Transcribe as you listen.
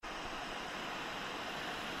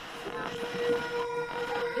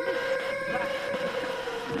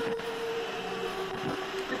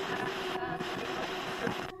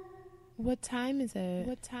What time is it?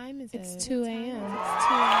 What time is it? It's 2 a.m. It's 2 a.m.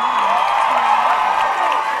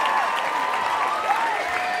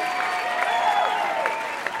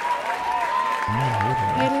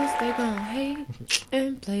 Haters, they gon' hate,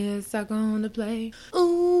 and players are gonna play.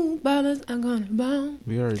 Ooh, ballers are gonna ball.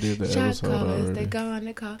 We already did that Shot episode callers, already. they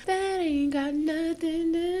gonna call. That ain't got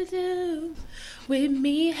nothing to do with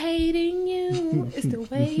me hating you. It's the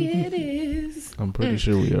way it is. I'm pretty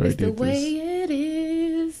sure we already It's the did way this. it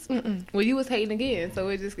is. Well, you was hating again, so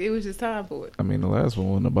it was just time for it. I mean, the last one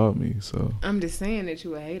wasn't about me, so. I'm just saying that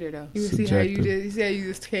you a hater though. You see how you Subjective. did.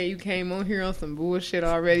 You see how you came on here on some bullshit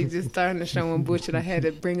already, just starting to show them bullshit. I had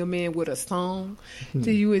to bring them in with a song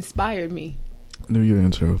till you inspired me. Do your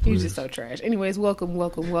intro, You please. just so trash. Anyways, welcome,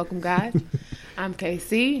 guys. I'm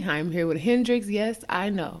KC. I'm here with Hendrix. Yes, I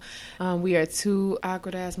know. We are two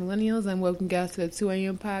awkward ass millennials, and welcome guys to the 2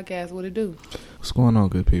 a.m. podcast. What it do? What's going on,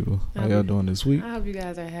 good people? How y'all doing this week? I hope you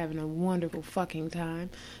guys are having a wonderful fucking time,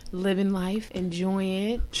 living life,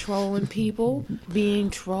 enjoying it, trolling people, being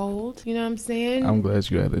trolled. You know what I'm saying? I'm glad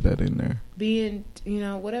you added that in there. Being,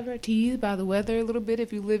 whatever, teased by the weather a little bit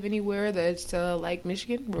if you live anywhere that's like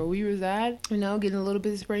Michigan, where we reside. Getting a little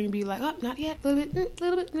bit of spring and be like, oh, not yet, a little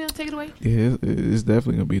bit, take it away. Yeah, it's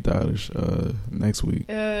definitely gonna be stylish next week.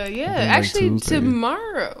 Actually, Tuesday.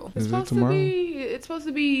 tomorrow. Is it tomorrow? It's supposed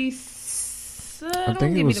to be. I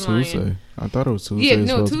think it was Tuesday. I thought it was Tuesday. Yeah, It's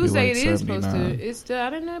no, supposed to be Tuesday like it is supposed 79. to. It's I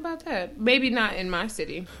didn't know about that. Maybe not in my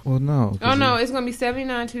city. Well, no. Oh no, it's gonna be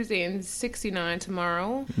 79 Tuesday and 69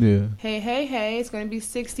 tomorrow. Yeah. Hey, it's gonna be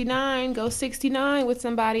 69. Go 69 with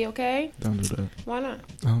somebody, okay? Don't do that. Why not?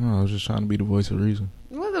 I don't know. I was just trying to be the voice of reason.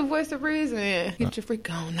 What's the voice of reason? Get your freak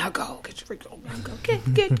on. Now go. Get your freak on. Now go. Get.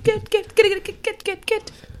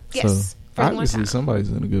 Yes. So, For one obviously, time. somebody's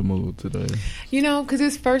in a good mood today. Because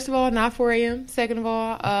it's first of all not 4 a.m. Second of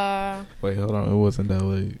all, Wait, hold on. It wasn't that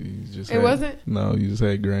late. You just It wasn't? No, you just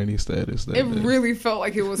had granny status that it day. really felt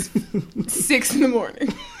like it was 6 in the morning.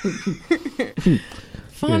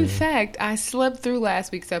 Fun fact: I slept through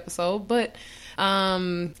last week's episode, but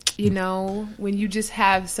when you just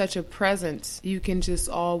have such a presence, you can just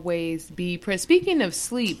always be present. Speaking of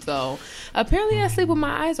sleep, though, apparently I sleep with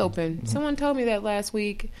my eyes open. Someone told me that last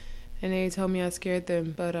week, and they told me I scared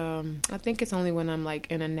them. But I think it's only when I'm like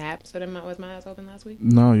in a nap. So was my eyes open last week?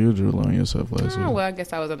 No, you were drilling on yourself last week. Oh, well, I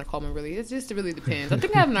guess I was in a coma, really. It really depends. I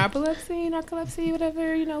think I have narcolepsy,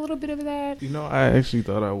 whatever, a little bit of that. I actually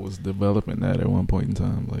thought I was developing that at one point in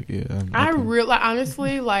time. Like, yeah. I really,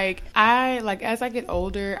 honestly, as I get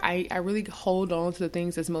older, I really hold on to the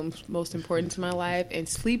things that's most important to my life. And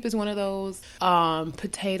sleep is one of those.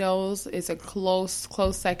 Potatoes is a close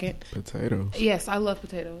second. Potatoes. Yes, I love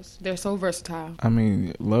potatoes. They're so versatile. I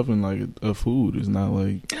mean, loving like a food is not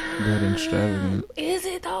like that extravagant. Is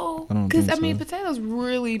it though? I don't Because think so. potatoes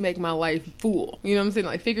really make my life full. You know what I'm saying?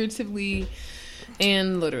 Like figuratively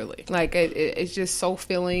and literally. Like it's just so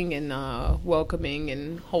filling and welcoming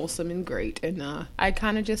and wholesome and great. And I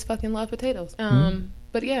kind of just fucking love potatoes.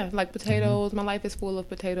 But yeah, like potatoes. My life is full of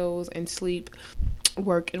potatoes and sleep,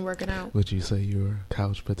 work and working out. Would you say you're a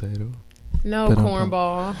couch potato? No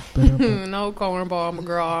cornball. No cornball,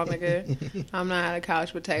 McGraw, nigga. I'm not a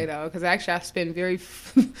couch potato. Because actually, I spend very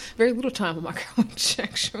little time on my couch,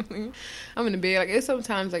 actually. I'm in the bed. Like, it's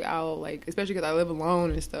sometimes, like, I'll, like, especially because I live alone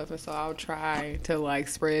and stuff. And so I'll try to, like,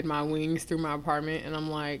 spread my wings through my apartment. And I'm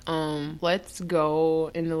like, let's go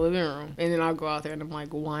in the living room. And then I'll go out there and I'm like,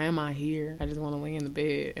 why am I here? I just want to lay in the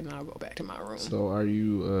bed. And I'll go back to my room. So are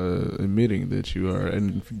you admitting that you are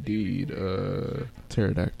indeed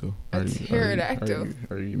pterodactyl? Pterodactyl?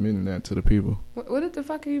 Are you admitting that to the people? What the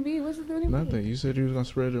fuck are you mean? What do you mean? Nothing. You said you was going to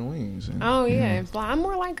spread your wings. And, Oh, yeah. And fly. I'm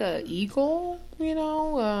more like a eagle,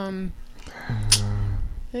 I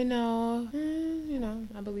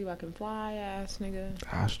believe I can fly, ass nigga.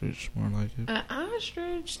 Ostrich, more like it. An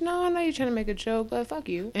ostrich? No, I know you're trying to make a joke, but fuck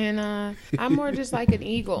you. And I'm more just like an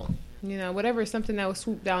eagle. Whatever, something that will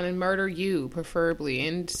swoop down and murder you, preferably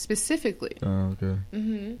and specifically. Oh, okay.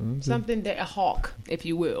 Mm-hmm. Something that a hawk, if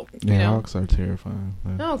you will. Yeah, hawks are terrifying.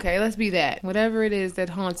 Okay, let's be that. Whatever it is that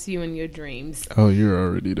haunts you in your dreams. Oh, you're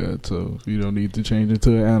already that, so you don't need to change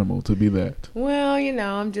into an animal to be that. Well,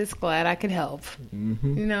 I'm just glad I could help.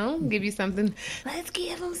 Mm-hmm. Give you something. Let's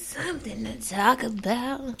give them something to talk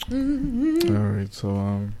about. Mm-hmm. All right,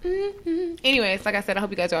 so Anyways, like I said, I hope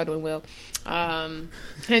you guys are all doing well.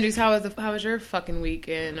 Hendrix, how was your fucking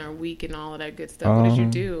weekend or week and all of that good stuff? What did you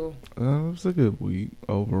do? It was a good week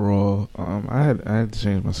overall. I had to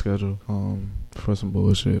change my schedule. for some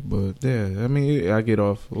bullshit. But yeah, I mean, I get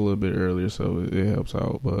off a little bit earlier, so it helps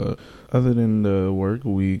out. But other than the work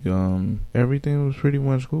week, everything was pretty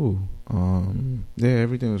much cool. Yeah,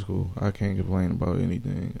 everything was cool. I can't complain about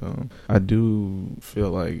anything. I do feel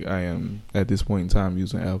like I am at this point in time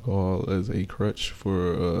using alcohol as a crutch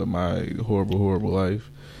for my horrible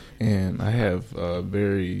life. And I have a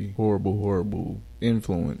very horrible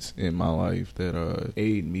influence in my life that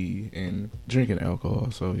aid me in drinking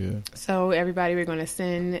alcohol. So yeah. So everybody, we're going to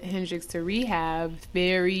send Hendrix to rehab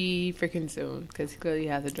very freaking soon because he clearly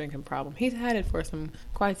has a drinking problem. He's had it for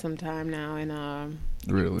quite some time now, and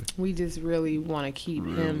really, we just really want to keep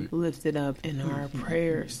him lifted up in our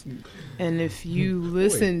prayers. And if you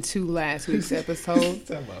listen to last week's episode,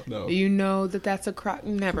 you know that's a crock.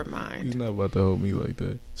 Never mind. He's not about to hold me like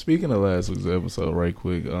that. Speaking of last week's episode, right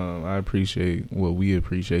quick, I appreciate we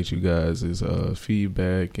appreciate you guys is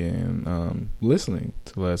feedback and listening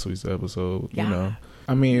to last week's episode. Yeah. You know,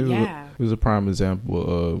 I mean, it was a prime example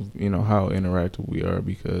of, you know, how interactive we are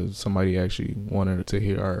because somebody actually wanted to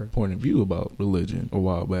hear our point of view about religion a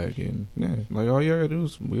while back. And yeah, like all you gotta do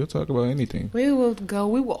is we'll talk about anything. We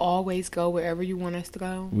will always go wherever you want us to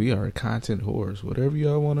go. We are content whores. Whatever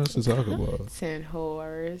y'all want us to talk about. Content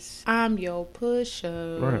whores. I'm your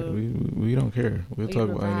pusher. Right. We don't care. We'll talk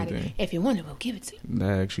about anything. If you want it, we'll give it to you.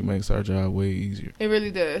 That actually makes our job way easier. It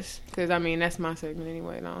really does. Because, I mean, that's my segment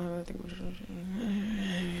anyway. I don't have to think about it.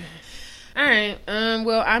 All right.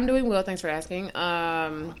 Well, I'm doing well. Thanks for asking.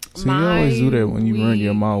 So you always do that when you run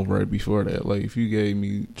your mouth right before that. Like, if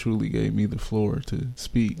you truly gave me the floor to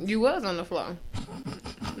speak. You was on the floor.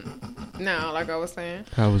 No, like I was saying.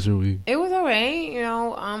 How was your week? It was alright. You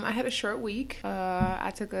know, I had a short week.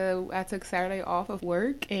 I took Saturday off of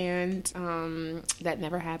work, and that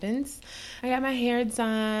never happens. I got my hair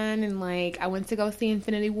done, and like I went to go see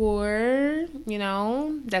Infinity War. You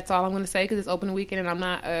know, that's all I'm gonna say because it's open weekend, and I'm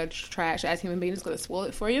not a trash ass human being that's gonna spoil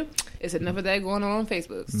it for you. It's enough of that going on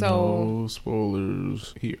Facebook. So no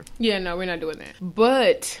spoilers here. Yeah, no, we're not doing that.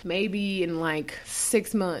 But maybe in like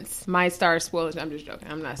 6 months, might start spoiling. I'm just joking.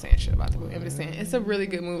 I'm not saying shit about the movie. I'm just saying it's a really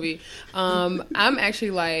good movie. I'm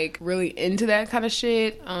actually like really into that kind of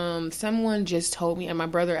shit. Someone just told me, and my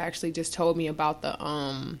brother actually just told me about the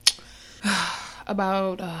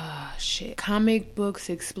Comic Books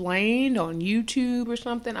Explained on YouTube or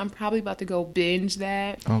something. I'm probably about to go binge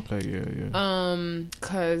that. Okay, yeah.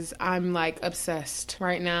 Cause I'm like obsessed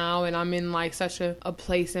right now, and I'm in like such a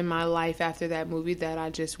place in my life after that movie that I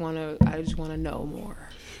just wanna know more.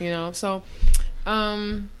 You know, so.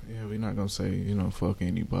 Yeah, we're not gonna say, you know, fuck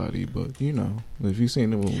anybody, but you know, if you seen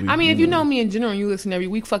the movie, I mean, if you know me in general and you listen every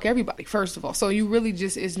week, fuck everybody, first of all. So you really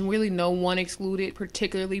just isn't really no one excluded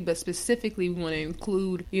particularly, but specifically we want to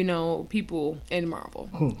include, you know, people in Marvel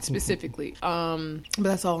specifically. But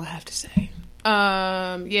that's all I have to say.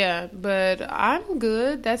 Yeah, but I'm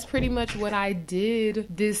good. That's pretty much what I did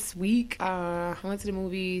this week. I went to the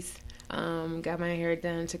movies. Got my hair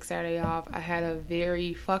done, took Saturday off. I had a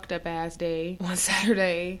very fucked up ass day on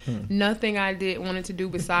Saturday. Nothing I wanted to do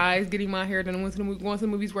besides getting my hair done and once the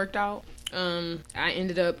movies worked out. I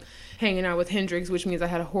ended up hanging out with Hendrix, which means I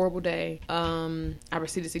had a horrible day. I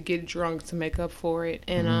proceeded to get drunk to make up for it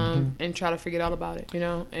and try to forget all about it, you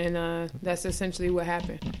know? And that's essentially what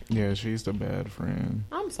happened. Yeah, she's the bad friend.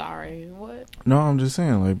 I'm sorry. What? No, I'm just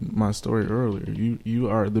saying, like my story earlier, you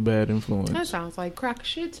are the bad influence. That sounds like crack of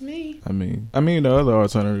shit to me. I mean the other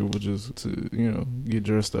alternative was just to, you know, get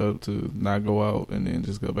dressed up to not go out and then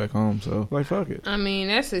just go back home. So like fuck it. I mean,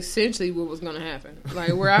 that's essentially what was gonna happen.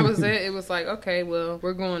 Like where I was at, it was like, okay, well,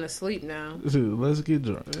 we're going to sleep now. Dude, let's get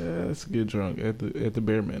drunk. Yeah, let's get drunk at the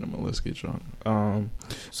bare minimum. Let's get drunk.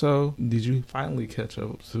 So did you finally catch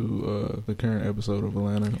up to the current episode of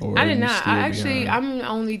Atlanta? Or I did not. I'm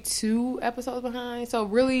only 2 episodes behind. So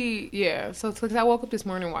really, yeah. So because I woke up this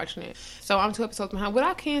morning watching it, so I'm 2 episodes behind. What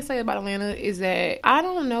I can say about Atlanta is that I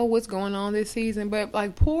don't know what's going on this season, but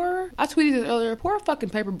like I tweeted this earlier, poor fucking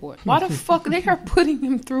Paperboy. Why the fuck they are putting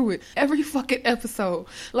him through it every fucking episode?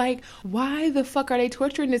 Like, why the fuck are they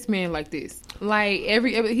torturing this man like this? Like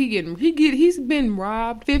he's been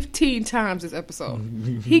robbed 15 times this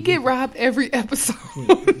episode. He get robbed every episode.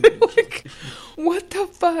 Like, what the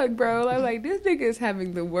fuck, bro? Like this nigga is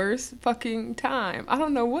having the worst fucking time. I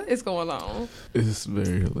don't know what is going on. It's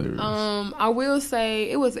very hilarious. I will say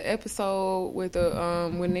it was an episode with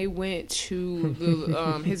when they went to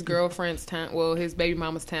the his girlfriend's town, well, his baby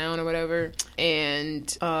mama's town or whatever, and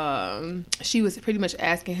she was pretty much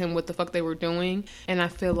asking him what the fuck they were doing, and I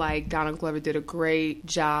feel like Donald Glover did a great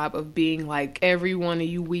job of being like, every one of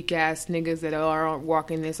you weak ass niggas that are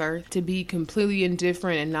walking this earth to be completely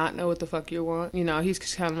indifferent and not know what the fuck you want. You know, he's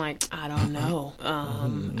just kind of like, I don't know.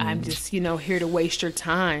 I'm just, you know, here to waste your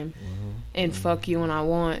time and fuck you when I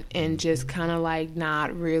want, and just kind of like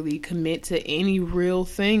not really commit to any real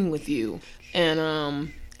thing with you. And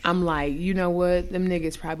I'm like, you know what? Them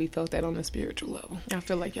niggas probably felt that on a spiritual level. I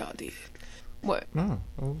feel like y'all did. What? No.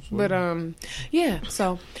 But yeah.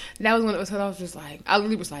 So that was when it was. I was just like, I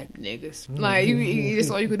literally was like, niggas. Like,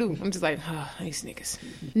 that's all you could do. I'm just like, these niggas.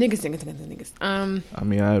 I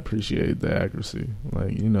mean, I appreciate the accuracy.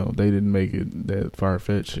 Like, you know, they didn't make it that far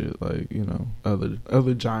fetched shit. Like, you know,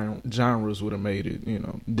 other genres would have made it, you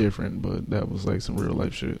know, different. But that was like some real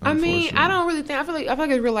life shit. I mean, I don't really think. I feel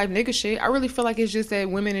like it's real life nigga shit. I really feel like it's just that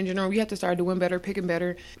women in general, we have to start doing better, picking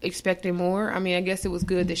better, expecting more. I mean, I guess it was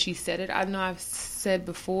good that she said it. I know I've said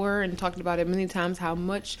before and talked about it many times how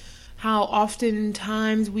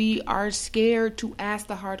oftentimes we are scared to ask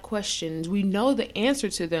the hard questions. We know the answer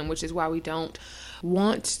to them, which is why we don't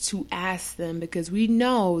want to ask them, because we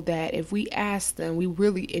know that if we ask them, we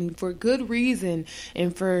really, and for good reason,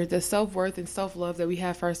 and for the self-worth and self-love that we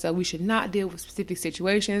have for ourselves, we should not deal with specific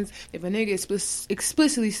situations. If a nigga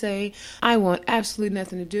explicitly say, I want absolutely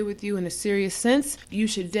nothing to do with you in a serious sense, you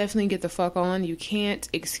should definitely get the fuck on. You can't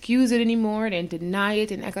excuse it anymore and deny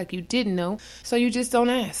it and act like you didn't know, so you just don't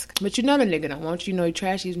ask. But you know the nigga don't want you. You know he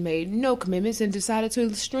trash. He's made no commitments and decided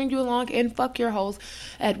to string you along and fuck your hoes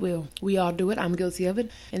at will. We all do it. I'm guilty of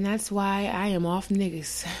it, and that's why I am off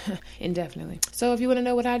niggas indefinitely. So if you want to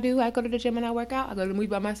know what I do, I go to the gym and I work out. I go to the movie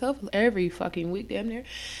by myself every fucking week, damn near,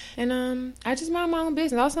 and I just mind my own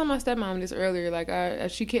business. I was telling my stepmom this earlier, like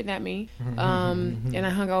she kidnapped me, and I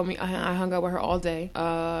hung out with her all day,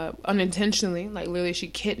 unintentionally. Like literally, she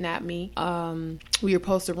kidnapped me. We were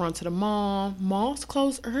supposed to run to the mall. Malls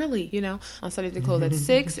close early, you know. On Sunday they close at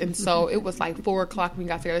 6, and so it was like 4 o'clock when we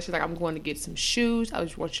got together. She's like, I'm going to get some shoes. I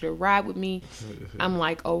just want you to ride with me. I'm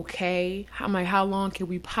like, okay. I'm like, how long can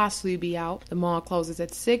we possibly be out? The mall closes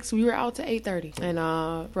at 6. We were out to 8:30,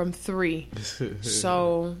 and from 3.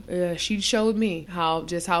 So she showed me how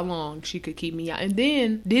long she could keep me out, and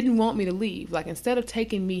then didn't want me to leave. Like instead of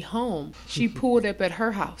taking me home, she pulled up at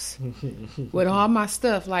her house with all my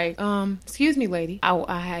stuff. Like, excuse me, lady,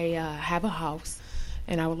 I have a house,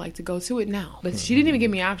 and I would like to go to it now. But she didn't even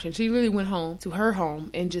give me an option. She really went home to her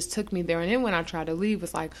home and just took me there. And then when I tried to leave, it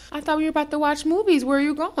was like, I thought we were about to watch movies. Where are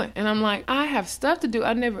you going? And I'm like, I have stuff to do.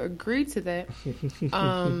 I never agreed to that.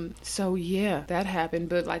 So yeah, that happened.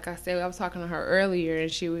 But like I said, I was talking to her earlier,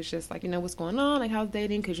 and she was just like, you know, what's going on? Like, how's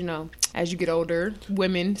dating? Because, you know, as you get older,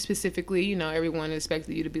 women specifically, you know, everyone expects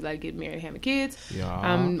you to be like, get married, having kids. Yeah.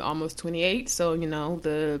 I'm almost 28. So, you know,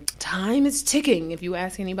 the time is ticking if you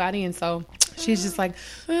ask anybody. And so she's just like,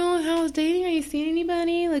 well, how's dating? Are you seeing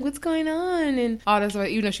anybody? Like, what's going on? And all that's like,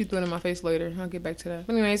 even though she threw it in my face later. I'll get back to that.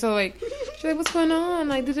 But anyway, so like, she's like, what's going on?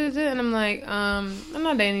 Like, da-da-da. And I'm like, I'm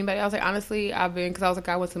not dating anybody. I was like, honestly, because I was like,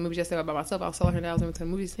 I went to the movies yesterday by myself. I was telling her that I was going to the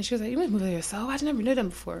movies. And she was like, you went to the movies by yourself? I never did that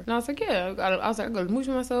before. And I was like, yeah. I was like, I go to the movies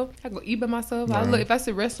by myself. I go eat by myself. Right. I look, if I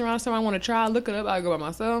see a restaurant or something I want to try, I look it up. I go by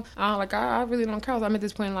myself. I really don't care. I'm at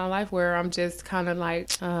this point in my life where I'm just kind of like,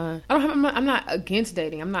 I'm not against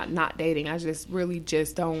dating. I'm not dating. I just really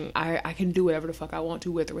just don't. I can do whatever the fuck I want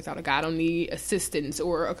to with or without a guy. I don't need assistance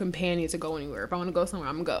or a companion to go anywhere. If I want to go somewhere,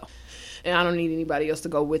 I'm gonna go. And I don't need anybody else to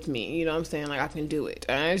go with me. You know what I'm saying? Like, I can do it.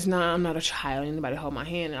 I'm not a child. Anybody hold my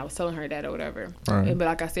hand. And I was telling her that or whatever. Right. But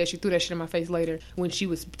like I said, she threw that shit in my face later when she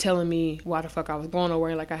was telling me why the fuck I was going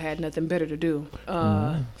nowhere, like I had nothing better to do.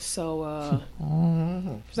 So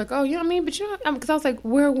she's like, oh, you know what I mean? But you know, because I was like,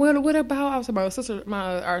 what about? I was like, my sister,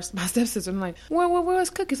 my stepsister. I'm like,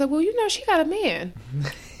 where's Cookie? She's like, well, you know, she got a man.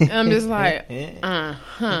 And I'm just like,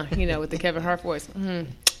 you know, with the Kevin Hart voice.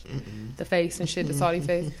 The face and shit, the salty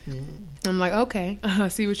face. I'm like, okay, I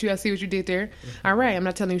see what you did there. All right, I'm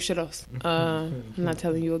not telling you shit else. I'm not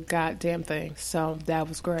telling you a goddamn thing. So that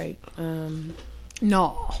was great.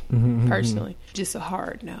 No, personally, just a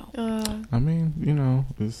hard no. I mean, you know,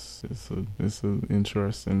 it's an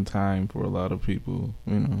interesting time for a lot of people,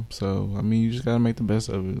 you know. So I mean, you just gotta make the best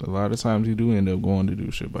of it. A lot of times you do end up going to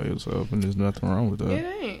do shit by yourself, and there's nothing wrong with that. It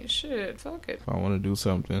ain't shit. Fuck it. If I want to do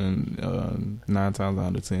something, 9 times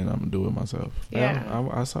out of 10, I'm gonna do it myself. Yeah.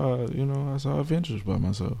 I saw Avengers by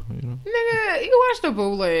myself. You know, nigga, you watched the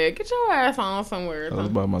bootleg. Get your ass on somewhere. I was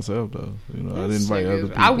by myself though. You know, I didn't invite other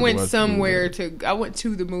people. I went somewhere I went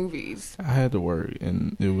to the movies. I had to work,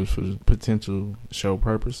 and it was for potential show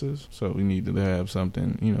purposes. So we needed to have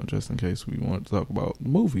something, you know, just in case we wanted to talk about the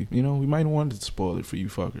movie. You know, we might want to spoil it for you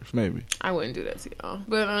fuckers, maybe. I wouldn't do that to y'all.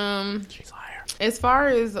 But She's a liar. as far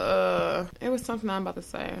as it was something I'm about to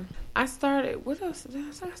say. I started. What else?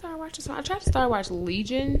 I started watching. I tried to start watching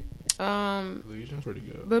Legion. Legion's pretty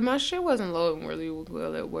good. But my shit wasn't loading really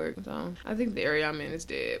well at work, so I think the area I'm in is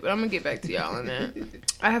dead. But I'm gonna get back to y'all on that.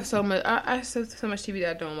 I have so much. I have so much TV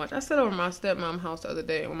that I don't watch. I sat over my stepmom's house the other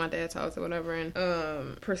day, or my dad's house, or whatever,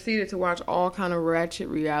 and proceeded to watch all kind of ratchet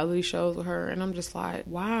reality shows with her. And I'm just like,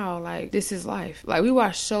 wow, like this is life. Like we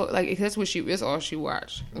watch like that's what that's all she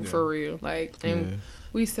watched for real. Like and. Yeah.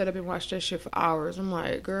 We sat up and watched that shit for hours. I'm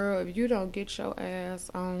like, girl, if you don't get your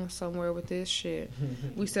ass on somewhere with this shit.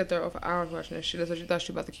 We sat there for hours watching that shit. That's what you thought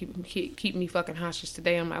she about to keep me fucking hostage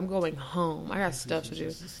today. I'm like, I'm going home. I got stuff to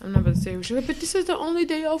do. I'm not about to say, but this is the only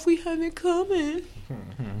day off we haven't coming.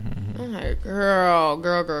 I'm like, girl.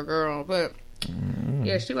 But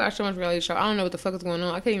yeah, she watched so much reality show. I don't know what the fuck is going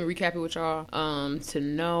on. I can't even recap it with y'all to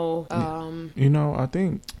know. You know, I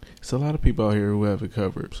think it's a lot of people out here who have it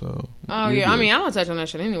covered. So yeah, good. I mean, I don't touch on that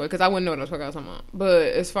shit anyway because I wouldn't know what the fuck I was talking about. But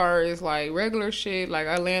as far as like regular shit, like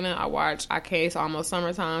Atlanta, I watch. It's almost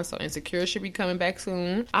summertime, so Insecure should be coming back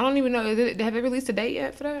soon. I don't even know. Have they released a date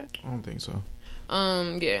yet for that? I don't think so.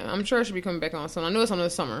 Yeah, I'm sure it should be coming back on soon. I know it's on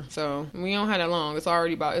this summer, so we don't have that long. It's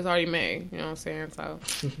already May, you know what I'm saying?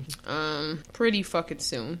 So, pretty fucking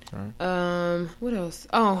soon. Right. What else?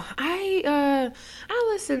 Oh, I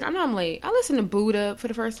listened. I know I'm late. I listened to Boot Up for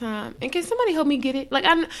the first time, and can somebody help me get it? Like,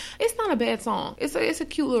 it's not a bad song. It's a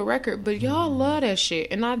cute little record, but y'all love that shit,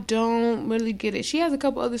 and I don't really get it. She has a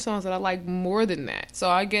couple other songs that I like more than that, so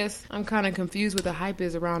I guess I'm kind of confused what the hype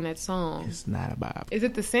is around that song. It's not a bop. Is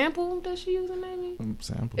it the sample that she using, maybe?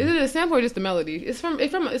 Sample. Is it a sample or just the melody? It's from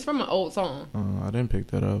an old song. I didn't pick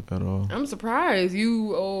that up at all. I'm surprised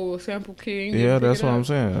you old sample king. Yeah, that's what I'm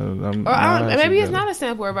saying. Maybe it's not a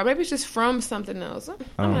sample, but maybe it's just from something else. I'm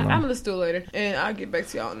gonna listen to it later, and I'll get back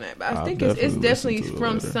to y'all on that. But I think it's definitely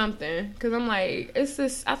from something because I'm like, it's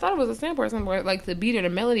this. I thought it was a sample or something. Like the beat or the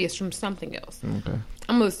melody is from something else. Okay.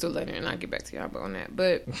 I'm gonna listen to it later, and I'll get back to y'all on that.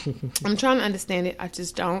 But I'm trying to understand it. I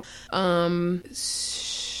just don't.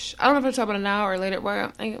 I don't know if I'm talking about it now or later.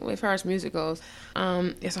 Well, as far as music goes,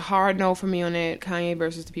 it's a hard no for me on that Kanye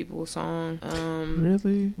versus the People song.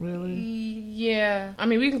 Really? Yeah. I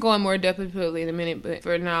mean, we can go in more depth in a minute, but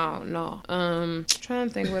for now, no. Trying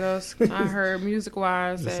to think what else I heard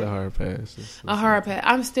music-wise. It's a hard pass. A hard pass.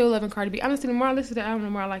 I'm still loving Cardi B. Honestly, the more I listen to the album,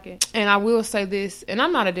 the more I like it. And I will say this, and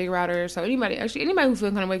I'm not a dick rider, so anybody who feels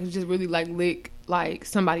kind of way can just really lick like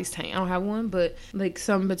somebody's taint. I don't have one, but like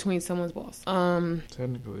something between someone's balls.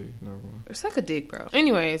 Technically, never mind. It's like a dick, bro.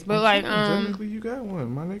 Anyways, but technically you got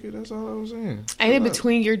one, my nigga. That's all I was saying. Ain't it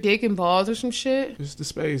between your dick and balls or some shit? It's the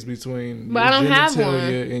space between but your I don't have one.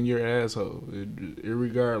 and your asshole,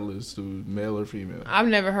 irregardless to male or female. I've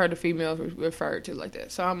never heard a female referred to like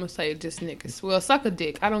that, so I'm gonna say just niggas. Well, suck a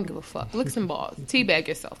dick. I don't give a fuck. Lick some balls. Teabag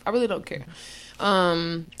yourself. I really don't care.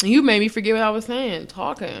 You made me forget what I was saying.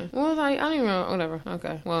 Talking. What was I don't even know. Whatever.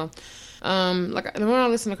 Okay. Well, like the more I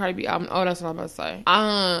listen to Cardi B album, that's what I'm about to say.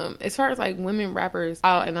 As far as like women rappers,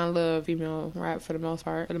 I love female rap for the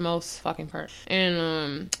most fucking part.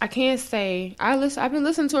 And I can't say I've been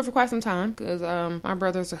listening to it for quite some time because my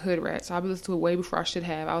brother's a hood rat, so I've been listening to it way before I should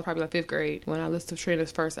have. I was probably like 5th grade when I listened to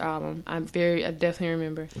Trina's first album. I definitely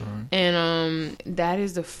remember. Right. And that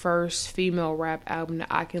is the first female rap album that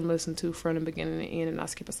I can listen to from the beginning to end and not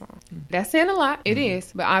skip a song. That's saying a lot. It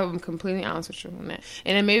is, but I'm completely honest with you on that.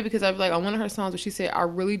 And then maybe because I was like on one of her songs where she said, I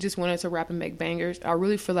really just wanted to rap and make bangers. I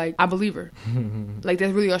really feel like I believe her. Like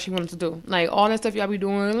that's really all she wanted to do. Like all that stuff y'all be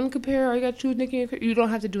doing, let me compare, all you gotta choose Nicki and you don't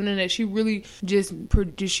have to do none of that. She really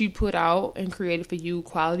she put out and created for you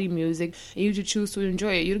quality music and you just choose to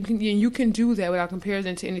enjoy it. You can do that without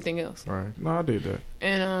comparison to anything else. Right. No, I did that.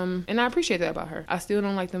 And I appreciate that about her. I still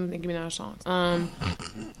don't like them Nicki Minaj songs.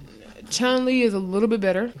 Chun-Li is a little bit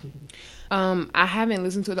better. I haven't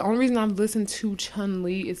listened to it. The only reason I've listened to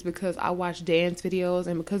Chun-Li is because I watch dance videos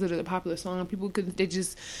and because of the popular song, they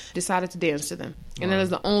just decided to dance to them. And that is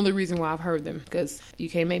the only reason why I've heard them, because you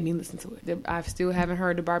can't make me listen to it. I still haven't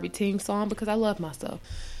heard the Barbie Ting song because I love myself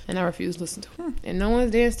and I refuse to listen to it. And no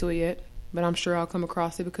one's danced to it yet. But I'm sure I'll come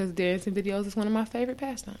across it because dancing videos is one of my favorite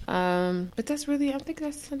pastimes. But that's really, I think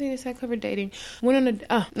that's something that's I covered dating. I'm going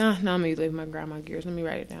to leave my grandma gears. Let me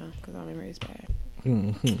write it down because my memory is bad.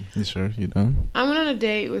 You sure you done? I went on a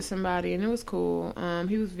date with somebody and it was cool.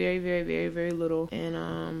 He was very, very, very, very little,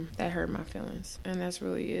 and that hurt my feelings. And that's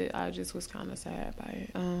really it. I just was kind of sad by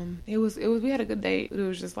it. It was. We had a good date, but it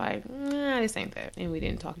was just like, nah, this ain't that, and we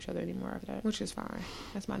didn't talk to each other anymore after that, which is fine.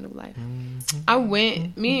 That's my new life. I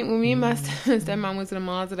went. When me and my stepmom went to the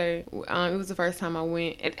mall today. It was the first time I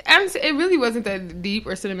went. It really wasn't that deep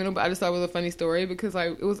or sentimental, but I just thought it was a funny story because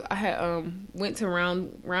like it was. I had went to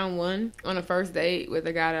round one on a first date with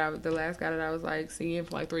the last guy that I was like seeing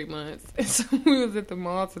for like 3 months. And so we was at the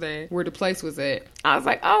mall today where the place was at. I was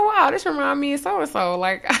like, oh wow, this remind me of so and so.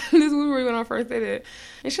 Like this is where we went on our first date at.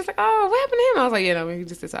 And she's like, oh, what happened to him? I was like, yeah, no, we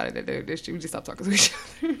just decided that we just stopped talking to each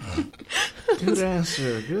other. Good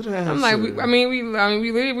answer. I'm like, we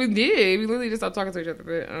literally just stopped talking to each other.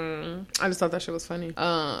 But I just thought that shit was funny.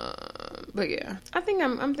 But yeah, I think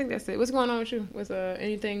that's it. What's going on with you? Was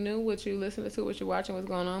anything new? What you listening to? What you watching? What's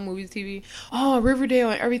going on? Movies, TV? Oh,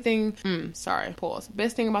 Riverdale and everything. Sorry, pause.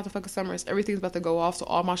 Best thing about the fucking summer is everything's about to go off, so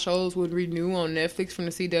all my shows would renew on Netflix from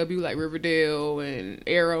the CW, like Riverdale and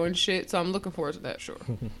Arrow and shit. So I'm looking forward to that, sure.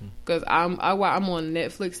 Because I'm on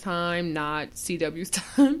Netflix time, not CW's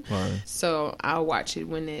time. Right. So I'll watch it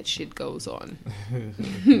when that shit goes on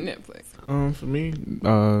Netflix. For me,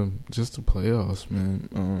 just the playoffs, man.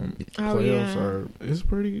 Playoffs are it's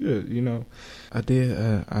pretty good. You know, I did.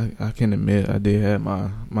 I can admit I did have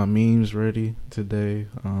my memes ready today.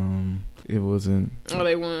 It wasn't. Oh,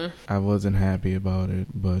 they won. I wasn't happy about it,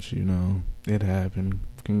 but you know, it happened.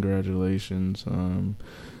 Congratulations.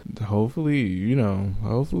 Hopefully he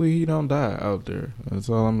don't die out there. That's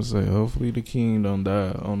all I'm gonna say. Hopefully the king don't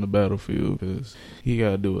die on the battlefield because he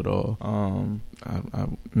gotta do it all.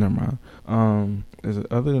 Never mind.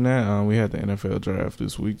 Other than that, we had the NFL draft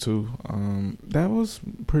this week too. That was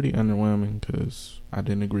pretty underwhelming because I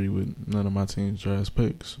didn't agree with none of my team's draft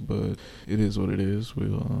picks, but it is what it is.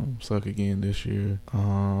 We'll suck again this year.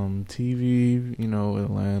 TV,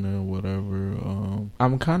 Atlanta, whatever.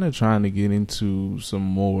 I'm kind of trying to get into some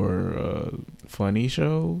more funny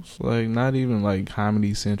shows, like not even like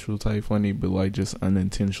Comedy Central type funny, but like just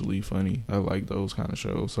unintentionally funny. I like those kind of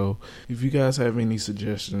shows. So if you guys have any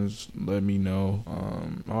suggestions, let me know.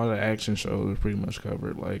 All the action shows are pretty much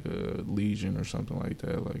covered, like Legion or something like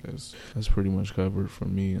that. Like that's pretty much covered for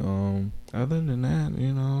me. Other than that,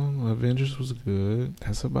 Avengers was good.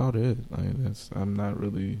 That's about it. I'm not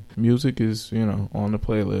really. Music is on the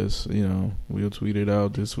playlist. We'll tweet it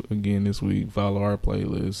out this week. Follow our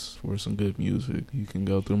playlist for some good music. You can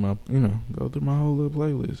go through my whole little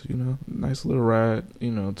playlist. Nice little ride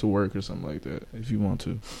to work or something like that if you want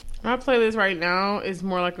to. My playlist right now is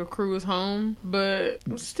more like a cruise home, but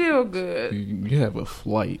still good. You have a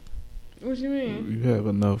flight. What you mean? You have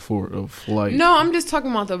enough for a flight. No, I'm just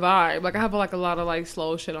talking about the vibe. Like I have like a lot of like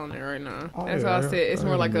slow shit on there right now. That's why I said it's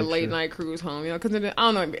more like a late night cruise home. Because I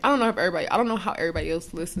don't know how everybody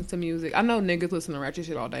else listens to music. I know niggas listen to ratchet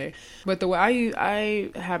shit all day, but the way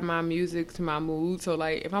I have my music to my mood. So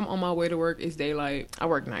like if I'm on my way to work, it's daylight. I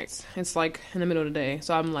work nights. It's like in the middle of the day,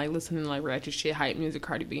 so I'm like listening to like ratchet shit, hype music,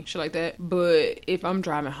 Cardi B, shit like that. But if I'm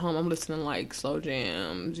driving home, I'm listening to like slow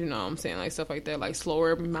jams. What I'm saying, like stuff like that, like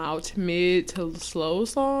slower, mid to slow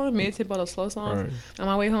song, mid tempo to slow songs. Right. On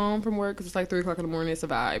my way home from work, because it's like 3 o'clock in the morning, it's a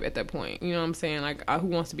vibe at that point. You know what I'm saying? Like, who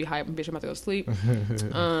wants to be hyped? Bitch, I'm about to go sleep.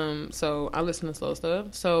 So I listen to slow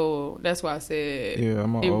stuff. So that's why I said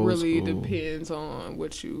it really depends on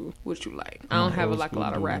what you like. I don't have a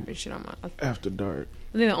lot of rap and shit on my After Dark.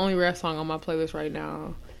 I think the only rap song on my playlist right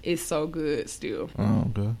now is So Good still. Oh,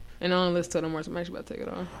 okay. And I don't listen to it no more, so I'm actually about to take it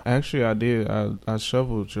off. Actually, I did. I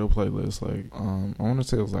shuffled your playlist, like, I want to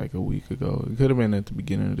say it was like a week ago. It could have been at the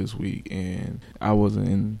beginning of this week, and I wasn't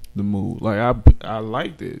in the mood. Like, I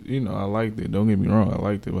liked it. I liked it. Don't get me wrong. I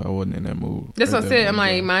liked it, but I wasn't in that mood. That's what I said. I'm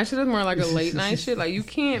like, my shit is more like a late night shit. Like, you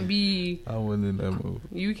can't be... I wasn't in that mood.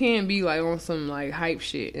 You can't be, like, on some, like, hype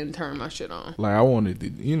shit and turn my shit on. Like, I wanted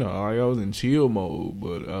to, like, I was in chill mode,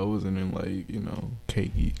 but I wasn't in, like,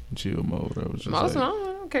 cakey chill mode. I was just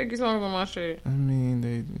cakey songs on my shit. I mean,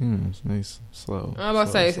 they slow. I'm about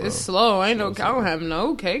to say it's slow. I don't have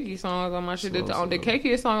no cakey songs on my shit. The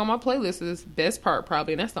cakiest song on my playlist is Best Part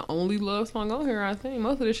probably, and that's the only love song on here. I think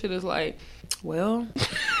most of this shit is like, well.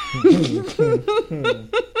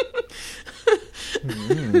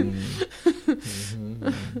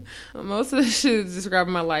 Most of this shit is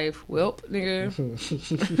describing my life. Welp, nigga.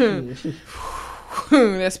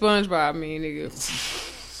 That SpongeBob me, nigga.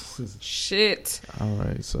 Shit. All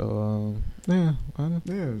right, so Yeah,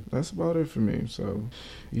 that's about it for me. So,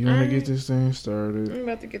 you want to get this thing started? I'm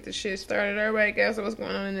about to get this shit started. Everybody guess what's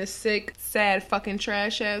going on in this sick, sad, fucking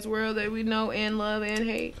trash-ass world that we know and love and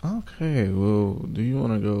hate. Okay, well, do you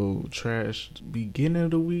want to go trash beginning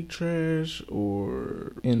of the week trash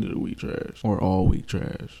or end of the week trash or all week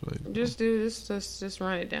trash? Like, just do this. Just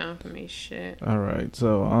run it down for me, shit. All right,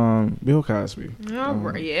 so Bill Cosby.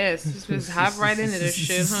 Oh, yes, just hop right into this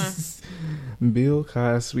shit, huh? Bill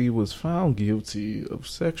Cosby was found guilty of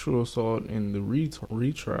sexual assault in the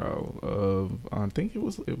retrial of, I think it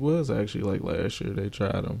was actually like last year they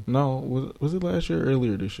tried him. No, was it last year or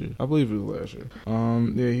earlier this year? I believe it was last year.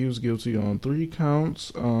 Yeah, he was guilty on 3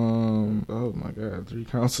 counts. Oh my God, 3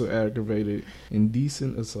 counts of aggravated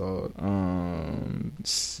indecent assault.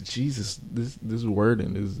 Jesus, this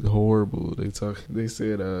wording is horrible. They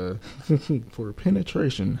said for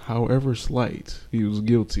penetration, however slight, he was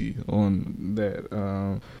guilty on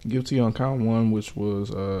that. Guilty on count 1, which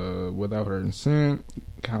was without her consent.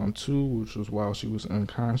 Count 2, which was while she was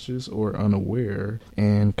unconscious or unaware,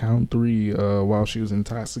 and count 3, while she was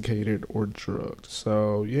intoxicated or drugged.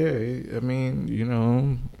 So yeah, I mean, you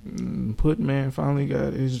know, Putman finally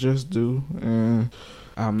got his just due, and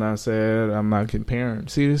I'm not sad. I'm not comparing.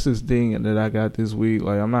 See, this is the thing that I got this week.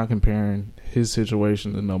 Like, I'm not comparing his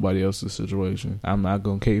situation to nobody else's situation. I'm not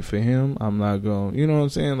gonna cape for him. I'm not gonna, you know what I'm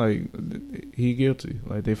saying? Like, he guilty.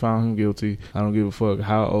 Like, they found him guilty. I don't give a fuck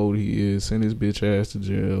how old he is. Send his bitch ass to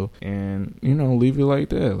jail, and you know, leave it like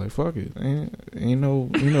that. Like, fuck it. Ain't no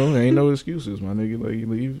excuses, my nigga. Like,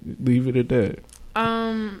 leave it at that.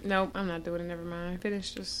 Nope, I'm not doing it. Never mind.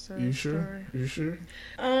 Finish this. You sure? Story. You sure?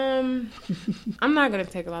 I'm not gonna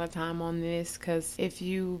take a lot of time on this because if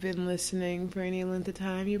you've been listening for any length of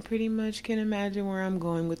time, you pretty much can imagine where I'm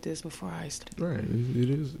going with this before I start. Right. It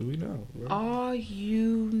is. We know. Right? All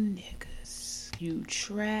you niggas, you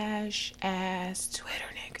trash ass Twitter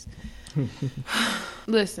niggas.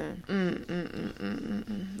 Listen.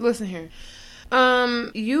 Listen here.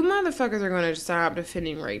 You motherfuckers are gonna stop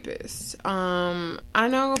defending rapists. I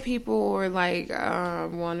know people are like,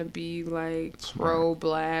 want to be like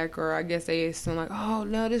pro-black, or I guess they assume like, oh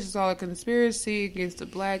no, this is all a conspiracy against the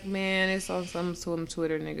black man. It's on some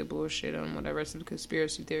Twitter nigga bullshit on whatever. Some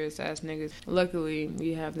conspiracy theorist ass niggas. Luckily,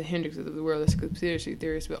 we have the Hendrix of the world that's a conspiracy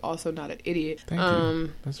theorist, but also not an idiot. Thank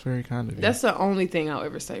you. That's very kind of you. That's the only thing I'll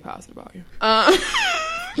ever say positive about you.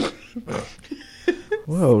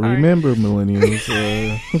 Well, sorry. Remember, millennials.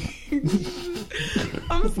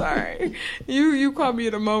 I'm sorry. You caught me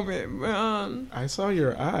in a moment. I saw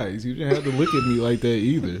your eyes. You didn't have to look at me like that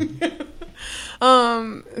either.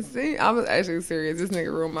 See, I was actually serious. This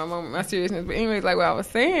nigga ruined my seriousness. But anyways, like what I was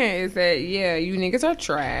saying is that, yeah, you niggas are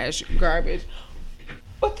trash, garbage.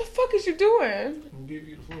 What the fuck is you doing? I'll give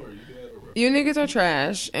you the floor. You niggas are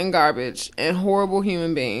trash and garbage and horrible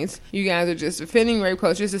human beings. You guys are just defending rape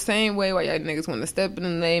culture. It's the same way why y'all niggas want to step in the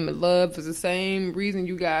name of love. It's the same reason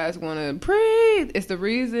you guys want to pray. It's the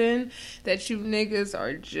reason that you niggas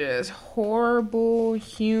are just horrible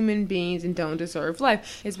human beings and don't deserve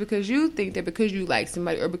life. It's because you think that because you like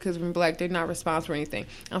somebody or because we're black, they're not responsible for anything.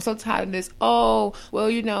 I'm so tired of this. Oh, well,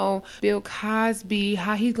 you know, Bill Cosby,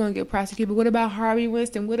 how he's going to get prosecuted. But what about Harvey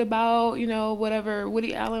Weinstein? What about, you know, whatever,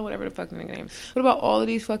 Woody Allen, whatever the fuck name. What about all of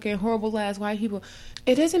these fucking horrible ass white people?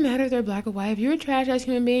 It doesn't matter if they're black or white. If you're a trash ass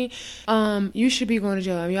human being, you should be going to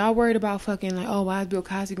jail. I mean, y'all worried about fucking like, oh, why is Bill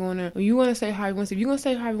Cosby going there? When you want to say Harvey Weinstein, if you're going to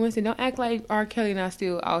say Harvey Weinstein, don't act like R. Kelly not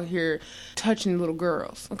still out here touching little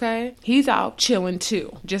girls, okay? He's out chilling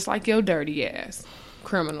too, just like your dirty ass.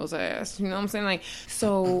 Criminal's ass, you know what I'm saying? Like,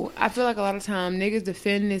 so I feel like a lot of time niggas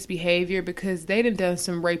defend this behavior because they done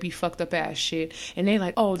some rapey fucked up ass shit and they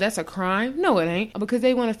like, oh, that's a crime. No, it ain't, because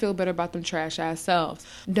they want to feel better about them trash ass selves.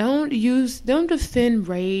 Don't defend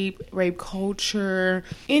rape culture,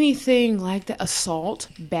 anything like that, assault,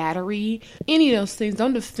 battery, any of those things.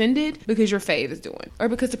 Don't defend it because your fave is doing, or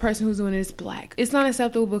because the person who's doing it is black. It's not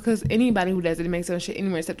acceptable because anybody who does it makes that shit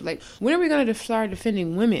anywhere acceptable. Like, when are we gonna start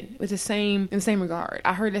defending women with in the same regard?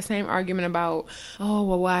 I heard the same argument about, oh,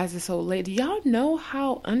 well, why is it so late? Do y'all know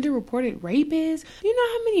how underreported rape is? Do you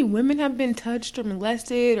know how many women have been touched or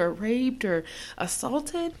molested or raped or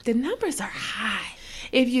assaulted? The numbers are high.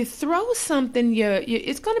 If you throw something,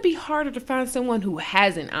 it's going to be harder to find someone who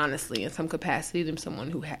hasn't, honestly, in some capacity than someone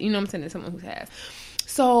who has. You know what I'm saying? Than someone who has.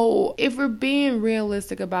 So if we're being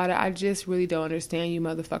realistic about it, I just really don't understand you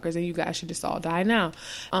motherfuckers, and you guys should just all die now.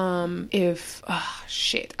 I was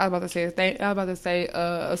about to say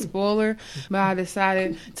a spoiler, but I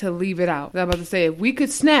decided to leave it out. I was about to say, if we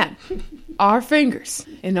could snap our fingers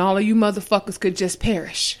and all of you motherfuckers could just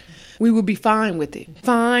perish, we will be fine with it.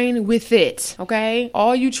 Fine with it, okay?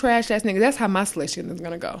 All you trash ass niggas, that's how my selection is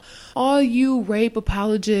gonna go. All you rape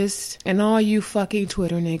apologists and all you fucking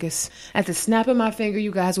Twitter niggas, at the snap of my finger,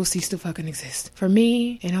 you guys will cease to fucking exist. For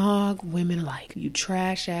me and all women alike. You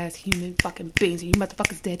trash ass human fucking beings. Are you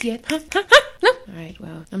motherfuckers dead yet? Huh? No? Alright,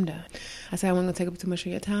 well, I'm done. I said I wasn't gonna take up too much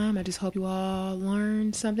of your time. I just hope you all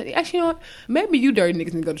learned something. Actually, you know what? Maybe you dirty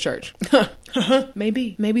niggas need to go to church.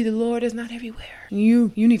 Maybe. Maybe the Lord is not everywhere.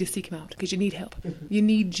 You need to seek him out because you need help. You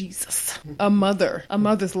need Jesus. A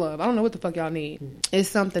mother's love. I don't know what the fuck y'all need. It's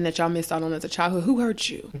something that y'all missed out on as a childhood. Who hurt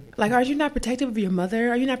you? Like, are you not protective of your mother?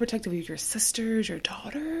 Are you not protective of your sisters, your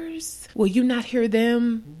daughters? Will you not hear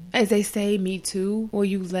them as they say, me too? Will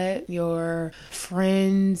you let your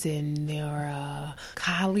friends and your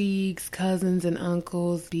colleagues, cousins, and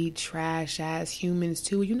uncles be trash ass humans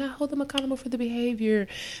too? Will you not hold them accountable for the behavior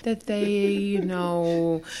that they,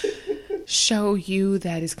 show you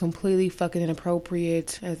that is completely fucking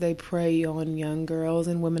inappropriate as they prey on young girls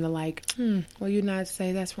and women alike? Will you not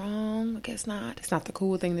say that's wrong? I guess not. It's not the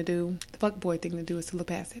cool thing to do. The fuckboy thing to do is to look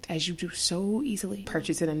past it, as you do so easily.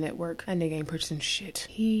 Purchasing a network. That nigga ain't purchasing shit.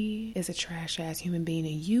 He is a trash ass human being,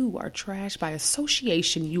 and you are trash by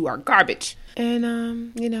association. You are garbage.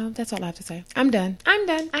 And that's all I have to say. I'm done.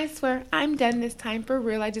 I swear, I'm done this time for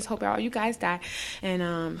real. I just hope all you guys die.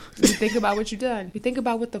 And you think about what you've done. You think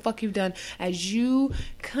about what the fuck you've done as you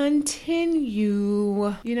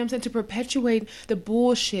continue, to perpetuate the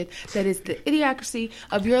bullshit that is the idiocracy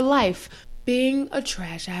of your life, being a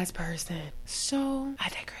trash ass person. So I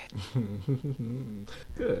digress.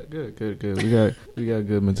 Good. We got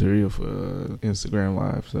good material for Instagram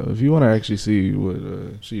Live. So if you want to actually see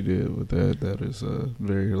what she did with that is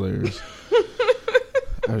very hilarious.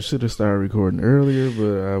 I should have started recording earlier,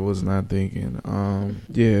 but I was not thinking.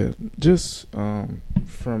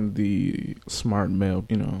 From the smart male,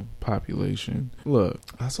 population. Look,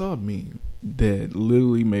 I saw a meme that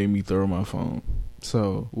literally made me throw my phone.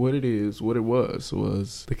 So what it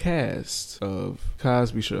was the cast of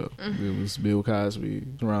Cosby Show. It was Bill Cosby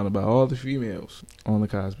surrounded by all the females on the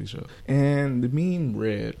Cosby Show. And the meme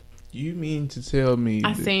read, "You mean to tell me..."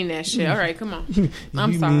 I seen that shit. All right, come on.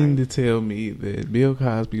 I'm sorry. You mean to tell me that Bill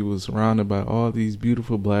Cosby was surrounded by all these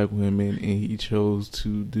beautiful black women and he chose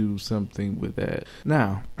to do something with that?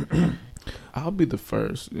 Now, I'll be the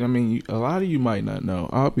first. I mean, a lot of you might not know.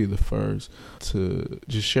 I'll be the first to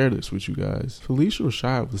just share this with you guys. Felicia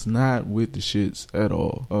Rashad was not with the shits at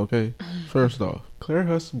all, okay? First off, Claire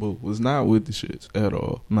Huxtable was not with the shits at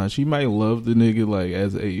all. Now, she might love the nigga, like,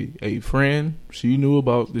 as a friend. She knew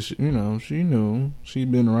about the shit, she knew.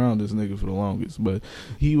 She'd been around this nigga for the longest, but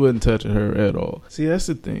he wasn't touching her at all. See, that's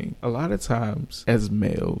the thing. A lot of times, as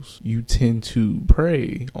males, you tend to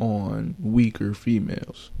prey on weaker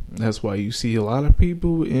females. That's why you see a lot of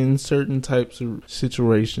people in certain types of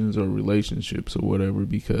situations or relationships or whatever,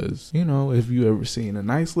 because, if you ever seen a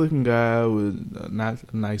nice looking guy with a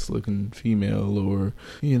not nice looking female, or,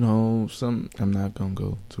 I'm not going to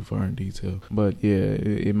go too far in detail, but yeah,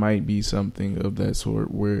 it might be something of that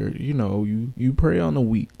sort where, you prey on the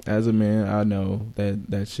weak. As a man, I know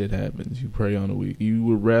that shit happens. You prey on the weak. You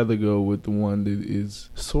would rather go with the one that is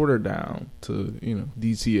sort of down to,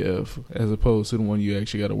 DTF, as opposed to the one you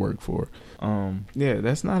actually got to work for.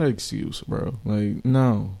 That's not an excuse, bro. Like,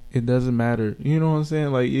 no, it doesn't matter. You know what I'm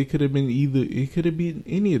saying? Like, it could have been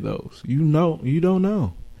any of those. You don't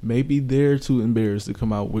know. Maybe they're too embarrassed to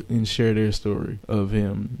come out and share their story of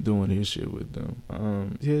him doing his shit with them.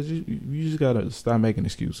 You just gotta stop making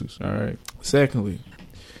excuses, all right? Secondly,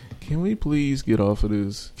 can we please get off of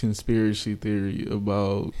this conspiracy theory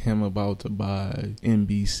about him about to buy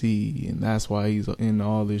NBC and that's why he's in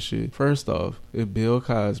all this shit? First off, if Bill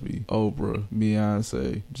Cosby, Oprah,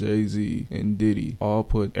 Beyonce, Jay-Z, and Diddy all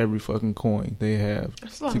put every fucking coin they have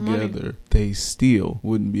together, they still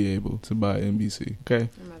wouldn't be able to buy NBC, okay?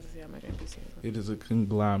 I'm about to say I'm at NBC. It is a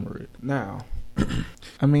conglomerate. Now,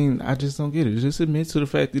 I mean, I just don't get it. Just admit to the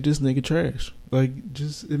fact that this nigga trash. Like,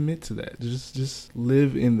 just admit to that. Just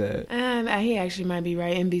live in that. And he actually might be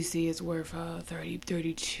right. NBC is worth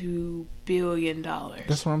 $32 billion.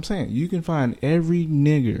 That's what I'm saying. You can find every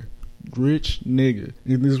rich nigga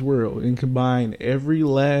in this world and combine every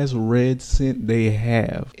last red cent they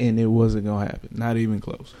have, and it wasn't gonna happen. Not even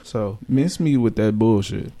close. So miss me with that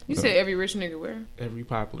bullshit. You said every rich nigga where? Every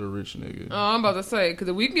popular rich nigga. Oh, I'm about to say, because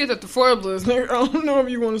if we can get at the Forbes, nigga, I don't know if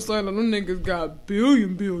you want to say that them niggas got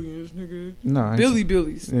billions, nigga. No,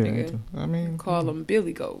 Billies, yeah, nigga. I mean, call them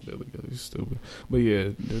Billy Goat. Billy Goat, he's stupid. But yeah,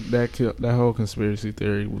 that whole conspiracy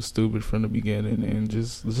theory was stupid from the beginning, and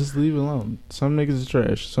just leave it alone. Some niggas are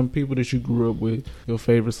trash. Some people people that you grew up with, your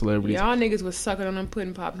favorite celebrities. Y'all niggas was sucking on them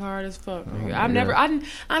pudding pops hard as fuck. Oh,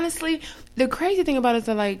 Honestly, the crazy thing about it is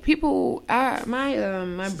that like people,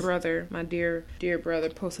 my brother, my dear brother,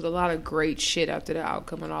 posted a lot of great shit after the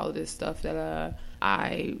outcome and all of this stuff that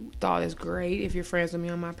I thought is great. If you're friends with me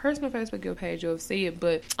on my personal Facebook page, you'll see it.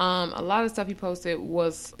 But a lot of stuff he posted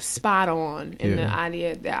was spot on in the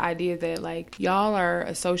idea that like y'all are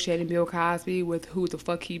associating Bill Cosby with who the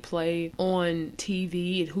fuck he played on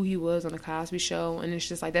TV and who he was on the Cosby Show, and it's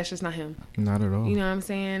just like that's just not him. Not at all. You know what I'm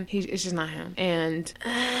saying? It's just not him. And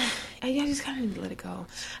I just kind of need to let it go.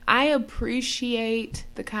 I appreciate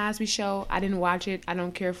the Cosby Show. I didn't watch it. I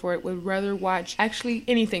don't care for it. Would rather watch actually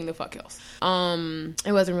anything the fuck else.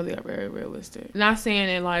 It wasn't really very realistic. Not saying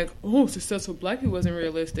that like, successful black people wasn't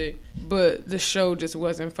realistic, but the show just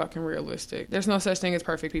wasn't fucking realistic. There's no such thing as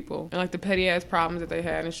perfect people. And like the petty ass problems that they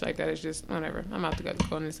had and shit like that is just whatever. I'm out to go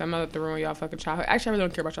on this. I'm out to ruin y'all fucking childhood. Actually, I really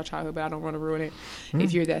don't care about y'all childhood, but I don't want to ruin it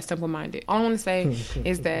if you're that simple minded. All I want to say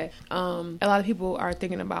is that a lot of people are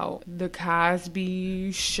thinking about the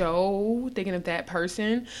Cosby Show, thinking of that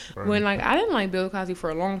person. Right. When like I didn't like Bill Cosby for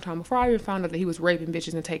a long time before I even found out that he was raping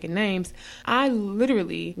bitches and taking names. I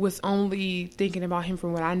literally was only thinking about him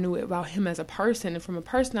from what I knew about him as a person, and from a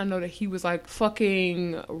person I know that he was like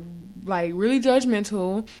fucking like really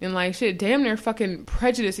judgmental and like shit damn near fucking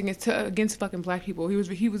prejudiced against fucking black people. He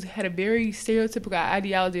had a very stereotypical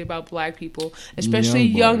ideology about black people, especially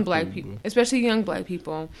young black people. Especially young black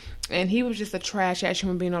people. And he was just a trash ass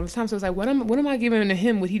human being all the time. So it's like, what am I giving to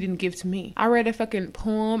him what he didn't give to me? I read a fucking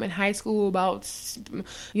poem in high school about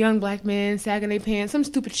young black men sagging their pants, some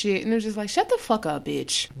stupid shit. And it was just like, shut the fuck up,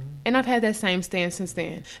 bitch. And I've had that same stance since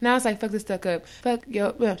then. Now it's like, fuck this stuck up.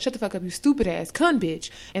 Shut the fuck up, you stupid ass cunt bitch.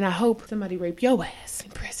 And I hope somebody rape your ass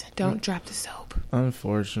in prison. Don't drop the soap.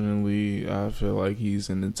 Unfortunately, I feel like he's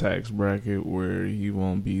in the tax bracket where he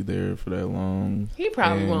won't be there for that long. He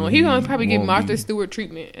probably won't. He's going to probably get Martha Stewart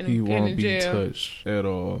treatment. And he won't be touched at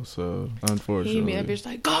all. So, unfortunately. He be that bitch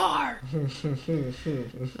like, Gar! No,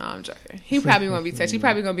 I'm joking. He probably won't be touched. He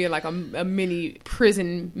probably going to be in like a mini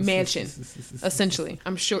prison mansion, essentially.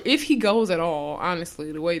 I'm sure. If he goes at all,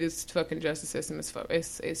 honestly, the way this fucking justice system is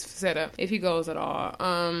set up. If he goes at all.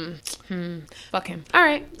 Fuck him. All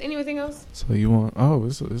right. Anything else? So you want? Oh,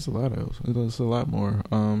 it's a lot else. It's a lot more.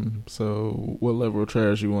 So what level of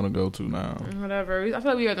trash you want to go to now? Whatever. I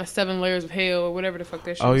feel like we are in the 7 layers of hell or whatever the fuck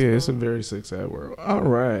that shit. Oh yeah, it's a very sad world. All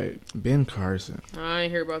right, Ben Carson. I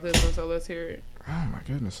ain't hear about this one, so let's hear it. Oh my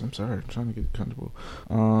goodness, I'm sorry. I'm trying to get comfortable.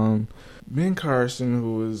 Ben Carson,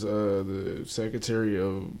 who is the Secretary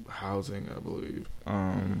of Housing, I believe,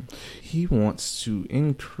 he wants to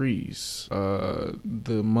increase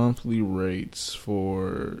the monthly rates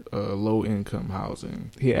for low-income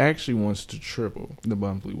housing. He actually wants to triple the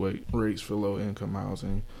monthly rates for low-income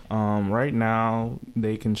housing. Right now,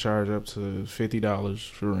 they can charge up to $50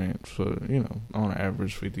 for rent, for, on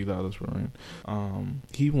average $50 for rent.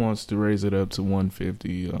 He wants to raise it up to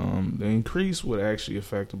 $150. The increase would actually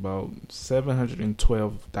affect about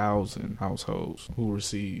 712,000 households who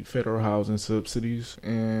receive federal housing subsidies,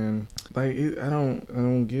 and like I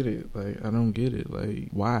don't get it. Like I don't get it. Like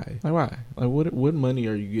why? Like what money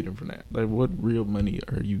are you getting from that? Like what real money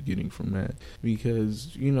are you getting from that?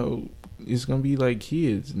 Because it's gonna be like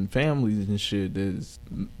kids and families and shit that's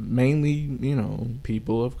mainly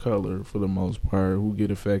people of color for the most part who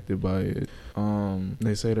get affected by it.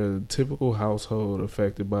 They say the typical household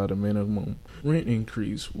affected by the minimum rent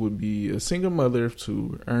increase would be a single mother of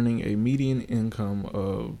 2 earning a median income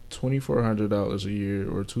of $2,400 a year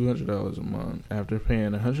or $200 a month. After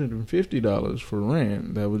paying $150 for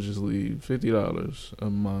rent, that would just leave $50 a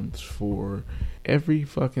month for every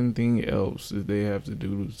fucking thing else that they have to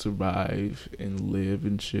do to survive and live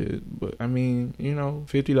and shit. But I mean,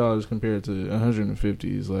 $50 compared to $150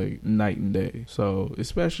 is like night and day. So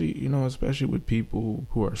especially with people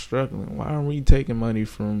who are struggling, why aren't we taking money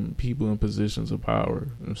from people in positions of power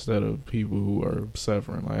instead of people who are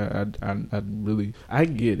suffering? Like I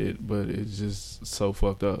get it, but it's just so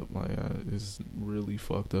fucked up. Like it's really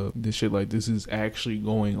fucked up. This shit like this is actually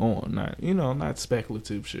going on, not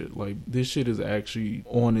speculative shit. Like this shit is actually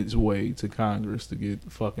on its way to Congress to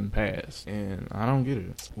get fucking passed, and I don't get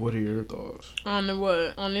it. What are your thoughts on the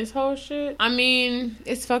what? On this whole shit? I mean,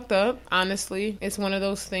 it's fucked up. Honestly, it's one of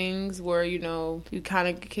those things where you kind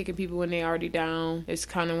of kicking people when they already down. It's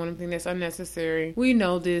kind of one of the things that's unnecessary. We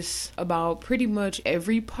know this about pretty much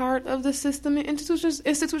every part of the system and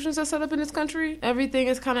institutions are set up in this country. Everything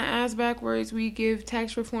is kind of ass backwards. We give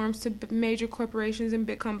tax reforms to major corporations and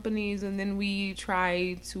big companies, and then we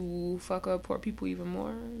try to fuck up poor people even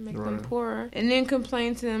more, make them poorer, and then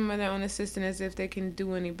complain to them their own assistant as if they can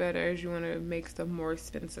do any better as you want to make stuff more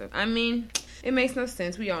expensive. I mean, it makes no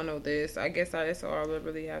sense. We all know this. I guess that's all I would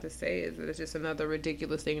really have to say is that it's just another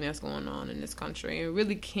ridiculous thing that's going on in this country. It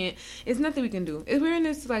really can't. It's nothing we can do. We're in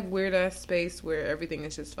this like weird ass space where everything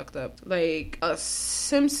is just fucked up. Like a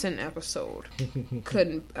Simpson episode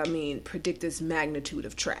couldn't, predict this magnitude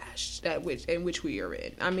of trash in which we are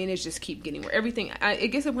in. I mean, it's just keep getting where everything. It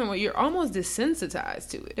gets to a point where you're almost desensitized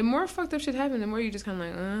to it. The more fucked up shit happens, the more you just kind of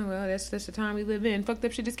like, oh well, that's the time we live in. Fucked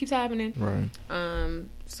up shit just keeps happening. Right.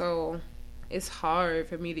 So it's hard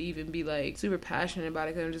for me to even be like super passionate about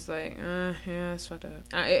it because I'm just like, yeah, it's fucked up.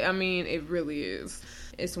 I mean, it really is.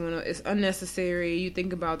 It's unnecessary. You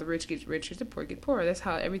think about the rich get richer, the poor get poorer. That's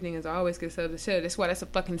how everything is always gets said. That's why that's a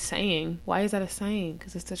fucking saying. Why is that a saying?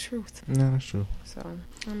 Because it's the truth. Yeah, that's true. So,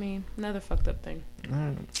 I mean, another fucked up thing. All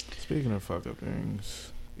right. Speaking of fucked up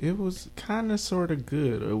things, it was kind of sort of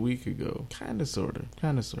good a week ago. Kind of sort of.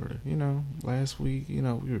 You know, last week, we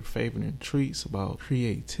were favoring treats about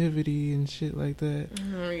creativity and shit like that.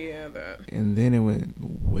 Oh, yeah, that. And then it went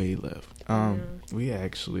way left. We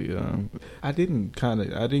actually, I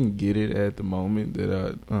didn't get it at the moment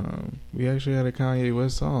that we actually had a Kanye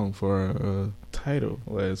West song for our title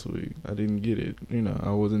last week. I didn't get it.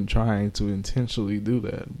 I wasn't trying to intentionally do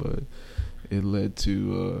that, but it led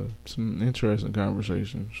to some interesting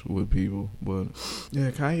conversations with people. But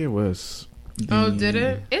yeah, Kanye West. Did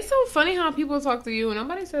it? It's so funny how people talk to you and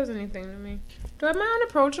nobody says anything to me. Am I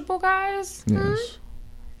unapproachable, guys? Yes.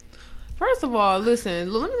 First of all,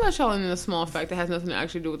 listen, let me let y'all in a small fact that has nothing to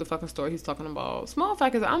actually do with the fucking story he's talking about. Small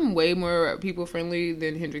fact is I'm way more people friendly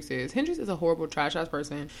than Hendrix is. Hendrix is a horrible trash ass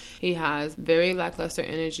person. He has very lackluster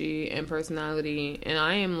energy and personality, and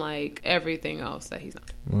I am like everything else that he's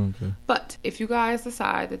not. Okay. But if you guys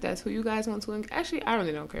decide that that's who you guys want to, actually, I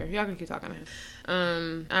really don't care. Y'all can keep talking to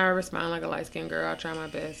him. I respond like a light skinned girl. I'll try my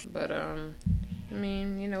best, but I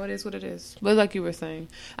mean, it is what it is. But like you were saying,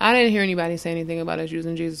 I didn't hear anybody say anything about us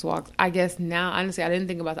using Jesus Walks. I guess now, honestly, I didn't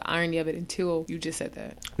think about the irony of it until you just said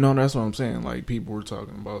that. No, that's what I'm saying. Like, people were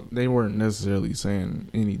talking about, they weren't necessarily saying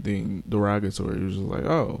anything derogatory. It was just like,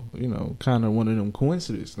 oh, kind of one of them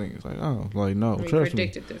coincidence things. Like, oh, like, no, trust me.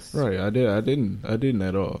 predicted this. Right, I didn't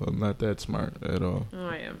at all. I'm not that smart at all. Oh,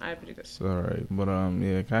 I am. I predicted this. All right. But,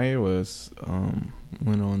 yeah, Kanye West,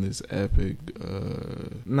 went on this epic,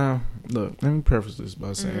 now, look, let me preface this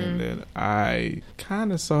by saying that I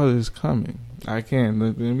kind of saw this coming. Let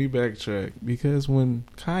me backtrack, because when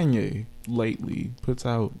Kanye lately puts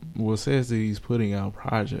out, says that he's putting out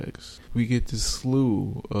projects, we get this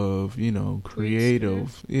slew of,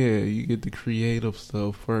 creative, you get the creative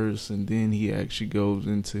stuff first, and then he actually goes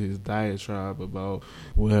into his diatribe about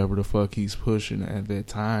whatever the fuck he's pushing at that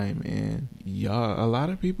time, and a lot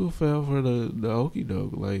of people fell for the okie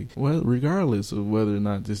doke, like, well, regardless of whether or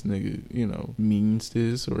not this nigga, means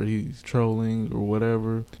this, or he's trolling, or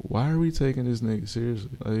whatever, why are we taking this nigga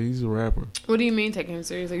seriously? Like, he's a rapper. What do you mean taking him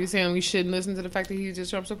seriously? Are you saying we shouldn't listen to the fact that he's a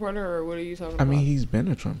Trump supporter, or what are you talking about? I mean, he's been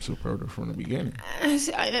a Trump supporter from the beginning.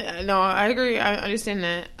 No, I agree. I understand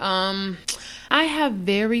that. I have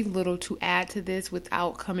very little to add to this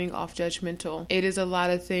without coming off judgmental. It is a lot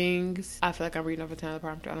of things. I feel like I'm reading off a ton of the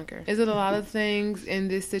prompter. I don't care. Is it a lot of things in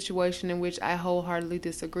this situation in which I wholeheartedly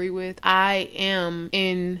disagree with? I am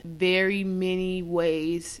in very many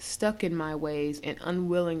ways stuck in my ways and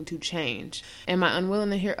unwilling to change. Am I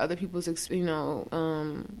unwilling to hear other people's,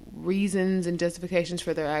 reasons and justifications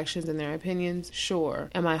for their actions and their opinions? Sure.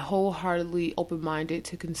 Am I wholeheartedly open-minded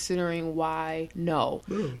to considering why? No.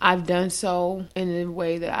 I've done so in a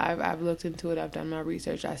way that I've looked into it. I've done my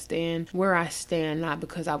research. I stand where I stand, not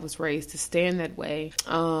because I was raised to stand that way,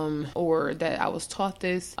 or that I was taught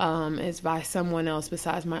this, is by someone else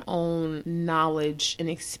besides my own knowledge and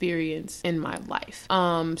experience in my life.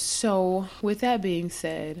 So with that being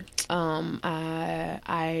said,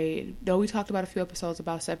 I know we talked about a few episodes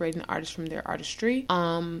about separating the artists from their artistry.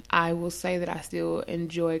 I will say that I still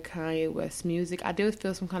enjoy Kanye West's music. I did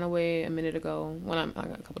feel some kind of way a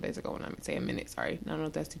couple days ago when I say a minute, sorry. I don't know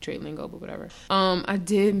if that's Detroit lingo, but whatever. I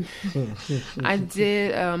did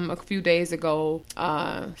a few days ago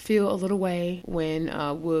feel a little way when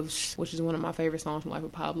Wolves, which is one of my favorite songs from Life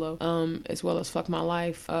of Pablo, as well as Fuck My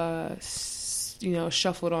Life,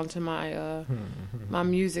 shuffled onto my my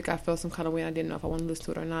music. I felt some kind of way. I didn't know if I wanted to listen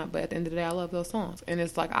to it or not, but at the end of the day, I love those songs, and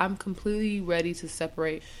it's like I'm completely ready to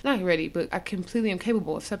separate, not ready, but I completely am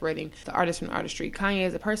capable of separating the artist from the artistry. Kanye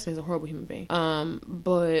as a person is a horrible human being,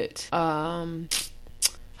 but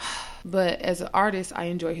But as an artist, I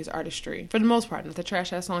enjoy his artistry for the most part. Not the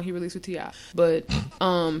trash ass song he released with T.I., but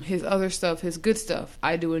his other stuff, his good stuff,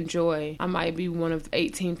 I do enjoy. I might be one of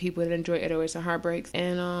 18 people that enjoy 808s and Heartbreaks,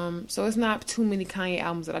 and so it's not too many Kanye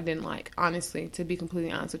albums that I didn't like. Honestly, to be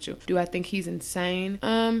completely honest with you, do I think he's insane?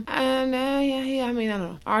 Yeah. I mean, I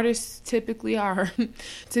don't know. Artists typically are,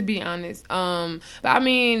 to be honest. But I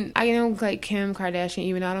mean, I know like Kim Kardashian.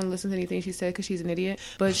 Even though I don't listen to anything she said because she's an idiot,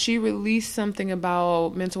 but she released something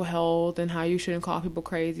about mental health and how you shouldn't call people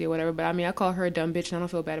crazy or whatever. But I mean, I call her a dumb bitch, and I don't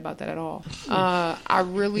feel bad about that at all. I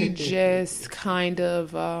really just kind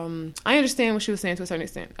of I understand what she was saying to a certain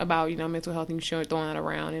extent about, you know, mental health and you shouldn't throwing that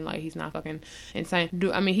around and like he's not fucking insane.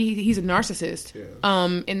 I mean, he's a narcissist,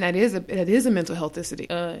 and that is a mental health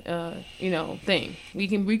you know, thing. We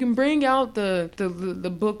can bring out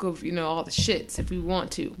the book of, you know, all the shits if we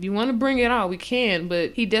want to. If you want to bring it out, we can.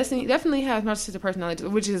 But he definitely has narcissistic personality,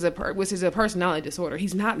 which is a personality disorder.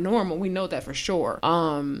 He's not normal. We know that for sure.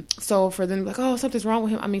 So for them like, oh, something's wrong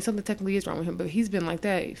with him. I mean, something technically is wrong with him, but he's been like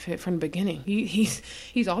that from the beginning.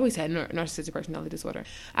 He's always had narcissistic personality disorder.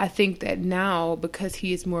 I think that now, because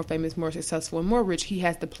he is more famous, more successful, and more rich, he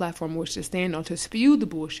has the platform which to stand on to spew the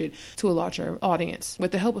bullshit to a larger audience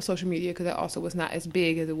with the help of social media, because that also was not as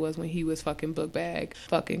big as it was when he was fucking book bag,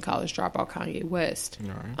 fucking college dropout Kanye West.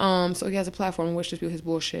 Right. So he has a platform in which to spew his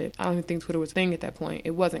bullshit. I don't even think Twitter was a thing at that point.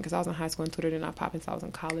 It wasn't, because I was in high school and Twitter did not pop until I was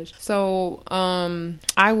in college. So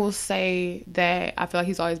I will say that I feel like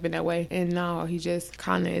he's always been that way, and now he just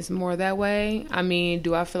kind of is more that way. I mean,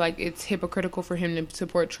 do I feel like it's hypocritical for him to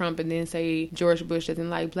support Trump and then say George Bush doesn't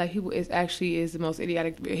like black people? It actually is the most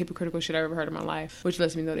idiotic, hypocritical shit I've ever heard in my life, which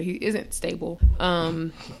lets me know that he isn't stable,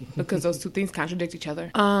 because those two things contradict each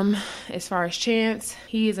other. As far as Chance,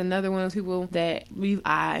 he is another one of those people that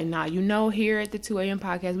here at the 2 a.m.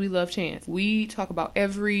 podcast, we love Chance. We talk about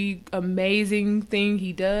every amazing thing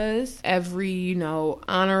he does, every, you know,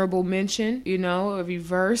 honorable mention, you know, every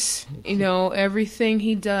verse, you know, everything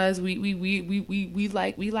he does. We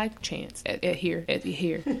like Chance here.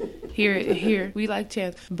 We like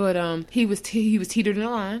Chance, but he was teetered in the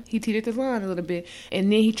line. He teetered the line a little bit,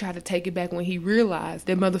 and then he tried to take it back when he realized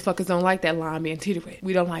that motherfuckers don't like that line being teetered with.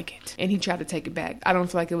 We don't like it, and he tried to take it back. I don't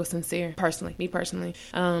feel like it was sincere, me personally.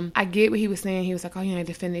 I get what he was saying. He was like, oh, you ain't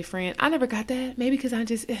defend their friend. I never got that. Maybe because I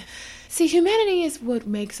just see, humanity is what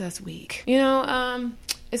makes us weak, you know.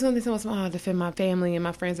 It's one thing someone's, oh, I defend my family and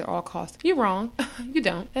my friends at all costs. You're wrong. You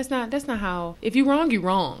don't. That's not how. If you're wrong, you're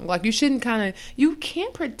wrong. Like, you shouldn't you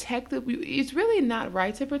can't protect it's really not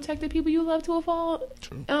right to protect the people you love to a fault.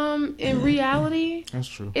 True. In reality, that's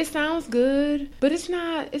true. It sounds good, but it's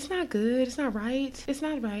not good. It's not right. It's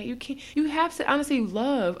not right. You have to honestly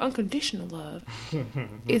love, unconditional love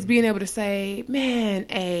is being able to say, man,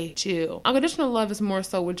 hey, chill. Unconditional love is more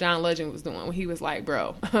so what John Legend was doing when he was like,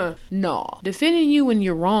 bro, no. Defending you when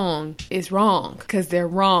you're wrong is wrong because they're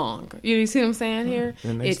wrong. You see what I'm saying here?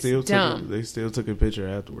 And they still took a picture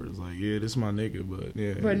afterwards. Like, yeah, this is my nigga, but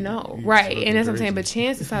yeah. But no, right. And that's what I'm saying. But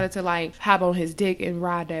Chance decided to like hop on his dick and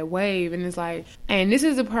ride that wave. And it's like, and this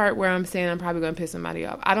is the part where I'm saying I'm probably going to piss somebody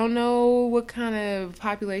off. I don't know what kind of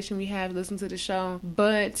population we have listening to the show,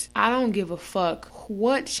 but I don't give a fuck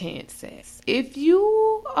what Chance says. If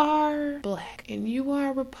you are black and you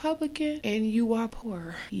are Republican and you are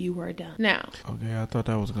poor, you are done. Now, okay, I thought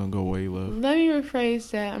that was gonna go way low. Let me rephrase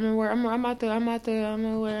that. I'm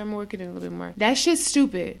working it a little bit more. That shit's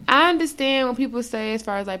stupid. I understand when people say, as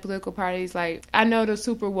far as like political parties, like I know the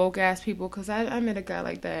super woke ass people, because I met a guy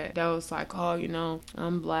like that was like, oh, you know,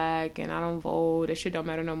 I'm black and I don't vote. That shit don't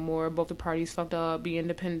matter no more. Both the parties fucked up. Be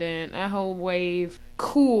independent. That whole wave.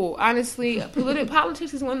 Cool. Honestly,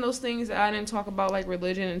 politics is one of those things that I didn't talk about like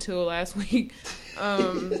religion until last week.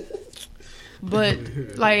 But,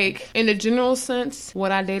 like, in the general sense,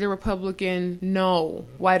 would I date a Republican? No.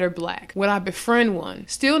 White or black? Would I befriend one?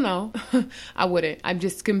 Still no. I wouldn't. I'm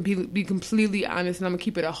just going to be completely honest, and I'm going to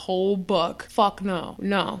keep it a whole buck. Fuck no.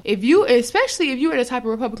 No. Especially if you are the type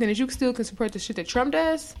of Republican that you still can support the shit that Trump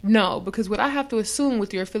does, no. Because what I have to assume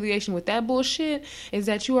with your affiliation with that bullshit is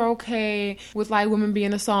that you are okay with, like, women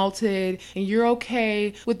being assaulted, and you're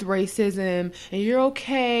okay with racism, and you're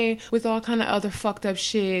okay with all kind of other fucked up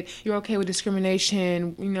shit. You're okay with discrimination,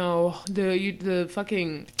 you know, the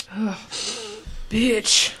fucking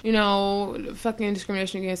bitch, you know, fucking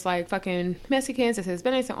discrimination against like fucking Mexicans and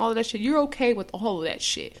Hispanics and all of that shit. You're okay with all of that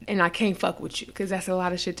shit, and I can't fuck with you because that's a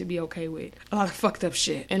lot of shit to be okay with, a lot of fucked up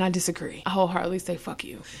shit, and I disagree. I wholeheartedly say fuck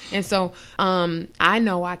you. And so I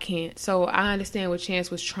know I can't. So I understand what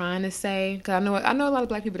Chance was trying to say, because I know a lot of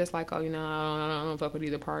black people that's like, oh, you know, I don't fuck with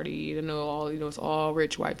either party. I know all, you know, it's all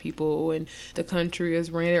rich white people, and the country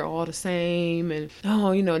is ran, they're all the same, and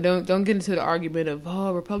oh, you know, don't get into the argument of,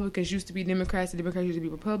 oh, Republicans used to be Democrats, and Democrats used to be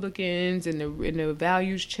Republicans, and the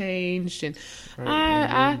values changed, and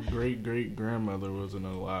my great grandmother wasn't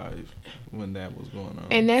alive when that was going on,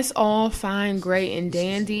 and that's all fine, great, and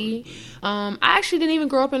dandy. I actually didn't even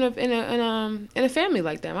grow up in a family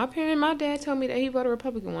like that. My dad told me that he voted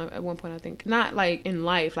Republican at one point. I think not like in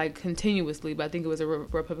life, like continuously, but I think it was a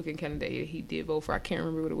Republican candidate he did vote for. I can't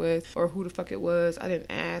remember what it was or who the fuck it was. I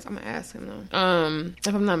didn't ask. I'm gonna ask him though.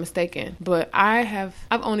 If I'm not mistaken. But I've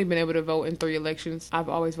only been able to vote in 3 elections. I've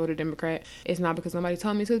always voted Democrat. It's not because somebody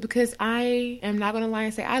told me to. It's because I am not gonna lie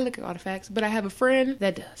and say I look at all the facts, but I have a friend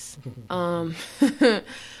that does.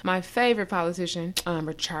 My favorite politician,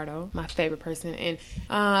 Richardo, my favorite person, and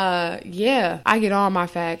yeah, I get all my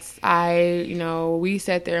facts. We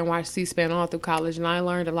sat there and watched C-SPAN all through college, and I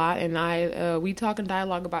learned a lot. And we talk and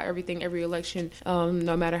dialogue about everything, every election,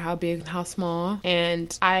 no matter how big, how small.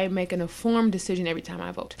 And I make an informed decision every time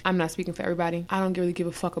I vote. I'm not speaking for everybody. I don't really give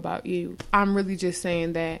a fuck about you. I'm really just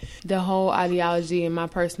saying that the whole ideology and my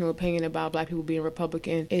personal opinion about black people being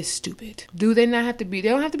Republican is stupid. Do they not have to be? They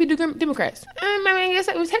don't have to be Democrats. I mean, I guess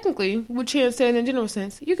technically, what Chance said in a general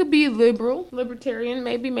sense, you could be libertarian,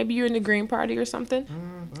 maybe you're in the Green Party or something.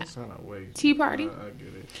 That's not a way. Tea Party. I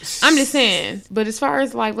get it. I'm just saying. But as far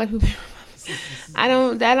as like black people, I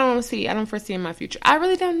don't foresee in my future. I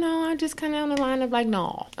really don't know. I'm just kind of on the line of like,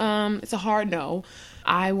 no. It's a hard no.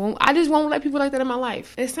 I just won't let people like that in my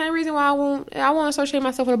life. It's the same reason why I won't associate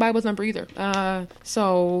myself with a Bible thumper either.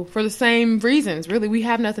 So for the same reasons, really, we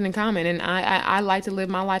have nothing in common. And I like to live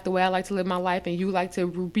my life the way I like to live my life, and you like to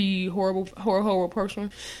be horrible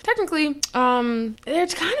person. Technically, they're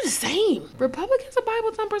kind of the same. Republicans and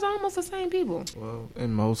Bible thumpers are almost the same people. Well,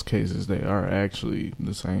 in most cases, they are actually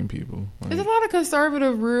the same people. There's a lot of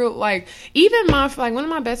conservative, even one of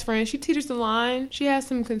my best friends, she teaches the line. She has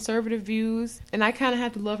some conservative views, and I kind of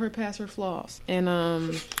have to love her past her flaws, and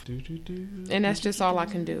that's just all I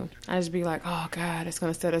can do. I just be like, oh God, it's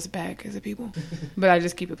gonna set us back as a people, but I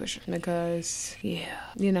just keep it pushing because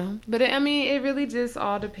but it really just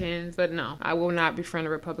all depends. But no, I will not befriend a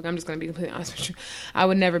Republican. I'm just gonna be completely honest with you. I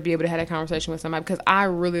would never be able to have that conversation with somebody because I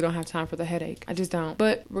really don't have time for the headache. I just don't.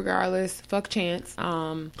 But regardless, fuck Chance.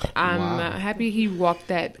 I'm happy he walked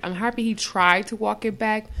that. I'm happy he tried to walk it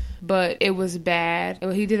back, but it was bad.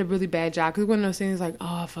 He did a really bad job because one of those things like,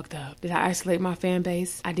 oh, I fucked up. Did I isolate my fan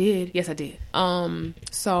base? I did. Yes, I did.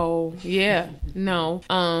 So yeah, no.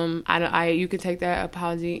 You can take that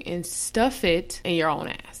apology and stuff it in your own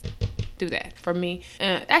ass. Do that for me.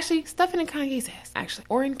 Actually, stuff it in Kanye's ass. Actually,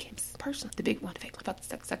 or in Kim's. Person, the big one, the fake one.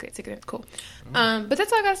 Fuck, suck it. Cool. But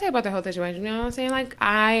that's all I gotta say about the whole situation. You know what I'm saying? Like,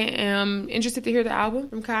 I am interested to hear the album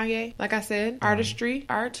from Kanye. Like I said, artistry,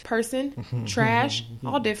 art, person, trash,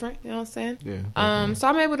 all different. You know what I'm saying? Yeah. So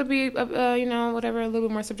I'm able to be, whatever, a little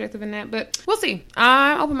bit more subjective than that. But we'll see.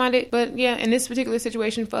 I'm open-minded. But yeah, in this particular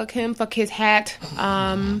situation, fuck him, fuck his hat.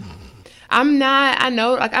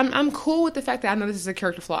 I'm cool with the fact that I know this is a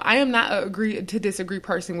character flaw. I am not a agree to disagree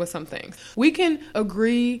person with some things. We can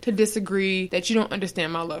agree to disagree that you don't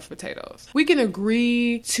understand my love for potatoes. We can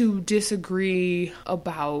agree to disagree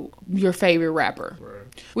about your favorite rapper.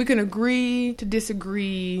 Right. We can agree to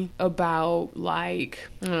disagree about, like,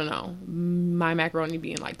 I don't know, my macaroni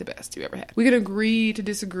being like the best you ever had. We can agree to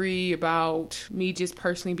disagree about me just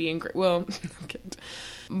personally being great. Well, okay.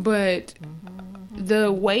 But the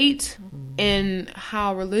weight and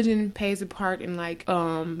how religion plays a part in, like,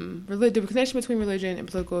 the connection between religion and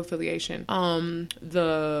political affiliation,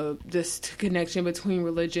 this connection between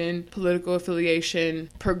religion, political affiliation,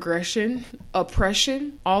 progression,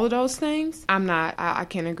 oppression, all of those things, I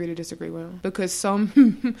can't agree to disagree with, because so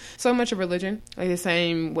much of religion, like the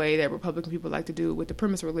same way that Republican people like to do with the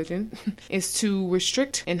premise of religion, is to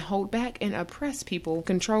restrict and hold back and oppress people,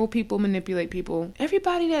 control people, manipulate people.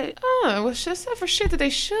 Everybody that, except for shit that they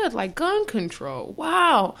should, like guns gun control.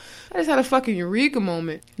 Wow. I just had a fucking eureka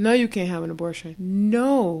moment. No, you can't have an abortion.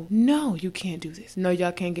 No, you can't do this. No,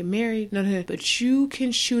 y'all can't get married. No, but you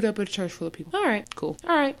can shoot up a church full of people. All right, cool.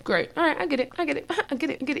 All right, great. All right, I get it.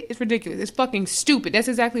 It's ridiculous. It's fucking stupid. That's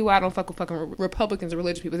exactly why I don't fuck with fucking Republicans and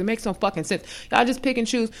religious people. It makes no fucking sense. Y'all just pick and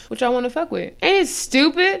choose what y'all want to fuck with. Ain't it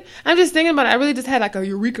stupid? I'm just thinking about it. I really just had like a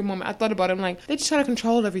eureka moment. I thought about it. I'm like, they just try to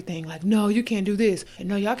control everything. Like, no, you can't do this. And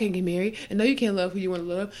no, y'all can't get married. And no, you can't love who you want to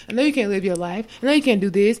love. And no, you can't live your life. And no, you can't do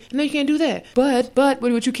this. And no, you can't do that. But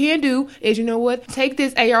what you can do is, you know what? Take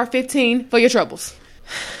this AR-15 for your troubles.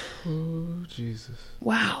 Oh, Jesus.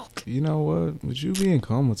 Wow. You know what? With you being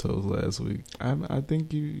comatose last week, I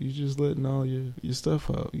think you just letting all your stuff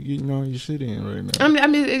out. You getting all your shit in right now.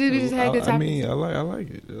 It just had good topics. I like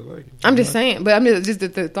it. I'm just saying, but just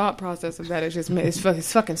the thought process of that is just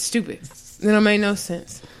it's fucking stupid. It don't make no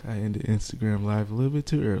sense. I ended Instagram Live a little bit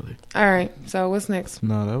too early. All right, so what's next?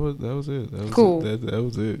 No, that was it. That was cool.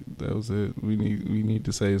 That was it. We need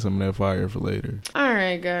to save some of that fire for later. All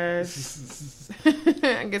right, guys.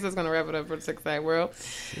 I guess that's gonna wrap it up for the Sick Sad World.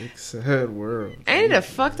 Sick Sad World. Ain't it a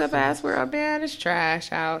fucked up ass world, man? It's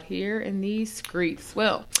trash out here in these streets.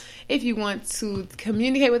 Well, if you want to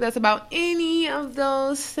communicate with us about any of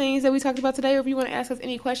those things that we talked about today, or if you want to ask us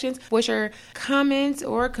any questions, voice your comments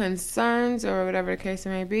or concerns or whatever the case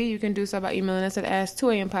may be, you can do so by emailing us at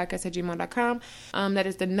ask2ampodcast@gmail.com. That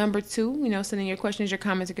is the number 2. Send in your questions, your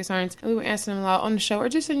comments, and concerns, and we will answer them all on the show, or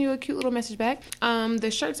just send you a cute little message back. The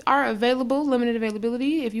shirts are available, limited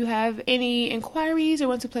availability. If you have any inquiries or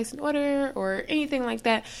want to place an order or anything like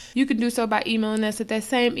that, you can do so by emailing us at that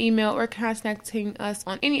same email or contacting us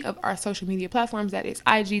on any of our social media platforms. That is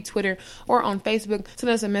IG, Twitter, or on Facebook.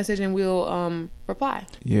 Send us a message and we'll reply.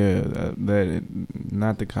 Yeah, that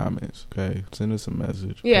not the comments. Okay, send us a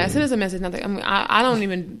message. Yeah, send us a message. Nothing. I don't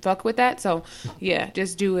even fuck with that. So yeah,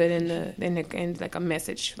 just do it in like a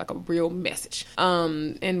message, like a real message.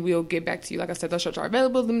 And we'll get back to you. Like I said, those shirts are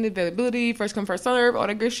available, limited availability, first come first serve, all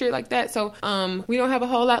that good shit like that. So we don't have a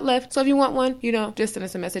whole lot left. So if you want one, just send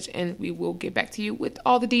us a message and we will get back to you with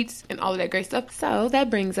all the deets and all of that great stuff. So that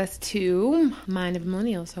brings us to Mind of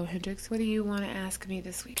Millennial. So Hendrix, what do you want to ask me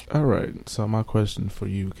this week? All right. So my question for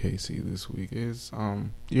you, Casey, this week is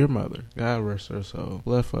your mother, God rest her soul,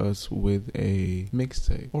 left us with a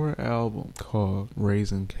mixtape or album called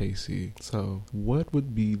Raising Casey. So what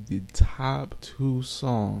would be the top 2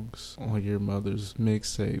 songs on your mother's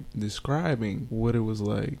mixtape describing what it was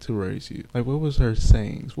like to raise you? Like, what was her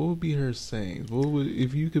sayings? What would be her sayings?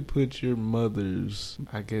 If you could put your mother's,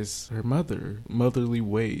 I guess her motherly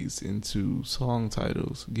ways into song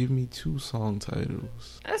titles, give me 2 song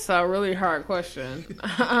titles. That's a really hard question.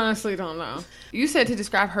 I honestly don't know. You said to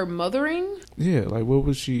describe her mothering? Yeah, like what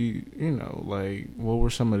was she, like what were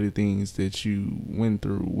some of the things that you went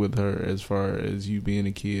through with her as far as you being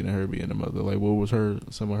a kid and her being a mother? Like what was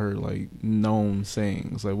some of her like known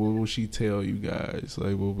sayings? Like what would she tell you guys?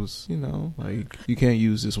 Like what was, like you can't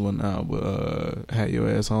use this one now, but had your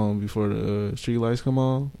ass home before the street lights come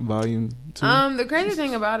on, volume 2. The crazy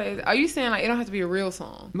thing about it is, are you saying like it don't have to be a real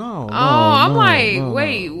song? No. I'm like,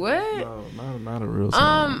 wait, what? No, not a real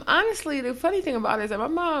song. Honestly, the funny thing about it is that my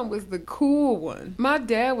mom was the cool one. My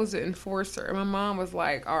dad was the enforcer, and my mom was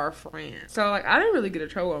like our friend. So like, I didn't really get in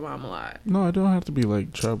trouble with mom a lot. No, it don't have to be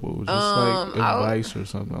like trouble, just like advice or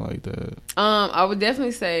something like that. I would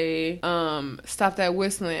definitely say, Stop That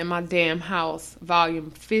Whistling in My Damn House,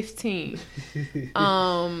 volume 15.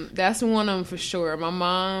 That's one of them for sure. My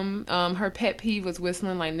mom, her pet peeve was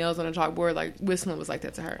whistling like nails on a chalkboard. Like whistling was like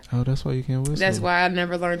that to her. Oh, that's why you can't whistle. That's why I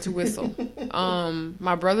never learned to whistle.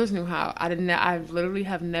 My brothers knew how. I literally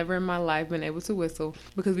have never in my life been able to whistle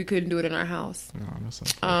because we couldn't do it in our house. No,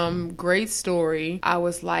 that's great story. I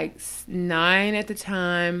was like 9 at the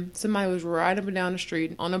time. Somebody was riding up and down the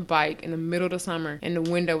street on a bike in the middle of the summer and the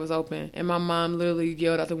window was open. And my mom literally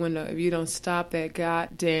yelled out the window, "If you don't stop that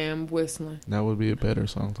goddamn whistling." That would be a better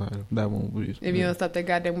song title. That won't be. If you don't stop that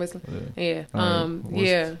goddamn whistling. Yeah.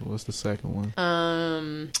 What's the second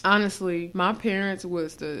one? Honestly, my parents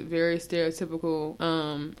was the very stereotypical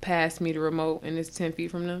pass me the remote and it's 10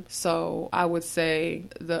 feet from them. So I would say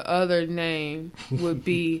the other name would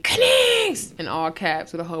be Connects in all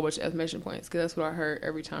caps with a whole bunch of exclamation points, because that's what I heard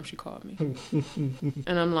every time she called me.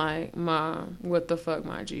 And I'm like, Mom, what the fuck,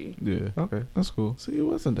 my G? Yeah, okay, that's cool. See, it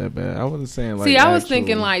wasn't that bad. I wasn't saying like. See, I was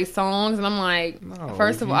thinking like songs, and I'm like,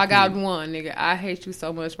 first of all, I got one, nigga. I hate you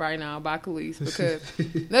so much right now, by Khalees, because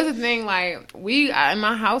that's the thing. Like in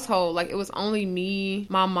my household, like it was only me,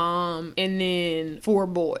 my mom, and then 4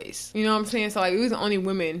 boys. You know what I'm saying? So like it was only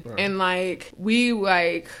women, right. And like we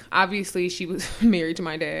like obviously she was married to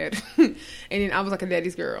my dad, and then I was like a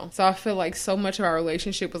daddy's girl. So I feel like so much of our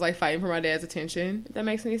relationship was like fighting for my dad's attention. If that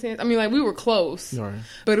makes any sense. I mean, like we were close, right.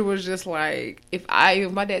 But it was just like if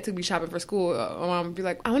my dad took me shopping for school, my mom would be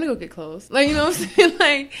like, I want to go get clothes, like, you know what I'm saying,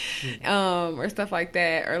 like, or stuff like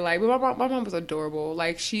that, or like, but my mom was adorable.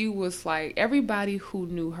 Like she was like everybody who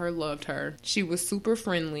knew her loved her. She was super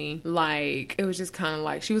friendly. Like it was just kind of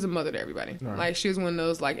like she was a mother to everybody. Right. Like she was one of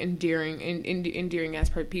those like endearing as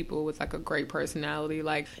per people with like a great personality.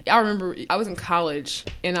 Like I remember I was in college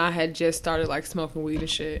and I had just started like smoking weed and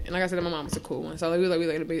shit. And like I said, my mom was a cool one. So like,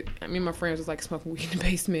 me and my friends was like smoking weed in the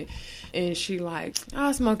basement, and she like,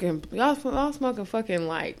 y'all smoking fucking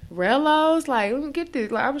like Rellos. Like let me get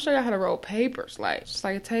this. Like I will show y'all how to roll papers. Like just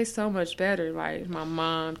like it tastes so much better. Like my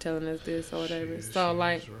mom telling us this or whatever. So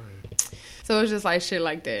like. So it was just like shit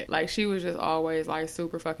like that. Like she was just always like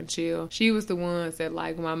super fucking chill. She was the ones that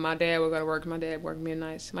like when my dad would go to work. My dad worked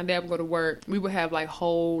midnights. My dad would go to work. We would have like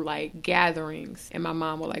whole like gatherings, and my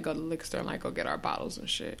mom would like go to the liquor store and like go get our bottles and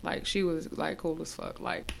shit. Like she was like cool as fuck.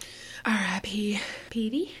 Like R.I.P.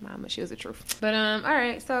 Petey. Mama, she was the truth. But all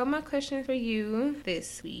right. So my question for you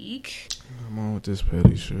this week. I'm on with this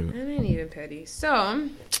petty shit. It ain't even petty. So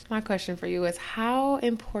my question for you is, how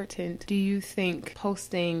important do you think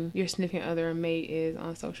posting your significant other or mate is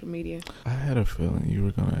on social media? I had a feeling you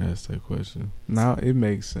were gonna ask that question. Now it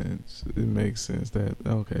makes sense. It makes sense that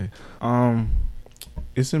okay.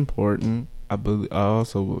 It's important. I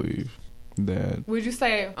also believe that. Would you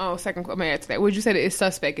say? Oh, second. Let me add to that. Would you say that it's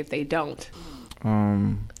suspect if they don't?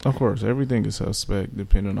 Of course, everything is suspect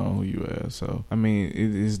depending on who you ask. So, I mean,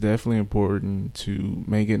 it is definitely important to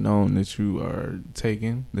make it known that you are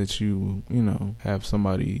taken, that you have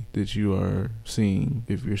somebody that you are seeing,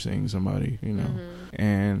 if you're seeing somebody,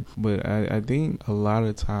 Mm-hmm. But I think a lot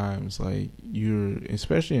of times, like,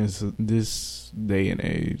 especially in this day and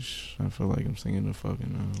age, I feel like I'm singing the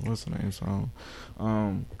fucking, what's the name song?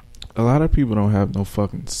 A lot of people don't have no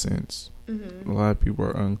fucking sense. Mm-hmm. A lot of people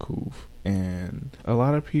are uncouth. And a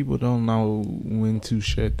lot of people don't know when to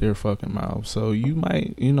shut their fucking mouth. So you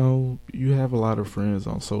might, you have a lot of friends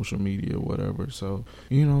on social media or whatever. So,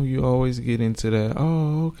 you always get into that,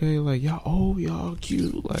 oh, okay, like, y'all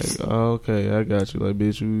cute. Like, oh, okay, I got you. Like,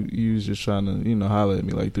 bitch, you was just trying to, holler at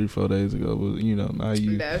me like 3-4 days ago. But, now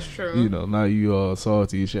you. That's true. Now you all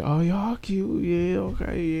salty and shit. Oh, y'all cute. Yeah,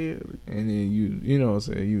 okay, yeah. And then you know what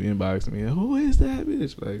I'm saying, you inbox me. Who is that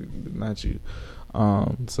bitch? Like, not you.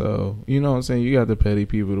 So, you know what I'm saying? You got the petty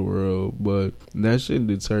people of the world, but that shouldn't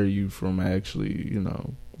deter you from actually,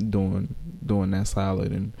 doing that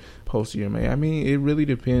solid and posting your mate. I mean, it really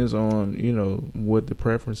depends on, what the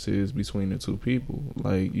preference is between the two people.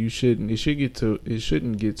 Like, it shouldn't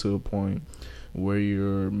get to a point where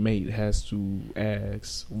your mate has to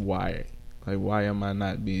ask why. Like, why am I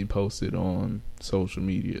not being posted on social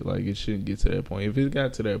media? Like, it shouldn't get to that point. If it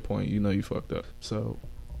got to that point, you fucked up. So,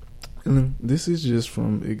 and this is just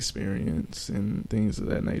from experience and things of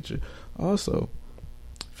that nature. Also,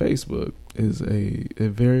 Facebook is a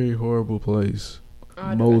very horrible place.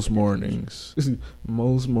 Most mornings,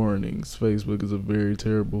 Facebook is a very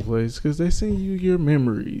terrible place because they send you your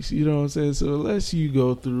memories. You know what I'm saying? So unless you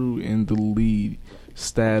go through and delete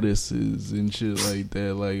statuses and shit like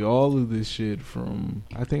that, like all of this shit from,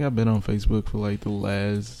 I think I've been on Facebook for like the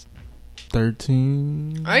last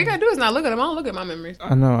 13. All you gotta do is not look at them. I don't look at my memories.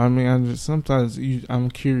 I know. I mean, I'm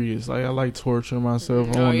curious. Like, I like torturing myself.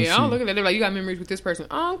 I don't look at that. They're like, you got memories with this person.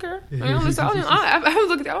 I don't care. I don't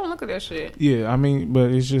look at that shit. Yeah, I mean,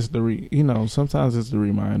 but it's just sometimes it's the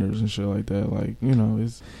reminders and shit like that. Like,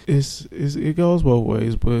 it goes both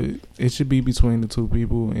ways, but it should be between the two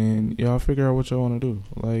people, and y'all figure out what y'all want to do.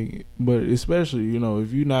 Like, but especially,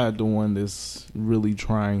 if you're not the one that's really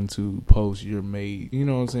trying to post your mate, you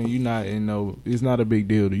know what I'm saying? You're not it's not a big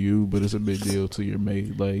deal to you, but it's a big deal to your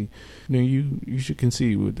mate. Like, you should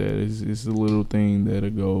concede with that. It's a little thing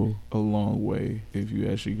that'll go a long way if you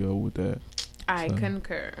actually go with that. I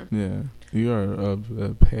concur. Yeah, you are a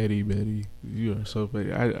petty Betty. You are so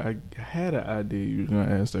petty. I had an idea you were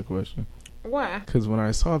gonna ask that question. Why? Because when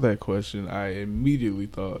I saw that question, I immediately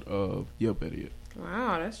thought of Yup Idiot.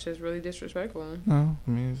 Wow, that's just really disrespectful. No,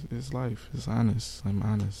 I mean, it's life. It's honest. I'm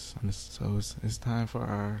honest. So it's time for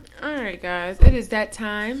our... All right, guys. It is that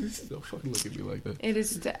time. Don't fucking look at me like that. It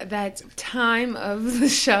is that time of the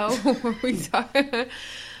show where we talk...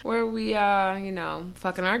 where we,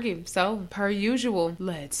 fucking argue. So, per usual,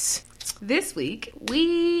 let's this week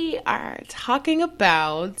we are talking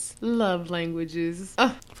about love languages.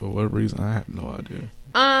 For what reason? I have no idea.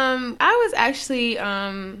 I was actually,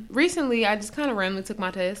 recently I just kind of randomly took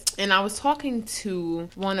my test, and I was talking to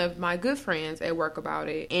one of my good friends at work about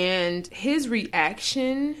it, and his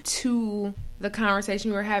reaction to the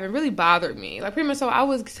conversation we were having really bothered me. Like, pretty much, so I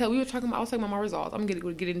was talking about my results. I'm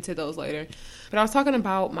gonna get into those later, but I was talking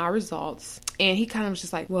about my results, and he kind of was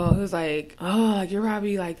just like, well, he was like, oh, like, you're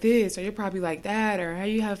probably like this, or you're probably like that, or how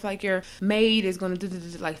you have like your maid is gonna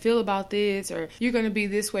like feel about this, or you're gonna be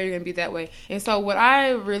this way, you're gonna be that way. And so what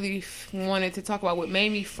I really wanted to talk about, what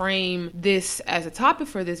made me frame this as a topic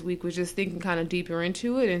for this week, was just thinking kind of deeper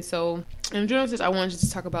into it. And so in general, I wanted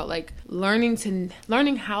to talk about like learning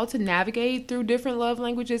how to navigate through different love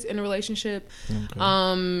languages in a relationship. Okay.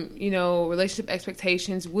 Relationship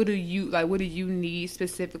expectations. What do you need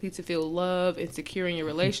specifically to feel love and secure in your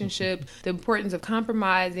relationship? The importance of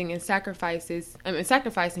compromising and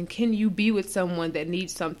sacrificing. Can you be with someone that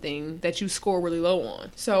needs something that you score really low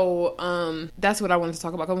on? So that's what I wanted to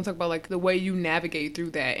talk about. I want to talk about like the way you navigate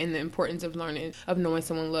through that and the importance of knowing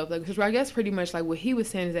someone's love language. Because I guess pretty much like what he was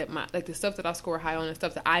saying is that the stuff that I score high on and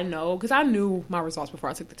stuff that I know, because I knew my results before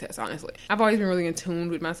I took the test. Honestly, I've always been really in tune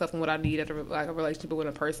with myself and what I need at a relationship with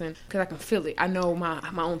a person, because I can feel it. I know my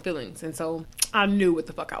own feelings, and so I knew what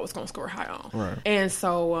the fuck I was gonna score high on. Right. And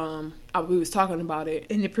so we was talking about it,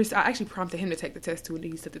 and I actually prompted him to take the test too, and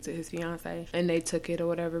he sent it to his fiance, and they took it or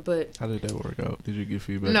whatever. But how did that work out? Did you get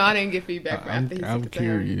feedback? No, I didn't get feedback. I'm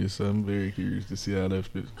curious. I'm very curious to see how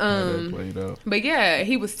that played out. But yeah,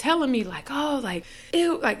 he was telling me like, oh, like it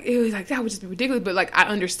was like that would just be ridiculous. But like I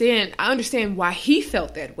understand why he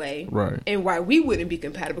felt that way, right? And why we wouldn't be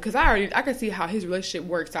compatible, because I could see how his relationship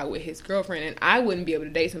works out with his girlfriend, and I wouldn't be able to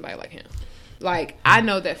date somebody like him. Like, I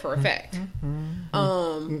know that for a fact.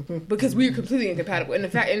 Because we were completely incompatible. And the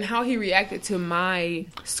fact, and how he reacted to my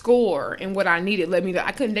score and what I needed led me to,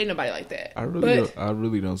 I couldn't date nobody like that. I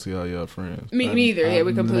really don't see how y'all friends. Me neither. Yeah,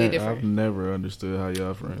 we're completely different. I've never understood how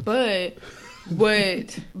y'all friends. But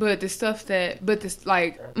the stuff that, because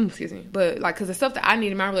the stuff that I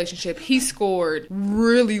need in my relationship, he scored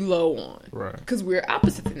really low on. Right. Because we're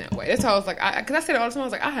opposites in that way. That's how I was like, because I said it all the time, I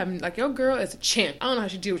was like, I have, like, your girl is a champ. I don't know how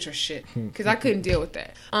she deal with your shit. Because I couldn't deal with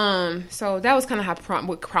that. So that was kind of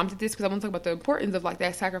what prompted this, because I want to talk about the importance of, like,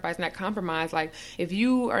 that sacrifice and that compromise. Like, if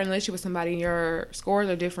you are in a relationship with somebody and your scores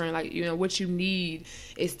are different, like, you know, what you need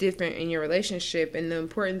is different in your relationship, and the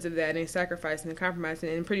importance of that and sacrificing and compromising,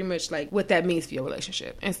 and pretty much, like, what that means for your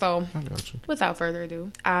relationship. And so, without further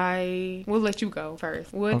ado, I will let you go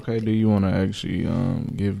first. Okay, do you want to actually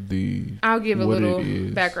I'll give a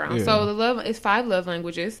little background. Yeah. So it's 5 love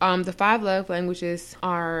languages. The 5 love languages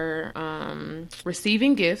are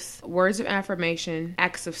receiving gifts, words of affirmation,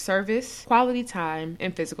 acts of service, quality time,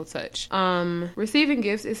 and physical touch. Receiving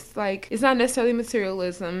gifts is like, it's not necessarily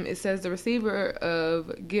materialism. It says the receiver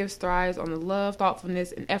of gifts thrives on the love,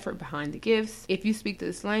 thoughtfulness, and effort behind the gifts. If you speak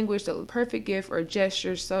this language, the perfect gift or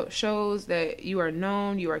gesture shows that you are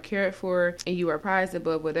known, you are cared for, and you are prized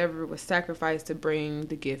above whatever was sacrificed to bring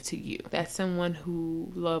the gift to you. That's someone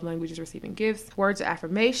who love language is receiving gifts. Words of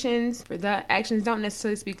affirmations. For that, actions don't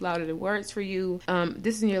necessarily speak louder than words for you.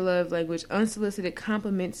 This is in your love language. Unsolicited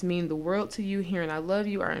compliments mean the world to you. Hearing I love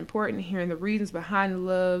you are important. Hearing the reasons behind the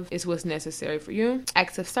love is what's necessary for you.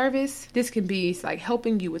 Acts of service. This can be like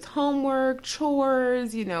helping you with homework,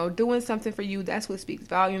 chores, you know, doing something for you. That's what speaks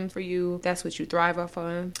volumes for you. That's what you thrive off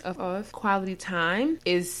of. Quality time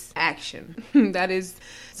is action. That is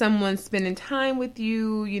someone spending time with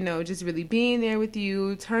you, you know, just really being there with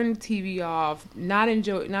you, turn the TV off, not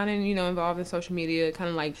involved in social media, kind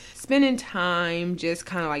of like spending time, just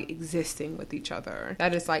kind of like existing with each other.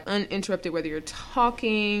 That is like uninterrupted, whether you're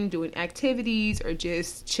talking, doing activities, or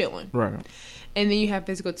just chilling. Right. And then you have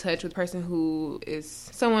physical touch with a person who is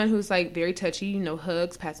someone who's like very touchy, you know,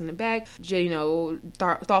 hugs, pats on the back, you know,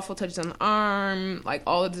 thoughtful touches on the arm, like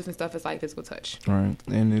all the different stuff is like physical touch. Right.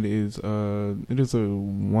 And it is a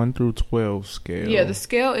 1 through 12 scale. Yeah, the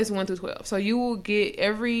scale is 1 through 12. So you will get,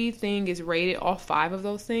 everything is rated, all 5 of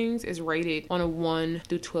those things is rated on a 1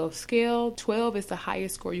 through 12 scale. 12 is the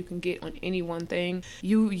highest score you can get on any one thing.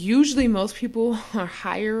 Usually most people are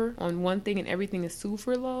higher on one thing and everything is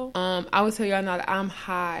super low. I would tell y'all now that I'm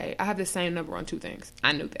high. I have the same number on 2 things.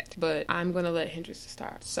 I knew that, but I'm gonna let Hendrix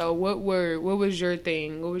start. So what was your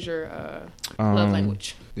thing? What was your love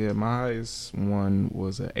language? Yeah, my highest one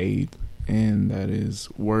was an 8, and that is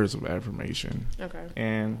words of affirmation. Okay.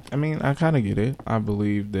 And I mean, I kind of get it. I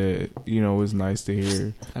believe that, you know, it's nice to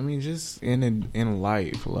hear. I mean, just in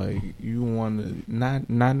life, like, you want to not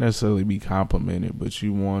necessarily be complimented, but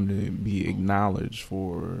you want to be acknowledged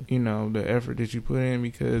for, you know, the effort that you put in,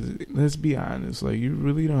 because let's be honest, like, you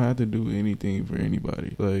really don't have to do anything for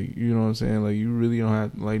anybody. Like, you know what I'm saying? Like, you really don't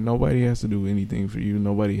have, like, nobody has to do anything for you.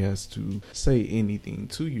 Nobody has to say anything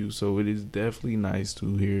to you. So it is definitely nice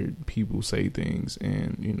to hear people say things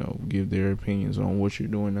and, you know, give their opinions on what you're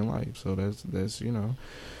doing in life. So that's you know,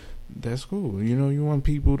 that's cool. You know, you want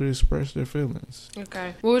people to express their feelings.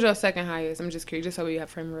 Okay. What was your second highest? I'm just curious, just so we have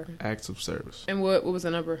frame of reference. Acts of service. And what was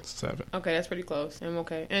the number? 7. Okay, that's pretty close.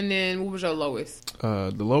 Okay. And then what was your lowest?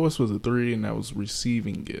 The lowest was a 3, and that was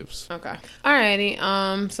receiving gifts. Okay.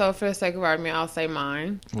 Alrighty. So for the sake of argument, I'll say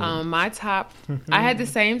mine. My top, I had the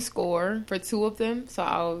same score for 2 of them, so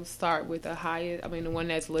I'll start with the highest. I mean, the one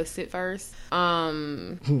that's listed first.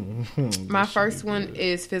 My first one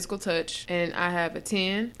is physical touch, and I have a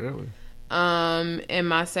 10. Really? And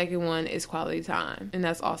my second one is quality time, and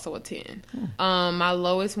that's also a 10. My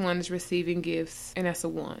lowest one is receiving gifts, and that's a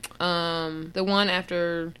 1. The one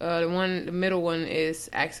after, the middle one is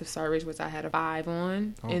acts of service, which I had a 5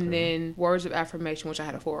 on, and then words of affirmation, which I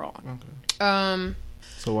had a 4 on. Okay.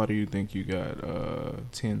 So why do you think you got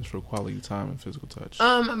 10s for quality time and physical touch?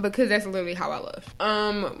 Because that's literally how I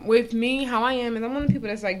love. With me, how I am is I'm one of the people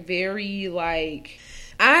that's like very like,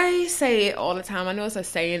 I say it all the time. I know it's a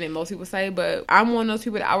saying that most people say, but I'm one of those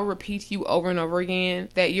people that I will repeat to you over and over again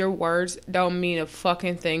that your words don't mean a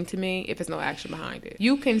fucking thing to me if there's no action behind it.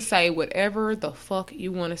 You can say whatever the fuck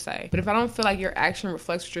you want to say, but if I don't feel like your action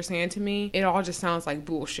reflects what you're saying to me, it all just sounds like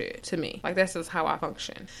bullshit to me. Like, that's just how I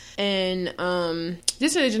function. And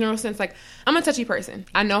just in a general sense, like, I'm a touchy person.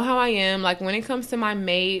 I know how I am. Like, when it comes to my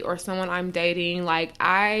mate or someone I'm dating, like,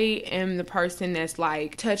 I am the person that's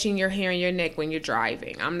like touching your hair and your neck when you're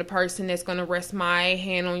driving. I'm the person that's going to rest my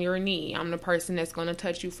hand on your knee. I'm the person that's going to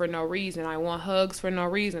touch you for no reason. I want hugs for no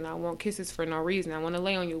reason. I want kisses for no reason. I want to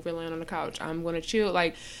lay on you if you're laying on the couch. I'm going to chill.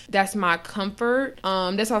 Like, that's my comfort.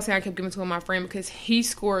 That's all I kept giving to my friend because he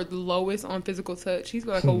scored the lowest on physical touch. He's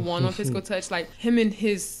got like a 1 on physical touch. Like, him and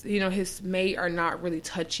his, you know, his mate are not really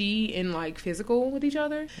touchy and like physical with each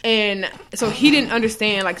other. And so he didn't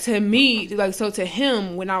understand, like, to me, like, so to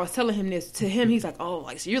him, when I was telling him this, to him, he's like, oh,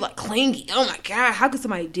 like, so you're like clingy. Oh my God, how could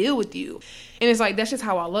somebody deal with you? And it's like, that's just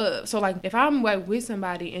how I love. So like, if I'm like with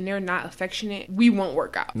somebody and they're not affectionate, we won't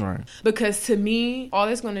work out. Right. Because to me, all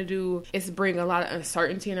it's going to do is bring a lot of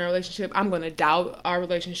uncertainty in our relationship. I'm going to doubt our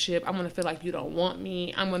relationship. I'm going to feel like you don't want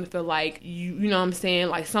me. I'm going to feel like you know what I'm saying?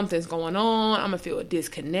 Like, something's going on. I'm going to feel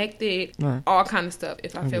disconnected. Right. All kind of stuff.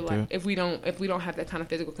 If I feel like if we don't have that kind of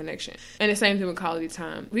physical connection. And the same thing with quality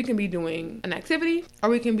time. We can be doing an activity or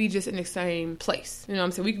we can be just in the same place. You know what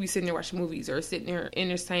I'm saying? We could be sitting there watching movies or sitting there in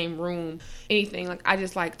the same room. Anything. Like, I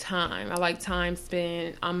just like time. I like time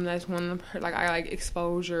spent. That's one of the, like, I like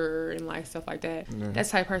exposure and like stuff like that. Yeah. That's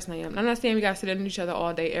the type of person I am. I'm not saying we gotta sit under each other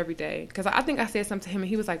all day, every day. Because I think I said something to him and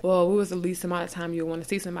he was like, well, what was the least amount of time you want to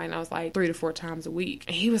see somebody? And I was like, 3 to 4 times a week.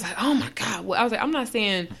 And he was like, oh my God. Well, I was like, I'm not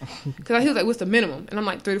saying, because he was like, what's the minimum? And I'm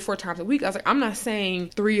like, 3 to 4 times a week. I was like, I'm not saying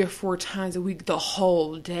 3 or 4 times a week the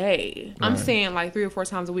whole day. Right. I'm saying like 3 or 4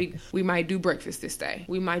 times a week, we might do breakfast this day.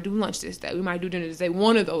 We might do lunch this day. We might do dinner this day.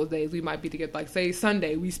 One of those days we might be together. Like, say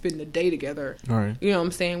Sunday, we spend the day together. Right. You know what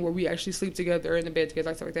I'm saying? Where we actually sleep together in the bed together,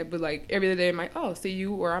 like stuff like that. But like every other day, I'm like, oh, see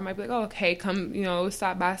you, or I might be like, oh, okay, come, you know,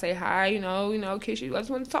 stop by, say hi, you know, kiss you. I just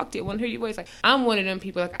want to talk to you. I want to hear your voice. Like, I'm one of them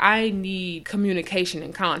people. Like, I need communication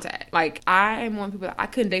and contact. Like, I am one of the people that I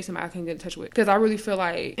couldn't date somebody I couldn't get in touch with, because I really feel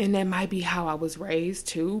like, and that might be how I was raised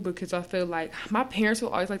too, because I feel like my parents were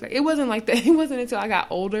always like that. It wasn't like that. It wasn't until I got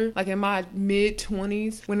older, like in my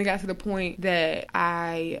mid-20s, when it got to the point that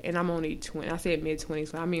I'm only 20. I said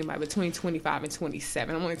mid-20s, but I mean like between 25 and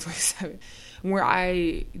 27. I'm only 27. Where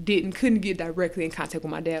I couldn't get directly in contact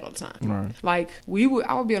with my dad all the time. Right. Like,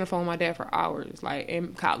 I would be on the phone with my dad for hours, like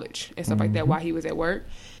in college and stuff like that while he was at work.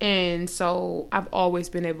 And so I've always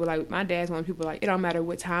been able, like, my dad's one of the people, like, it don't matter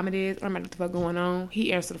what time it is, it don't matter what the fuck going on,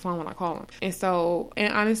 he answers the phone when I call him. And so,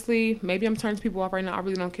 and honestly, maybe I'm turning people off right now. I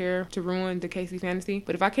really don't care to ruin the Casey fantasy.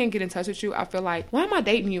 But if I can't get in touch with you, I feel like, why am I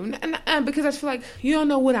dating you? And because I feel like you don't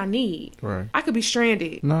know what I need. Right. I could be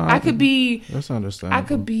stranded. No, I could be. That's understandable. I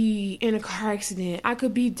could be in a car car accident. I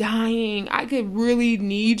could be dying. I could really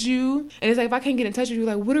need you. And it's like, if I can't get in touch with you,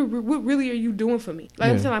 like, what really are you doing for me?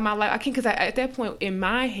 Like, I'm saying, like, my life, I can't, because at that point in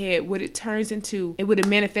my head, what it turns into and what it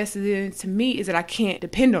manifested into me is that I can't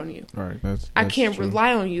depend on you. Right. That's I can't true.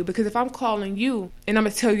 rely on you, because if I'm calling you, and I'm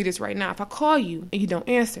going to tell you this right now, if I call you and you don't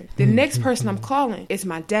answer, the next person I'm calling is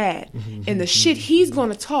my dad. And the shit he's going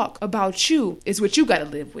to talk about you is what you got to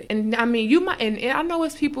live with. And I mean, you might, and I know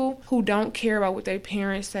it's people who don't care about what their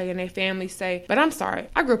parents say and their family say, but I'm sorry.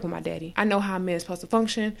 I grew up with my daddy. I know how a man's supposed to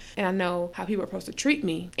function, and I know how people are supposed to treat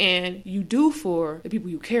me. And you do for the people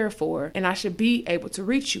you care for, and I should be able to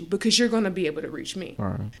reach you, because you're going to be able to reach me.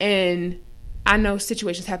 Right. And I know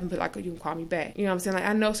situations happen, but like, you can call me back. You know what I'm saying? Like,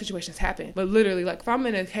 I know situations happen, but literally, like, if I'm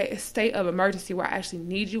in a state of emergency where I actually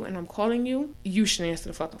need you and I'm calling you, you should answer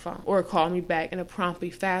the fucking phone or call me back in a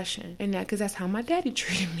promptly fashion. And that, because that's how my daddy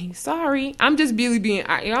treated me. Sorry, I'm just really being.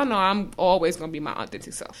 Y'all know I'm always gonna be my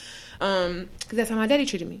authentic self. Because that's how my daddy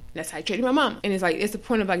treated me. That's how he treated my mom. And it's like, it's the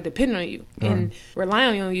point of like depending on you and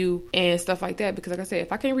relying on you and stuff like that. Because like I said,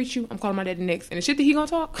 if I can't reach you, I'm calling my daddy next. And the shit that he gonna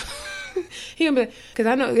talk, he gonna be like, because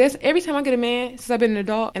I know that's every time I get a man since I've been an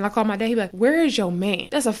adult and I call my dad, he be like, where is your man?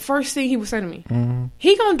 That's the first thing he would say to me.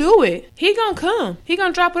 He gonna do it. He gonna come. He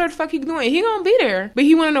gonna drop whatever the fuck he doing. He gonna be there. But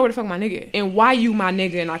he wanna know where the fuck my nigga is and why you my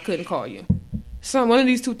nigga and I couldn't call you. So one of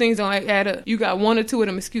these two things don't add up. You got one or two of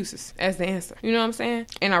them excuses as the answer. You know what I'm saying?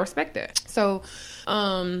 And I respect that. So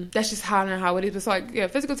that's just how it is. But so like, yeah,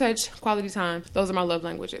 physical touch, quality time, those are my love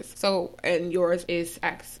languages. So, and yours is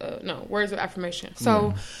words of affirmation.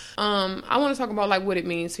 So I want to talk about like what it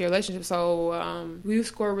means to your relationship. So we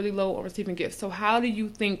score really low on receiving gifts. So how do you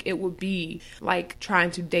think it would be like trying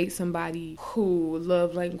to date somebody who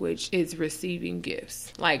love language is receiving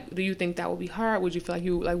gifts? Like, do you think that would be hard? Would you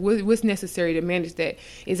feel like what's necessary to manage that?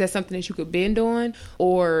 Is that something that you could bend on,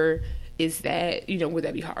 or is that, would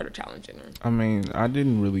that be hard or challenging? I mean, I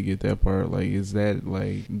didn't really get that part. Like, is that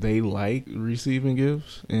like they like receiving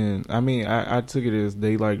gifts? And I mean, I took it as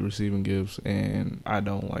they like receiving gifts and I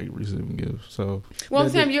don't like receiving gifts. So, well, I'm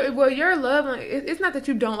saying, your love, it's not that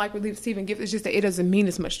you don't like receiving gifts. It's just that it doesn't mean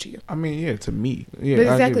as much to you. I mean, yeah, to me, yeah, but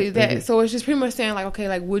exactly that. So it's just pretty much saying like, okay,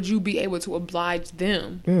 like, would you be able to oblige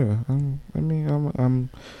them? Yeah,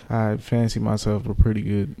 I fancy myself a pretty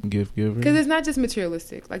good gift giver. Because it's not just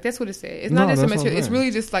materialistic. Like, that's what it said. It's not just a material. It's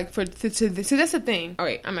really just like so that's the thing. All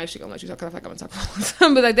right, I'm actually gonna let you talk because I feel like I'm gonna talk all the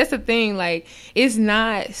time. But like, that's the thing. Like, it's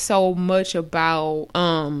not so much about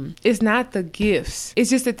it's not the gifts. It's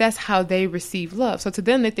just that that's how they receive love. So to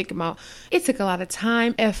them, they think about it took a lot of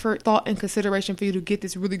time, effort, thought, and consideration for you to get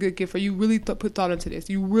this really good gift. Or you really put thought into this.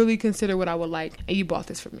 You really consider what I would like, and you bought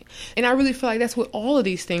this for me. And I really feel like that's what all of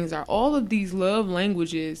these things are. All of these love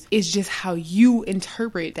languages is just how you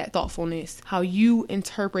interpret that thoughtfulness, how you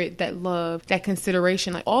interpret that love, that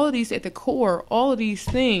consideration. Like, all of these at the core, all of these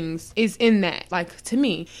things is in that. Like, to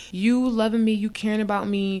me, you loving me, you caring about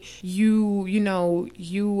me, you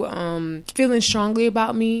feeling strongly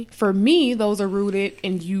about me. For me, those are rooted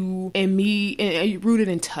in you and me, and rooted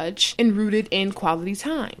in touch and rooted in quality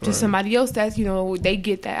time. To somebody else, that's, they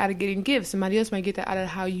get that out of getting gifts. Somebody else might get that out of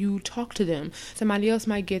how you talk to them. Somebody else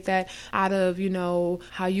might get that out of,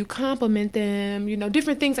 how you compliment them,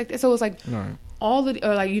 different things like that. So it's like, all of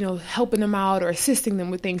or like, helping them out or assisting them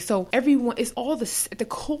with things. So everyone, it's all at the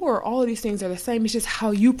core, all of these things are the same. It's just how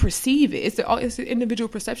you perceive it. It's the individual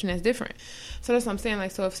perception that's different. So that's what I'm saying.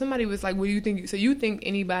 Like, so if somebody was like, what do you think? So you think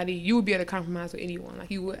anybody, you would be able to compromise with anyone? Like,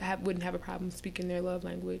 you wouldn't have a problem speaking their love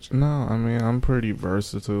language? No, I mean, I'm pretty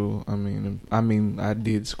versatile. I mean, I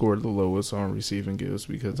did score the lowest on receiving gifts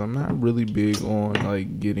because I'm not really big on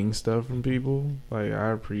like getting stuff from people. Like, I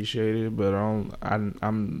appreciate it, but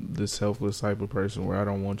I'm the selfless type of person where I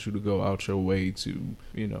don't want you to go out your way to,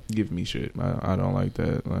 give me shit. I don't like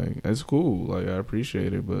that. Like, it's cool. Like, I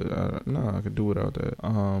appreciate it, but I could do without that.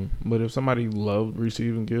 But if somebody loved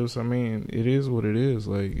receiving gifts, I mean, it is what it is.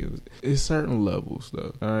 Like, it's certain levels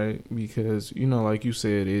though. All right, because like you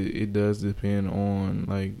said, it does depend on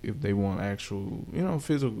like if they want actual,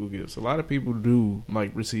 physical gifts. A lot of people do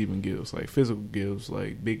like receiving gifts, like physical gifts,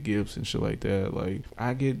 like big gifts and shit like that. Like,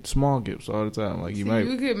 I get small gifts all the time. Like, you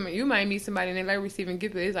might meet somebody and they like receiving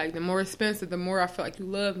gifts. It's like the more expensive, the more I feel like you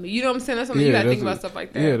love me. You know what I'm saying? That's something you gotta think about stuff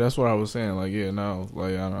like that. Yeah, that's what I was saying. Like, yeah, no,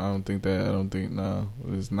 like I don't think that. I don't think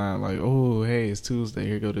it's not like, oh, hey, it's Tuesday,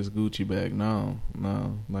 here go this Gucci bag. No,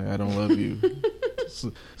 like, I don't love you.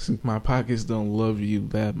 My pockets don't love you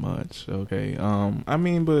that much. Okay. I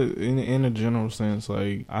mean, but in a general sense,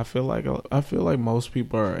 like I feel like most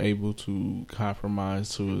people are able to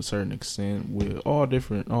compromise to a certain extent with all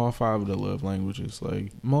 5 of the love languages.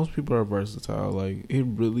 Like most people are versatile. Like it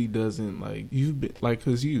really doesn't like you've been like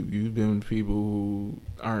because you've been with people who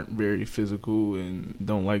aren't very physical and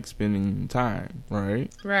don't like spending time,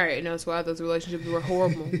 right? Right, and that's why those relationships were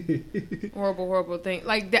horrible. horrible thing.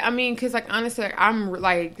 Like, I mean, because, like, honestly, like, I'm,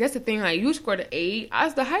 like, that's the thing, like, you scored an 8.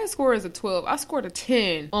 The highest score is a 12. I scored a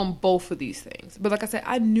 10 on both of these things. But, like I said,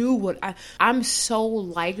 I knew I'm so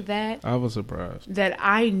like that. I was surprised. That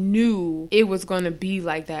I knew it was going to be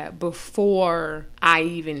like that before I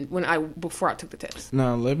took the test.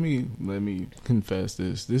 Now, let me confess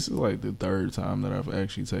this. This is, like, the 3rd time that I've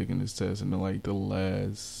actually taken this test in, like, the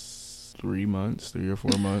last 3 or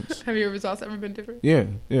 4 months. Have your results ever been different? Yeah,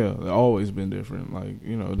 always been different. Like,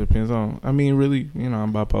 it depends on, I mean, really,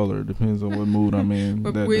 I'm bipolar. It depends on what mood I'm in.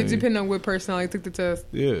 But it depends on what personality took the test.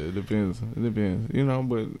 Yeah, it depends.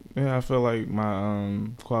 But yeah, I feel like my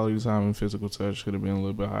quality time and physical touch could have been a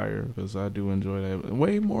little bit higher because I do enjoy that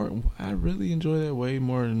way more. I really enjoy that way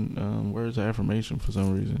more than words of affirmation for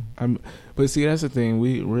some reason. But see, that's the thing.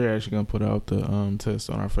 We're actually gonna put out the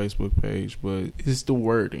test on our Facebook page, but it's the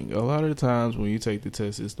wording. A lot of the times when you take the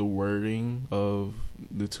test, it's the wording of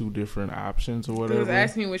the 2 different options or whatever. It was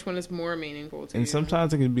asking which one is more meaningful to you. And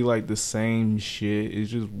sometimes it can be like the same shit.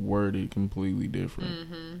 It's just worded completely different.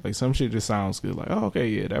 Mm-hmm. Like some shit just sounds good. Like, oh, okay,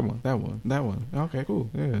 yeah, that one. Okay, cool.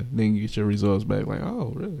 Yeah. Then you get your results back. Like,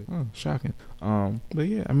 oh, really? Oh, shocking. But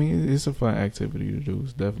yeah, I mean, it's a fun activity to do.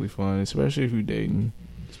 It's definitely fun, especially if you're dating.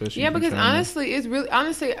 Yeah, because honestly,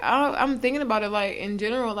 I'm thinking about it, like, in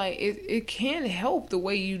general, like, it can help the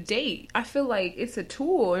way you date. I feel like it's a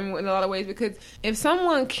tool in a lot of ways, because if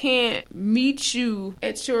someone can't meet you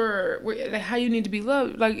at your, like, how you need to be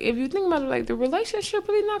loved, like, if you think about it, like, the relationship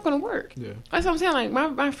really not going to work. Yeah. That's what I'm saying. Like,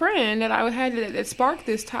 my friend that I had that sparked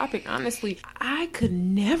this topic, honestly, I could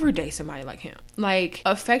never date somebody like him. Like,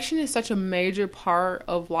 affection is such a major part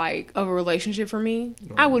of, like, of a relationship for me.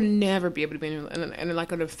 Right. I would never be able to be in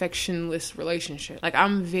like, an affectionless relationship. Like,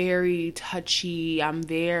 I'm very touchy, I'm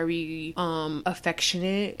very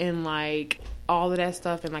affectionate, and like all of that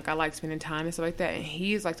stuff, and like I like spending time and stuff like that. And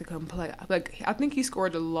he is like the complete, like I think he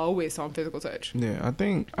scored the lowest on physical touch. Yeah, I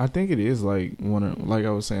think it is like like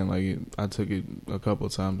I was saying, like I took it a couple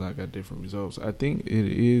of times, I got different results. I think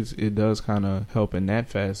it does kind of help in that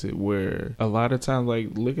facet where a lot of times,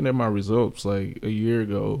 like looking at my results, like a year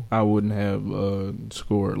ago I wouldn't have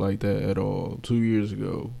scored like that at all. 2 years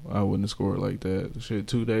ago I wouldn't have scored like that. Shit,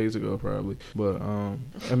 2 days ago probably. But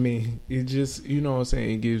I mean, it just, you know what I'm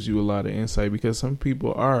saying, it gives you a lot of insight, because some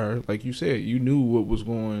people are, like you said, you knew what was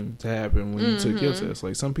going to happen when you took your test.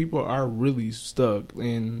 Like, some people are really stuck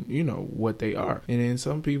in, what they are. And then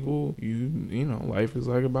some people, life is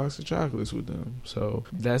like a box of chocolates with them. So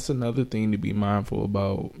that's another thing to be mindful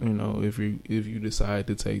about, if you decide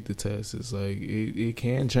to take the test. It's like, it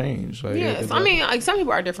can change. Like, yes, I mean, like, some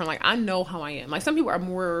people are different. Like, I know how I am. Like, some people are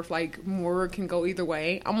more can go either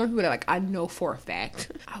way. I'm one people that, like, I know for a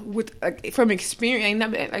fact with, like, from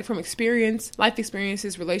experience, life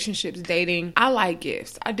experiences, relationships, dating, I like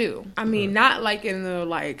gifts. I do. I mean, not like in the,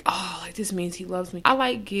 like, oh, like, this means he loves me. I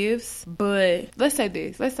like gifts, but let's say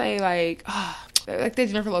like, like the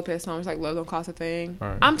Jennifer Lopez song, it's like, love don't cost a thing.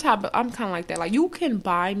 Right. I'm kind of like that. Like, you can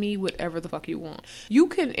buy me whatever the fuck you want. You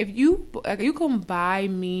can buy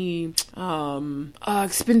me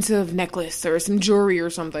expensive necklace or some jewelry or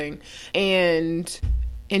something, and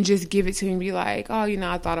just give it to me and be like, oh,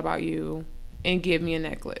 I thought about you, and give me a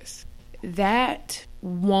necklace. That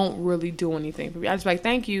won't really do anything for me. I just be like,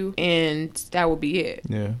 thank you, and that will be it.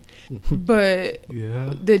 Yeah. But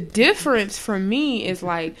yeah, the difference for me is,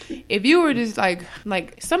 like, if you were just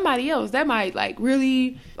like somebody else, that might like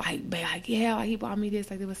really like be like, yeah, like, he bought me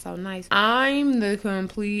this, like, it was so nice. I'm the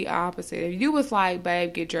complete opposite. If you was like,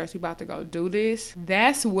 babe, get dressed, we about to go do this,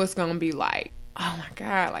 that's what's gonna be like, oh my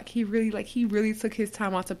God, like he really took his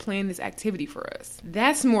time out to plan this activity for us.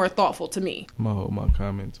 That's more thoughtful to me. I'm gonna hold my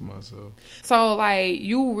comment to myself. So, like,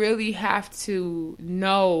 you really have to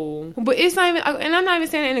know, but it's not even, and I'm not even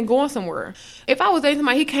saying it and going somewhere. If I was dating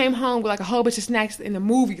somebody, he came home with like a whole bunch of snacks in the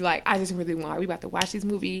movie, like, I just really want, we about to watch this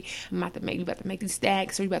movie, we about to make these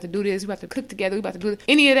stacks, or we about to do this, we about to cook together, we about to do this.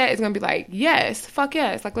 Any of that is gonna be like, yes, fuck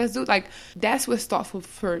yes, like, let's do it. Like, that's what's thoughtful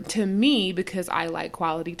to me, because I like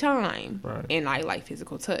quality time. Right. And and I like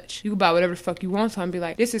physical touch. You can buy whatever the fuck you want to and be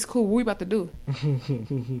like, this is cool. What we about to do?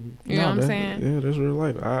 You know what I'm saying? Yeah, that's real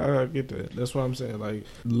life. I get that. That's what I'm saying. Like,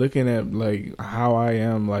 looking at, like, how I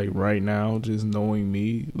am, like, right now, just knowing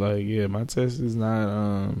me, like, yeah, my test is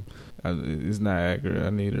not, it's not accurate. I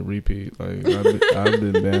need a repeat. Like, I've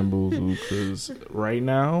been bamboozled because right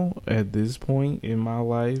now, at this point in my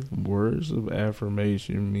life, words of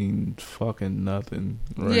affirmation mean fucking nothing.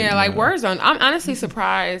 Yeah, like words on. I'm honestly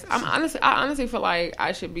surprised. I honestly feel like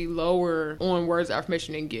I should be lower on words of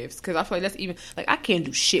affirmation than gifts because I feel like that's even like I can't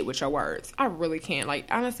do shit with your words. I really can't. Like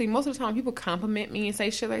honestly, most of the time people compliment me and say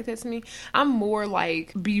shit like that to me. I'm more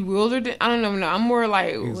like bewildered. I don't know. No, I'm more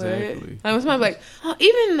like exactly. What? Like when somebody's like, oh,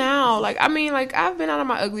 even now. Like, I mean, like, I've been out of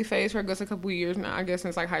my ugly phase for a good couple of years now, I guess,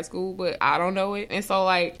 since, like, high school, but I don't know it. And so,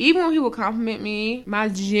 like, even when people compliment me, my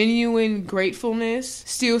genuine gratefulness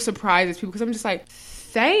still surprises people because I'm just like,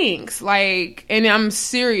 thanks. Like, and I'm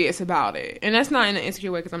serious about it. And that's not in an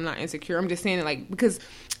insecure way because I'm not insecure. I'm just saying it, like, because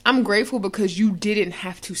I'm grateful because you didn't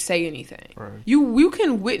have to say anything. Right. You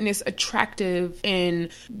can witness attractive,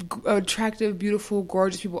 beautiful,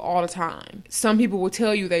 gorgeous people all the time. Some people will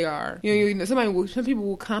tell you they are. You know, some people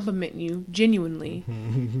will compliment you genuinely.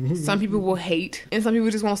 Some people will hate, and some people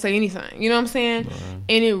just won't say anything. You know what I'm saying? Right.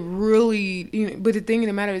 And it really, but the thing of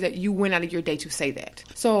the matter is that you went out of your day to say that.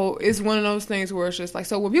 So it's one of those things where it's just like,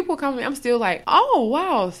 so when people compliment me, I'm still like, oh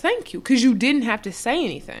wow, thank you, because you didn't have to say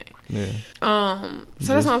anything. Yeah.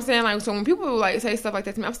 So that's what I'm saying. Like, so when people like say stuff like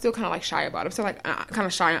that to me, I'm still kind of like shy about it. I'm still like kind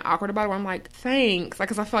of shy and awkward about it. Where I'm like, thanks, like,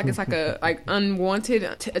 cause I feel like it's like a like unwanted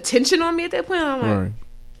attention on me at that point. I'm like, right.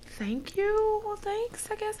 Thank you. Well, thanks,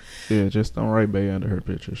 I guess. Yeah, just don't write Bay under her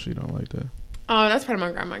picture. She don't like that. Oh, that's part of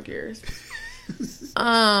my grandma gears.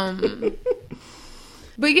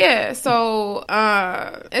 But yeah, so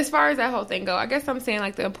as far as that whole thing go, I guess I'm saying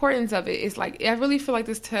like the importance of it is like I really feel like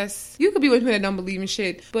this test, you could be with me that don't believe in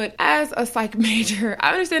shit, but as a psych major,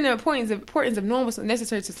 I understand the importance of knowing what's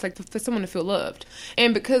necessary to like for someone to feel loved.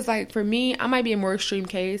 And because like for me, I might be a more extreme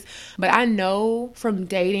case, but I know from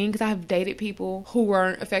dating, because I've dated people who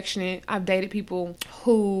weren't affectionate, I've dated people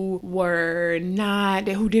who were not,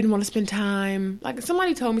 who didn't want to spend time. Like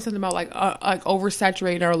somebody told me something about like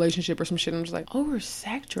oversaturating our relationship or some shit. I'm just like,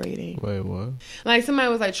 oversaturating. Wait, what? Like somebody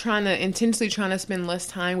was like intentionally trying to spend less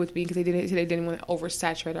time with me because they didn't want to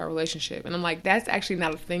oversaturate our relationship, and I'm like, that's actually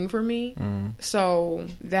not a thing for me. So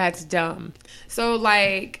that's dumb. So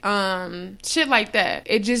like shit like that,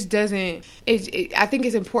 it just doesn't. I think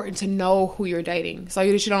it's important to know who you're dating, so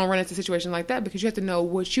you don't run into a situation like that, because you have to know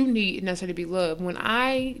what you need necessarily to be loved. When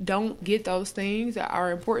I don't get those things that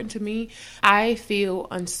are important to me, I feel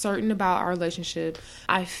uncertain about our relationship.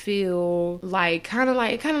 I feel like kind of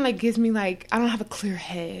like gives me like I don't have a clear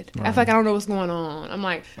head. Right. I feel like I don't know what's going on. I'm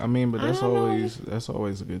like, I mean, but that's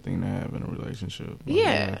always a good thing to have in a relationship. Like,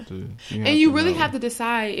 yeah, you really have to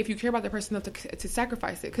decide if you care about the person enough to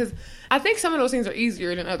sacrifice it. Because I think some of those things are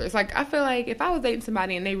easier than others. Like I feel like if I was dating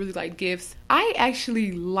somebody and they really like gifts, I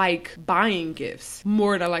actually like buying gifts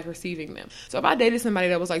more than I like receiving them. So if I dated somebody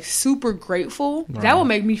that was like super grateful, right, that would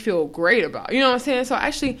make me feel great about. You know what I'm saying? So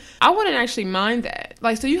actually, I wouldn't actually mind that.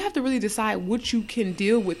 Like, so you have to really decide what you can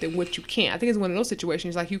deal with and what you can't. I think it's one of those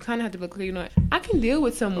situations like you kind of have to look, you know, I can deal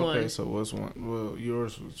with someone. Okay, so what's one? Well,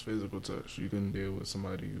 yours was physical touch. You couldn't deal with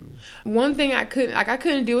somebody who. One thing I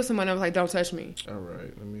couldn't deal with someone that was like, don't touch me. All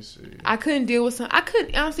right, let me see. I couldn't deal with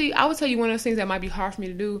honestly, I would tell you one of those things that might be hard for me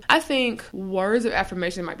to do. I think words of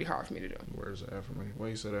affirmation might be hard for me to do. Words of affirmation. Why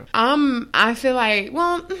you say that? I feel like,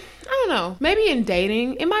 well, I don't know. Maybe in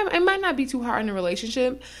dating, it might not be too hard in a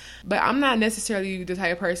relationship. But I'm not necessarily the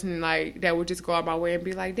type of person like that would just go out my way and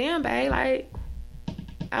be like, damn, babe, like,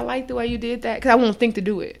 I like the way you did that. Because I won't think to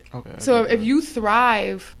do it. Okay. So if you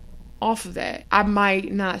thrive off of that, I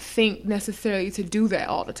might not think necessarily to do that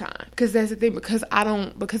all the time. Because that's the thing. Because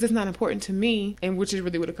it's not important to me, and which is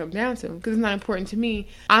really what it comes down to. Because it's not important to me,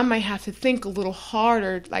 I might have to think a little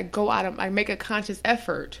harder, like go out of, like make a conscious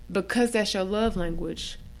effort, because that's your love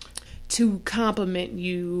language, to compliment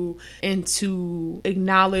you and to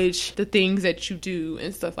acknowledge the things that you do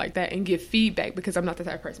and stuff like that and give feedback, because I'm not the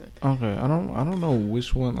type of person. Okay, I don't know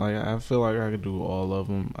which one. Like, I feel like I could do all of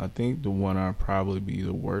them. I think the one I'd probably be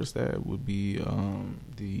the worst at would be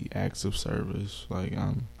the acts of service. Like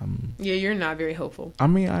I'm yeah, you're not very helpful. I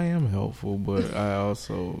mean, I am helpful, but I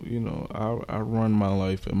also, you know, I run my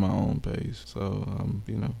life at my own pace. So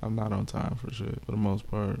you know, I'm not on time for shit for the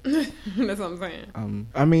most part. That's what I'm saying.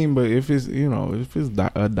 I mean, but if it's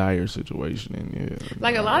a dire situation, and yeah,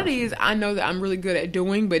 like a lot of these, I know that I'm really good at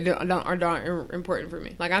doing, but aren't important for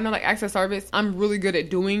me. Like I know, like acts of service, I'm really good at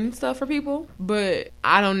doing stuff for people, but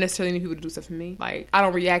I don't necessarily need people to do stuff for me. Like I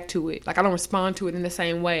don't react to it. Like I don't respond to it in the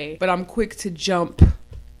same way, but I'm quick to jump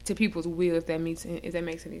to people's will if that makes any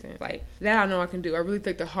sense. Like that I know I can do. I really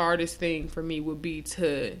think the hardest thing for me would be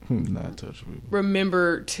to not touch people.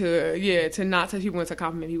 Remember to not touch people and to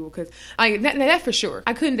compliment people, because like that for sure.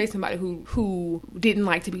 I couldn't date somebody who didn't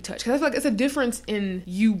like to be touched, because I feel like it's a difference in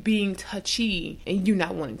you being touchy and you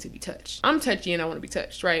not wanting to be touched. I'm touchy and I want to be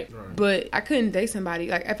touched, right? But I couldn't date somebody,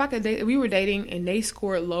 like if we were dating and they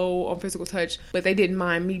scored low on physical touch but they didn't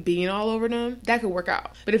mind me being all over them, that could work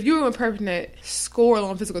out. But if you were a person that scored low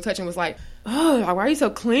on physical touch and was like, oh, why are you so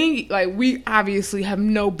clingy? Like, we obviously have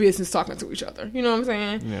no business talking to each other. You know what I'm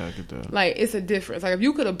saying? Yeah, I get that. Like, it's a difference. Like, if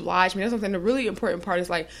you could oblige me, that's something. The really important part is,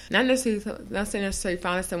 like, not necessarily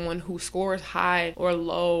finding someone who scores high or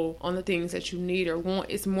low on the things that you need or want.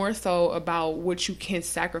 It's more so about what you can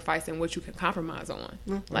sacrifice and what you can compromise on.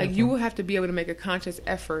 Mm-hmm. Like, you will have to be able to make a conscious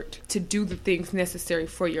effort to do the things necessary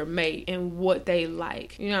for your mate and what they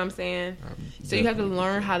like. You know what I'm saying? So you have to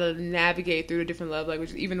learn how to navigate through the different love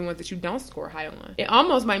languages, even the ones that you don't score high on. It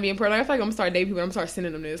almost might be important. Like, I feel like I'm gonna start dating people and I'm gonna start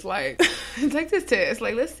sending them this, like, take this test,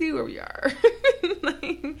 like, let's see where we are.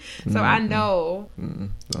 So I know.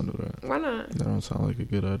 Don't do that. Why not? That don't sound like a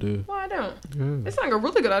good idea. Why I don't? Yeah. It's like a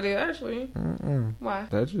really good idea, actually. Why?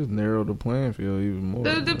 That just narrowed the playing field even more.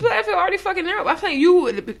 The playing field already fucking narrowed. I think you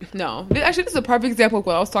would. No, actually, this is a perfect example of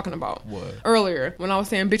what I was talking about. What? Earlier, when I was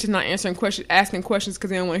saying bitches not asking questions because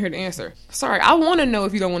they don't want to hear the answer. Sorry, I want to know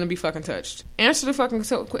if you don't want to be fucking touched. Answer the fucking.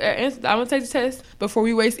 I'm gonna take the test before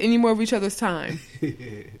we waste any more of each other's time.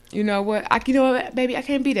 You know what? Baby, I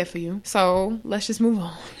can't be there for you. So let's just move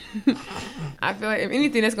on. I feel like if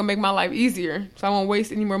anything, that's gonna make my life easier, so I won't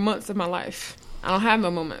waste any more months of my life. I don't have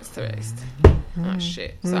no more months to waste. Oh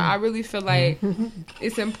shit. So I really feel like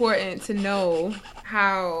it's important to know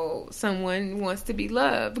how someone wants to be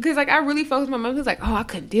loved, because like I really focus my mom who's like, oh, I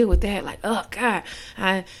couldn't deal with that, like, oh god,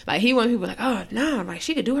 he wanted people like, oh no, like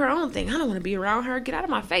she could do her own thing, I don't want to be around her, get out of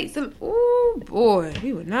my face. Oh boy,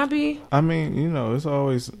 we would not be. I mean, it's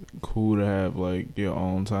always cool to have like your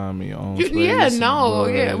own time and your own space.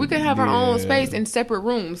 We could have our own space in separate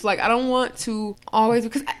rooms. Like I don't want to always,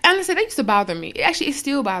 because honestly that used to bother me. Actually, it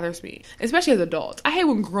still bothers me, especially as adults. I hate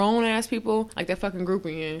when grown ass people, like that fucking group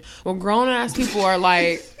we in, when grown ass people are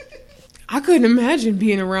like, I couldn't imagine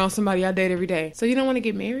being around somebody I date every day. So you don't want to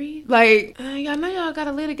get married? Like, y'all know y'all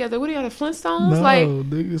gotta live together. What are y'all, the Flintstones? No, like,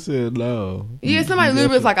 nigga said no. Yeah, somebody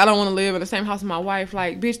literally was like, I don't want to live in the same house with my wife.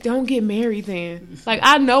 Like, bitch, don't get married then. Like,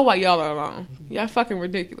 I know why y'all are alone. Y'all fucking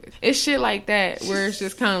ridiculous. It's shit like that where it's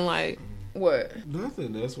just kind of like, what?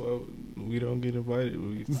 Nothing. That's why we don't get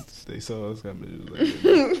invited. They saw us coming.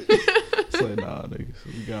 It's like, nah, niggas,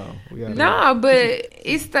 we gone. Nah, but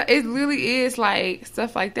it really is like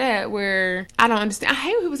stuff like that where I don't understand. I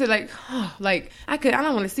hate when people say like, oh, like I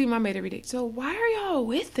don't want to see my mate every day. So why are y'all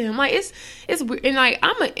with them? Like it's weird. And like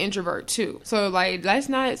I'm an introvert too. So like let's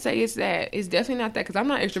not say it's that. It's definitely not that, because I'm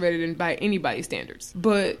not extroverted by anybody's standards.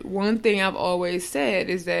 But one thing I've always said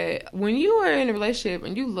is that when you are in a relationship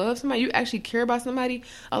and you love somebody, you actually care about somebody,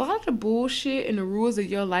 a lot of the bullshit and the rules of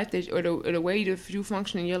your life or the way that you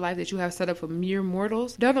function in your life that you have set up for mere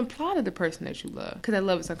mortals don't apply to the person that you love, because that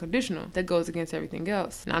love is unconditional. That goes against everything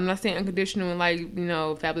else. Now, I'm not saying unconditional and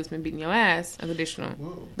like, Fabulous been beating your ass, unconditional.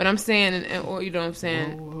 Whoa. But I'm saying, or you know what I'm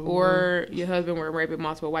saying, whoa. Or your husband were raping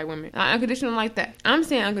multiple white women. Not unconditional like that. I'm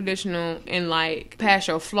saying unconditional and like past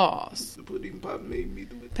your flaws.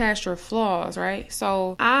 Past your flaws, right?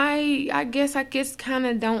 So I guess kind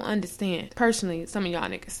of don't understand personally some of y'all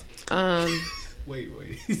niggas. Wait.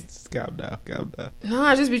 Calm down. No,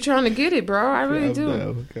 I just be trying to get it, bro. I really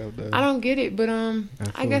do. Calm down. I don't get it, but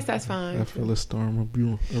I guess that's fine. I feel a storm of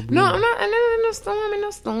you. No, I'm not. No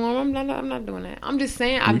storm. I'm not doing that. I'm just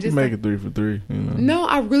saying. We can make it 3 for 3. No,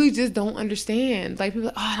 I really just don't understand. Like people,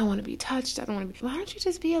 are like, oh, I don't want to be touched. I don't want to be. Why don't you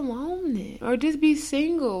just be alone then, or just be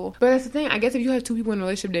single? But that's the thing. I guess if you have two people in a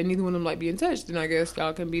relationship that neither one of them like being touched, then I guess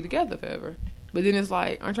y'all can be together forever. But then it's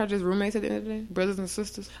like, aren't y'all just roommates at the end of the day? Brothers and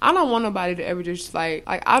sisters? I don't want nobody to ever just like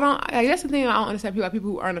I don't, that's the thing I don't understand people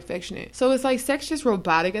who aren't affectionate. So it's like sex just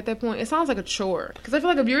robotic at that point. It sounds like a chore. Because I feel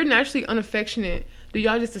like if you're naturally unaffectionate, do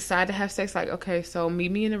y'all just decide to have sex like, okay, so meet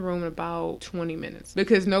me in the room in about 20 minutes?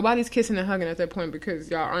 Because nobody's kissing and hugging at that point because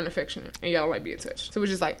y'all aren't affectionate and y'all don't like being touched. So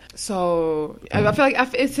it's just like, so I feel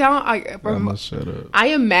like it sounds like, I must shut up. I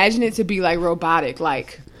imagine it to be like robotic,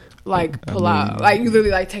 like pull out, like you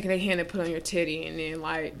literally like taking a hand and put on your titty and then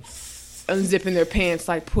like unzipping their pants,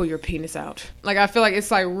 like, pull your penis out. Like, I feel like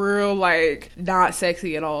it's, like, real, like, not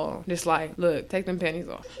sexy at all. Just like, look, take them panties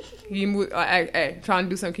off. You move, hey, trying to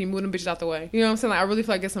do something, can you move them bitches out the way? You know what I'm saying? Like, I really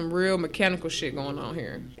feel like there's some real mechanical shit going on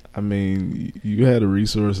here. I mean, you had the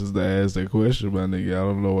resources to ask that question, my nigga. I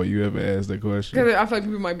don't know why you ever asked that question. Because I feel like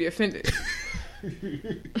people might be offended.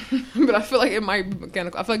 But I feel like it might be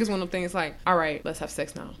mechanical. I feel like it's one of the things like, all right, let's have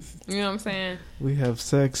sex now. You know what I'm saying? We have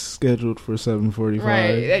sex scheduled for 7:45. Right.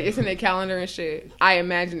 It's in their calendar and shit. I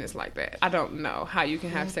imagine it's like that. I don't know how you can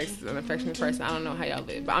have sex with an affectionate person. I don't know how y'all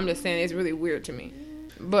live. But I'm just saying it's really weird to me.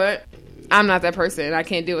 But I'm not that person, and I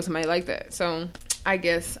can't deal with somebody like that. So I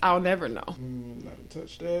guess I'll never know. Not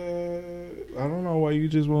touch that. I don't know why you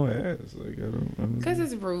just won't ask. Like, I don't. Because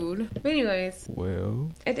it's rude. But anyways.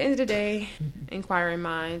 Well. At the end of the day, inquiring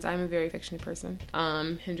minds. I'm a very affectionate person.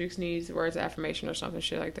 Hendrix needs words of affirmation or something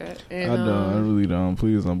shit like that. And, I don't. I really don't.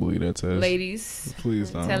 Please don't believe that test. Ladies.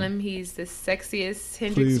 Please don't. Tell him he's the sexiest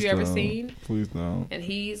Hendrix you ever seen. Please don't. And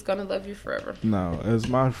he's gonna love you forever. No, as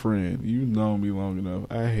my friend, you know me long enough.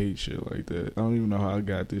 I hate shit like that. I don't even know how I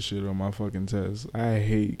got this shit on my fucking test. I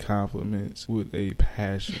hate compliments with a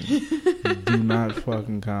passion. Do not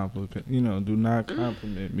fucking compliment. Do not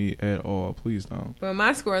compliment me at all. Please don't. Well,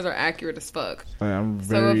 my scores are accurate as fuck. Like, I'm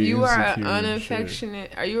very so if you are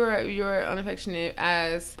unaffectionate, you're unaffectionate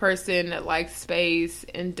as person that likes space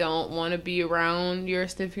and don't want to be around your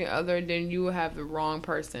significant other, then you will have the wrong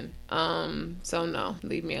person. So no,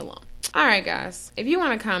 leave me alone. Alright guys, if you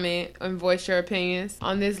want to comment and voice your opinions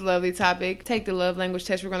on this lovely topic, take the love language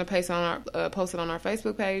test. We're going to post it on our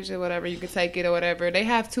Facebook page or whatever. You can take it or whatever. They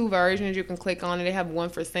have 2 versions. You can click on it. They have one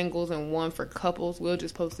for singles and one for couples. We'll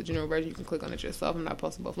just post the general version. You can click on it yourself. I'm not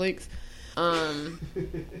posting both links. And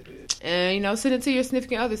send it to your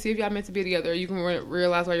significant other. See if y'all meant to be together. You can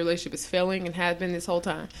realize why your relationship is failing and has been this whole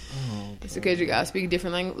time. It's because you guys speak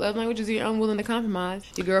different love languages and you're unwilling to compromise.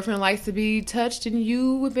 Your girlfriend likes to be touched and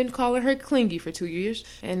you have been calling her clingy for 2 years,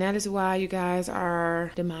 and that is why you guys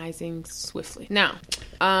are demising swiftly. Now,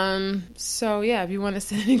 so yeah, if you want to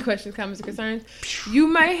send any questions, comments, or concerns, you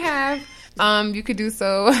might have. You could do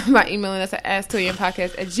so by emailing us at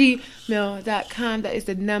AskToyinPodcast@gmail.com. That is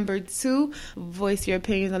the number 2. Voice your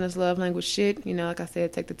opinions on this love language shit. Like I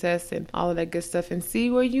said, take the test and all of that good stuff and see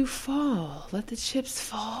where you fall. Let the chips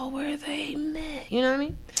fall where they may. You know what I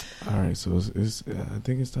mean? All right, so it's I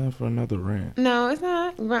think it's time for another rant. No, it's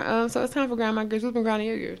not. So it's time for Grandma Gears. What's been grinding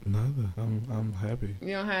your gears? Nothing. I'm happy.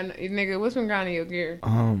 You don't have nigga. What's been grinding your gears?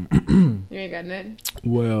 You ain't got nothing.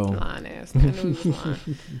 Well, lying ass. I knew he was lying.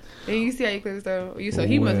 And you see how you click though. So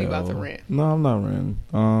he must be about to rant. No, I'm not ranting.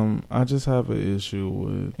 I just have an issue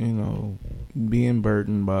with being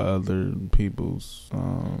burdened by other people's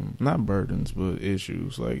not burdens but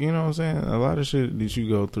issues. Like, you know what I'm saying? A lot of shit that you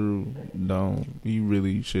go through you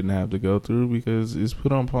really shouldn't have to go through because it's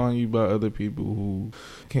put upon you by other people who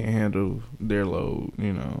can't handle their load,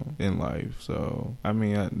 in life. So I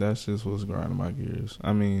mean, that's just what's grinding my gears.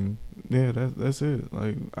 I mean, yeah, that's it.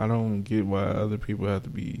 Like, I don't get why other people have to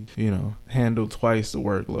be, handle twice the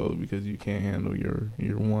workload because you can't handle your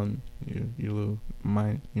little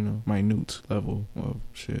minute level of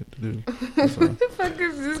shit to do. What the fuck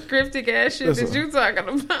is this cryptic ass shit that you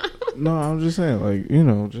talking about? No, I'm just saying, like,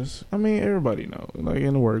 everybody know, like,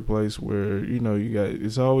 in the workplace where,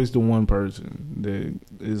 it's always the one person that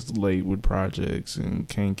is late with projects and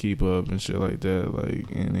can't keep up and shit like that, like,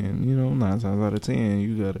 and then, 9 times out of 10,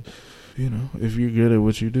 you gotta, if you're good at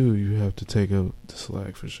what you do, you have to take up the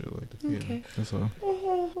slack for shit like that. Okay. Yeah, that's all.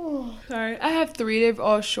 Sorry, I have 3. They're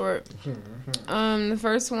all short. The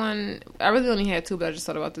first one, I really only had 2, but I just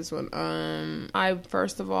thought about this one. I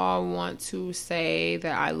first of all want to say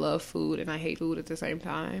that I love food and I hate food at the same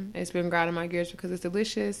time. It's been grinding my gears because it's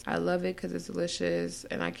delicious. I love it because it's delicious,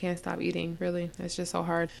 and I can't stop eating. Really, it's just so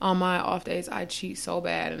hard. On my off days, I cheat so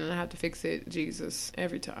bad, and I have to fix it. Jesus,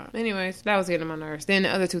 every time. Anyways, that was getting on my nerves. Then the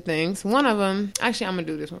other 2 things. One of them, actually, I'm gonna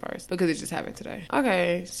do this one first because it just happened today.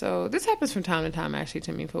 Okay, so this happens from time to time, actually,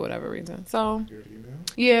 to me for whatever reason. So,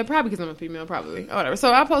 yeah, probably because I'm a female, probably. Or whatever.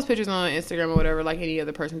 So I post pictures on Instagram or whatever, like any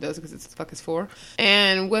other person does, because it's the fuck it's for.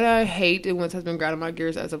 And what I hate, and what has been grinding my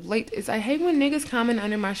gears as of late, is I hate when niggas comment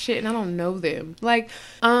under my shit and I don't know them. Like,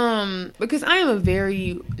 because I am a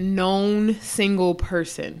very known single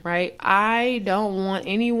person, right? I don't want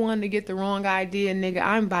anyone to get the wrong idea, nigga.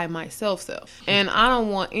 I'm by myself, and I don't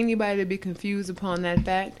want anybody to be confused upon that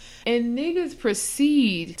fact. And niggas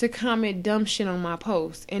proceed to comment dumb shit on my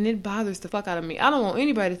post, and it bothers the fuck out of me. I don't want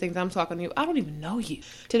anybody thinks I'm talking to you, I don't even know you.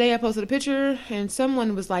 Today I posted a picture and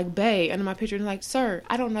someone was like, bae, under my picture, and like, sir,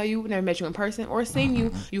 I don't know you, never met you in person or seen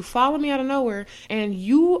you. You follow me out of nowhere and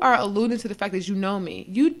you are alluding to the fact that you know me.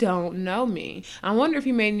 You don't know me. I wonder if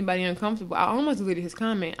he made anybody uncomfortable. I almost deleted his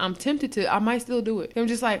comment. I'm tempted to. I might still do it. I'm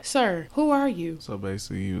just like, sir, who are you? So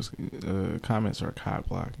basically, you was, comments are cock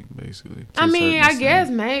blocking, basically. I mean, I guess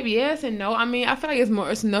maybe yes and no. I mean, I feel like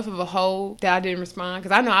it's enough of a hole that I didn't respond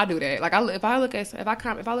because I know I do that. Like, if I look at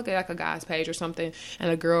like a guy's page or something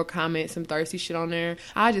and a girl comments some thirsty shit on there,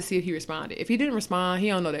 I just see if he responded. If he didn't respond, he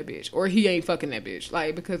don't know that bitch or he ain't fucking that bitch.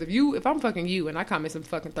 Like, because if I'm fucking you and I comment some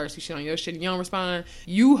fucking thirsty shit on your shit and you don't respond,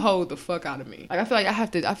 you hold the fuck out of me. Like, I feel like I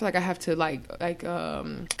have to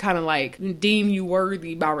kind of like deem you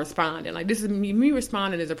worthy by responding. Like, this is me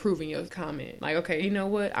responding is approving your comment. Like, okay, you know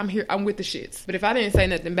what? I'm here. I'm with the shits. But if I didn't say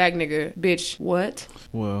nothing back, nigga, bitch, what?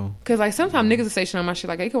 Well, because like sometimes niggas will say shit on my shit.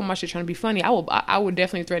 Like, they come on my shit trying to be funny. I would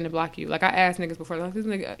definitely threaten to block you. Like, I asked niggas before. Like, this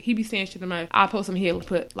nigga, he be saying shit in my. I post him here,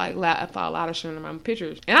 put like a lot of shit in my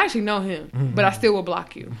pictures, and I actually know him, but I still will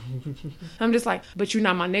block you. I'm just like, but you're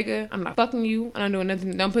not my nigga. I'm not fucking you. I'm not doing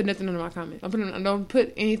nothing. Don't put nothing under my comment. Don't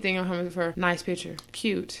put anything on him for nice picture,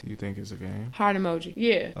 cute. You think it's a game? Heart emoji.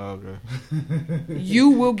 Yeah. Oh, okay. You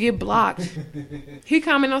will get blocked. He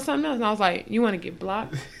commented on something else, and I was like, you want to get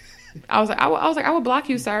blocked? I was like, I would block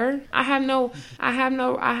you, sir. I have no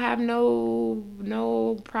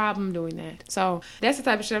problem doing that. So that's the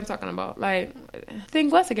type of shit I'm talking about. Like,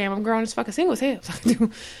 think what's a game? I'm grown as fucking single as hell. So I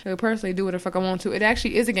can personally do whatever the fuck I want to. It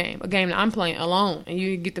actually is a game that I'm playing alone, and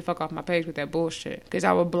you get the fuck off my page with that bullshit. Because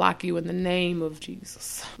I will block you in the name of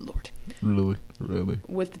Jesus, Lord. Really?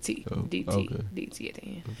 With the T. Oh, DT. okay. DT at the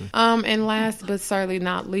end. Okay. And last but certainly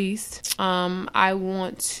not least, I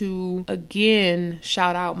want to again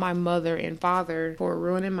shout out my mother and father for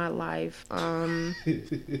ruining my life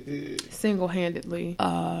single-handedly.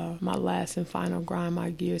 My last and final grind my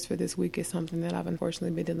gears for this week is something that I've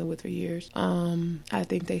unfortunately been dealing with for years. I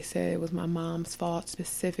think they said it was my mom's fault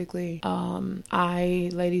specifically.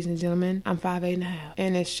 Ladies and gentlemen, I'm 5'8.5",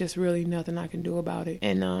 and it's just really nothing I can do about it.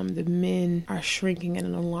 And the men are shrinking at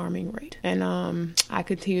an alarming rate. And I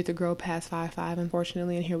continue to grow past 5'5",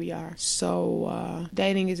 unfortunately, and here we are. So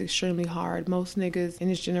dating is extremely hard. Most niggas in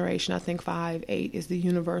this generation, I think 5'8" is the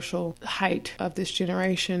universal height of this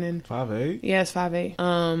generation. And 5'8"? yes, 5'8".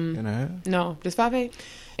 And a half? No, just 5'8".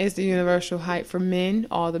 It's the universal height for men.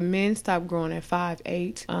 All the men stop growing at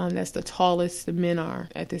 5'8". That's the tallest the men are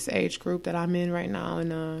at this age group that I'm in right now.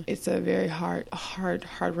 And it's a very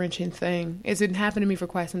heart-wrenching thing. It's been happening to me for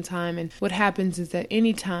quite some time. And what happens is that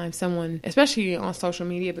anytime someone, especially on social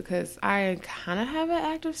media, because I kind of have an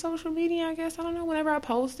active social media, I guess. I don't know. Whenever I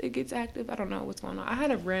post, it gets active. I don't know what's going on. I had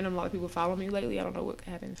a lot of people follow me lately. I don't know what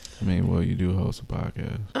happened. I mean, well, you do host a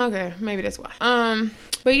podcast. Okay, maybe that's why.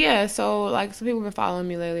 But yeah, so like some people have been following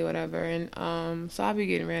me lately, whatever, and so I'll be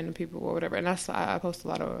getting random people or whatever, and I post a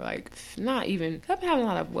lot of like I've been having a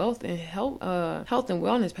lot of health and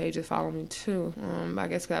wellness pages following me too. I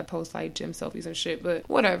guess because I post like gym selfies and shit, but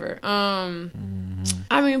whatever. I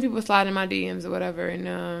mean, people slide in my DMs or whatever,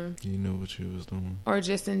 and you knew what you was doing, or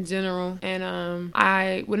just in general, and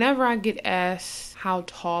whenever I get asked how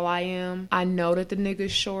tall I am, I know that the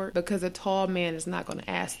nigga's short because a tall man is not gonna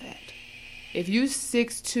ask that. If you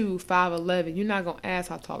 6'2", 5'11", you're not going to ask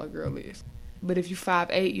how tall a girl is. But if you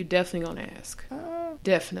 5'8", you definitely going to ask.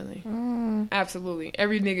 Definitely. Absolutely.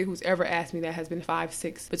 Every nigga who's ever asked me that has been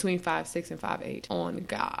 5'6", between 5'6" and 5'8", on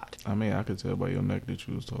God. I mean, I could tell by your neck that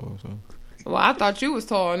you was tall, so. Well, I thought you was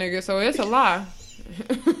tall, nigga, so it's a lie.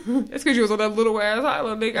 It's because you was on that little ass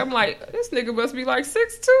island, nigga. I'm like, this nigga must be like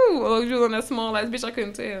 6'2". Or you was on that small ass bitch, I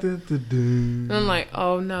couldn't tell. And I'm like,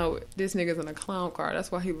 oh no, this nigga's in a clown car.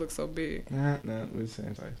 That's why he looks so big. Nah, we're the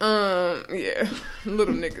same type. Yeah,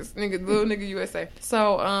 little nigga USA.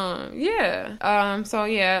 So,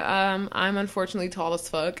 I'm unfortunately tall as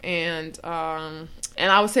fuck, and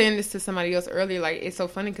I was saying this to somebody else earlier, like, it's so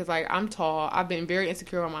funny because, like, I'm tall. I've been very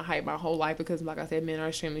insecure on my height my whole life because, like I said, men are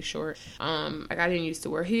extremely short. Like, I didn't used to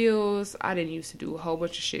wear heels. I didn't used to do a whole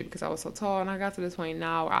bunch of shit because I was so tall, and I got to this point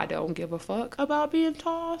now where I don't give a fuck about being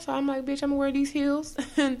tall. So I'm like, bitch, I'm gonna wear these heels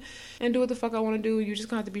and do what the fuck I want to do. You just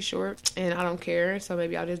gonna have to be short, and I don't care. So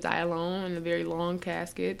maybe I'll just die alone in a very long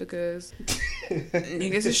casket because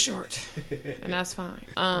niggas is short, and that's fine.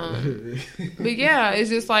 But yeah, it's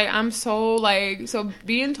just like I'm so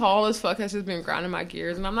being tall as fuck has just been grinding my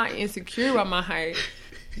gears, and I'm not insecure about my height.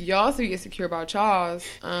 Y'all be insecure about y'all's.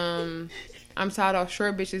 I'm tired of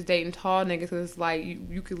short bitches dating tall niggas because it's like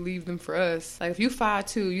you could leave them for us. Like if you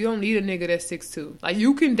 5'2", you don't need a nigga that's 6'2". Like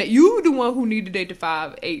you can date, you the one who need to date the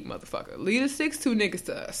 5'8" motherfucker. Leave the 6'2" niggas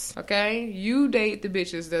to us, okay? You date the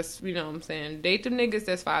bitches that's, you know what I'm saying, date them niggas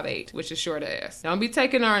that's 5'8", which is short ass. Don't be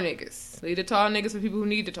taking our niggas. Leave the tall niggas for people who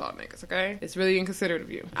need the tall niggas, okay? It's really inconsiderate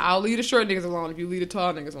of you. I'll leave the short niggas alone if you leave the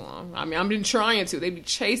tall niggas alone. I mean, I've been trying to. They be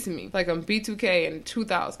chasing me like I'm B2K in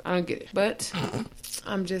 2000. I don't get it. But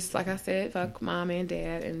I'm just, like I said, fuck mom and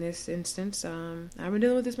dad in this instance. I've been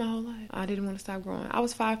dealing with this my whole life. I didn't want to stop growing. I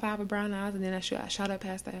was 5'5" with brown eyes, and then I shot up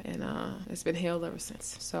past that, and it's been hell ever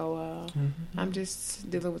since. So I'm just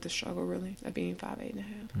dealing with the struggle, really, of being 5'8.5".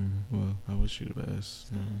 Well, I wish you the best.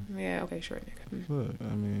 Yeah, okay, short nigga. Look,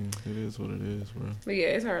 I mean, it is what it is, bro. But yeah,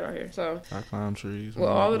 it's hard out here. So I climb trees. with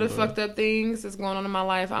all of the fucked up things that's going on in my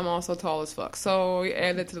life, I'm also tall as fuck. So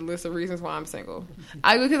add that to the list of reasons why I'm single.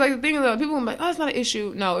 Because like the thing is, people are like, oh, it's not an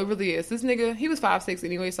issue. No, it really is. This nigga, he was 5'6"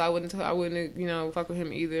 anyway, so I wouldn't fuck with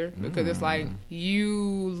him either, because it's like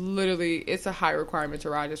you literally, it's a high requirement to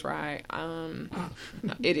ride this ride.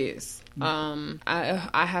 It is.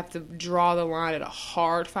 I have to draw the line at a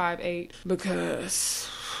hard 5'8" because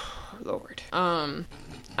Lord.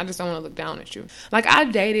 I just don't want to look down at you. Like, I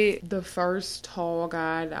dated the first tall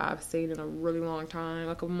guy that I've seen in a really long time,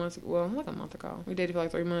 like a month ago. We dated for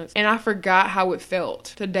like 3 months. And I forgot how it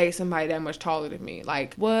felt to date somebody that much taller than me.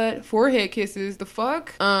 Like, what? Forehead kisses? The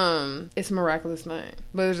fuck? It's a miraculous thing.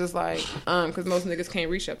 But it's just like, because most niggas can't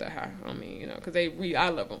reach up that high. I mean, you know, because they read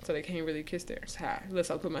eye level, so they can't really kiss theirs high. Unless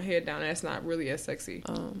I put my head down, that's not really as sexy.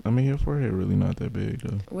 I mean, your forehead really not that big,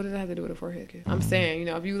 though. What does that have to do with a forehead kiss? I'm saying, you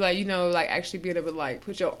know, if you like, you know, like actually being able to like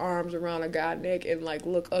put your arms around a guy's neck and like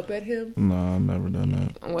look up at him. No, I've never done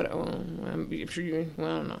that. What? I'm sure you. Well,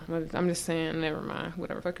 I don't know. I'm just saying. Never mind.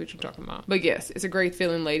 Whatever. Fuck what you're talking about. But yes, it's a great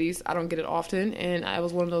feeling, ladies. I don't get it often, and I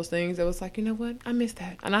was one of those things that was like, you know what? I miss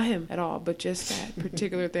that. And not him at all, but just that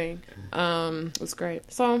particular thing. Was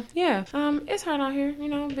great. So yeah, it's hard out here. You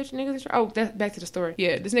know, bitch niggas. Oh, that's back to the story.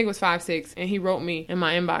 Yeah, this nigga was 5'6", and he wrote me in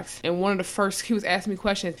my inbox, and one of the first, he was asking me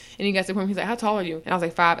questions, and he got to the point, he's like, how tall are you? And I was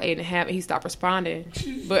like 5'8.5", and he stopped responding.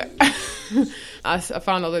 But I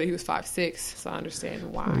found out that he was 5'6", so I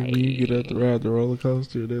understand why. When you get up to ride the roller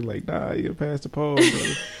coaster, they're like, nah, you're past the pole.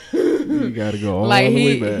 You gotta go all like the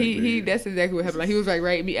way back. He that's exactly what happened. Like, he was like,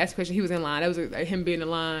 right, me asking questions, he was in line. That was like him being in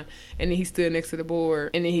line, and then he stood next to the board,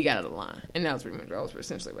 and then he got out of the line, and that was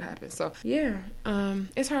essentially what happened. So yeah,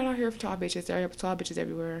 it's hard out here for tall bitches. There are tall bitches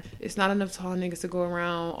everywhere. It's not enough tall niggas to go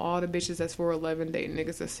around. All the bitches that's 4'11" dating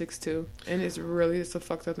niggas that's 6'2", and it's a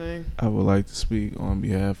fucked up thing. I would like to speak on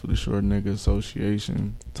behalf of the Short Nigga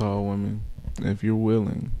Association, tall women. If you're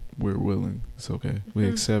willing, we're willing. It's okay. We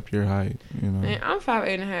accept your height, you know. And I'm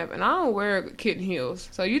 5'8.5", and I don't wear kitten heels.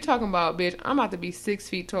 So you talking about, bitch, I'm about to be 6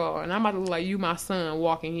 feet tall, and I'm about to look like you, my son,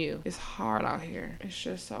 walking you. It's hard out here. It's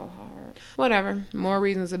just so hard. Whatever. More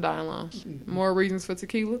reasons to die alone. More reasons for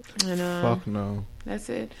tequila. And fuck no. That's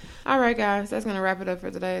it. All right, guys. That's going to wrap it up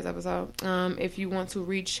for today's episode. If you want to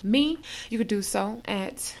reach me, you could do so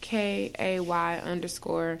at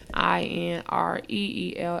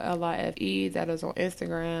KAY_INREELLIFE. That is on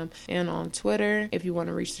Instagram and on Twitter. If you want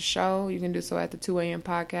to reach the show, you can do so at the 2 a.m.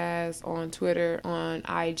 podcast on Twitter, on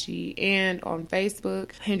IG, and on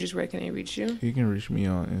Facebook. Hendrix, where can they reach you? You can reach me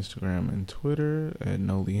on Instagram and Twitter at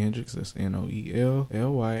Noely Hendrix. That's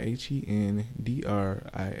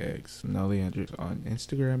NOELLYHENDRIX. Noely Hendrix on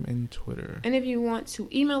Instagram and Twitter. And if you want to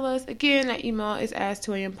email us, again, that email is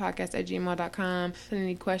ask2ampodcast@gmail.com. Send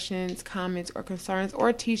any questions, comments, or concerns,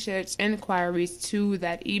 or t-shirts, inquiries to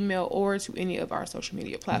that email or to any of our social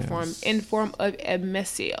media platforms in form of a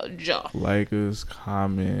message. Like us,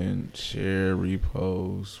 comment, share,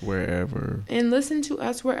 repost, wherever. And listen to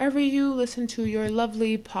us wherever you listen to your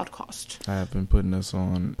lovely podcast. I have been putting us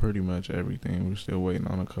on pretty much everything. We're still waiting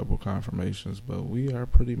on a couple confirmations, but we are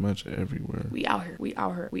pretty much everywhere. We out here.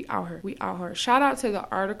 Shout out to the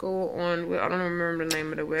article on, I don't remember the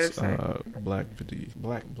name of the website.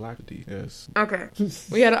 Blackity, yes. Okay.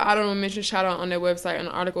 We had an honorable mention shout out on their website, an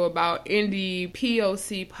article about Indie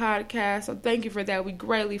POC podcast. So thank you for that. We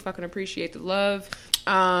greatly fucking appreciate the love.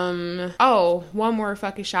 One more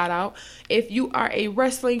fucking shout out. If you are a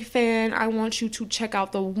wrestling fan, I want you to check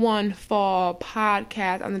out the One Fall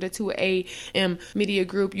podcast under the 2 a.m. Media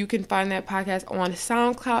Group. You can find that podcast on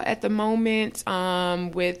SoundCloud at the moment,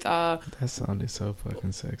 with that sounded so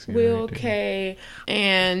fucking sexy. Will K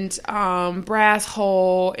and Brass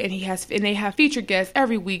Hole, and they have featured guests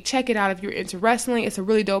every week. Check it out if you're into wrestling. It's a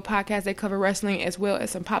really dope podcast. They cover wrestling as well as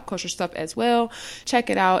some pop culture stuff as well. Check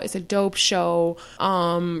it out. It's a dope show.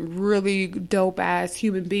 really dope ass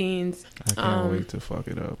human beings. I can't wait to fuck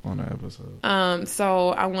it up on the episode. So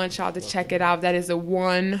I want y'all to check it out. That is a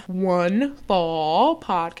one fall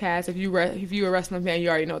podcast. If you're a wrestling fan, you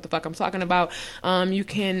already know what the fuck I'm talking about. You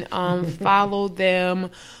can follow them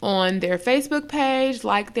on their Facebook page,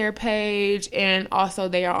 like their page, and also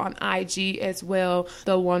they are on IG as well.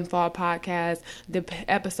 The One Fall Podcast. The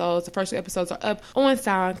first episodes are up on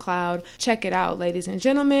SoundCloud. Check it out, ladies and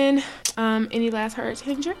gentlemen. Any last words,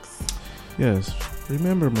 Hendrix? Yes.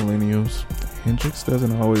 Remember, millennials. Hendrix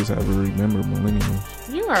doesn't always have to remember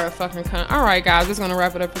millennials. You are a fucking cunt. All right, guys, that's gonna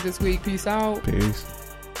wrap it up for this week. Peace out. Peace.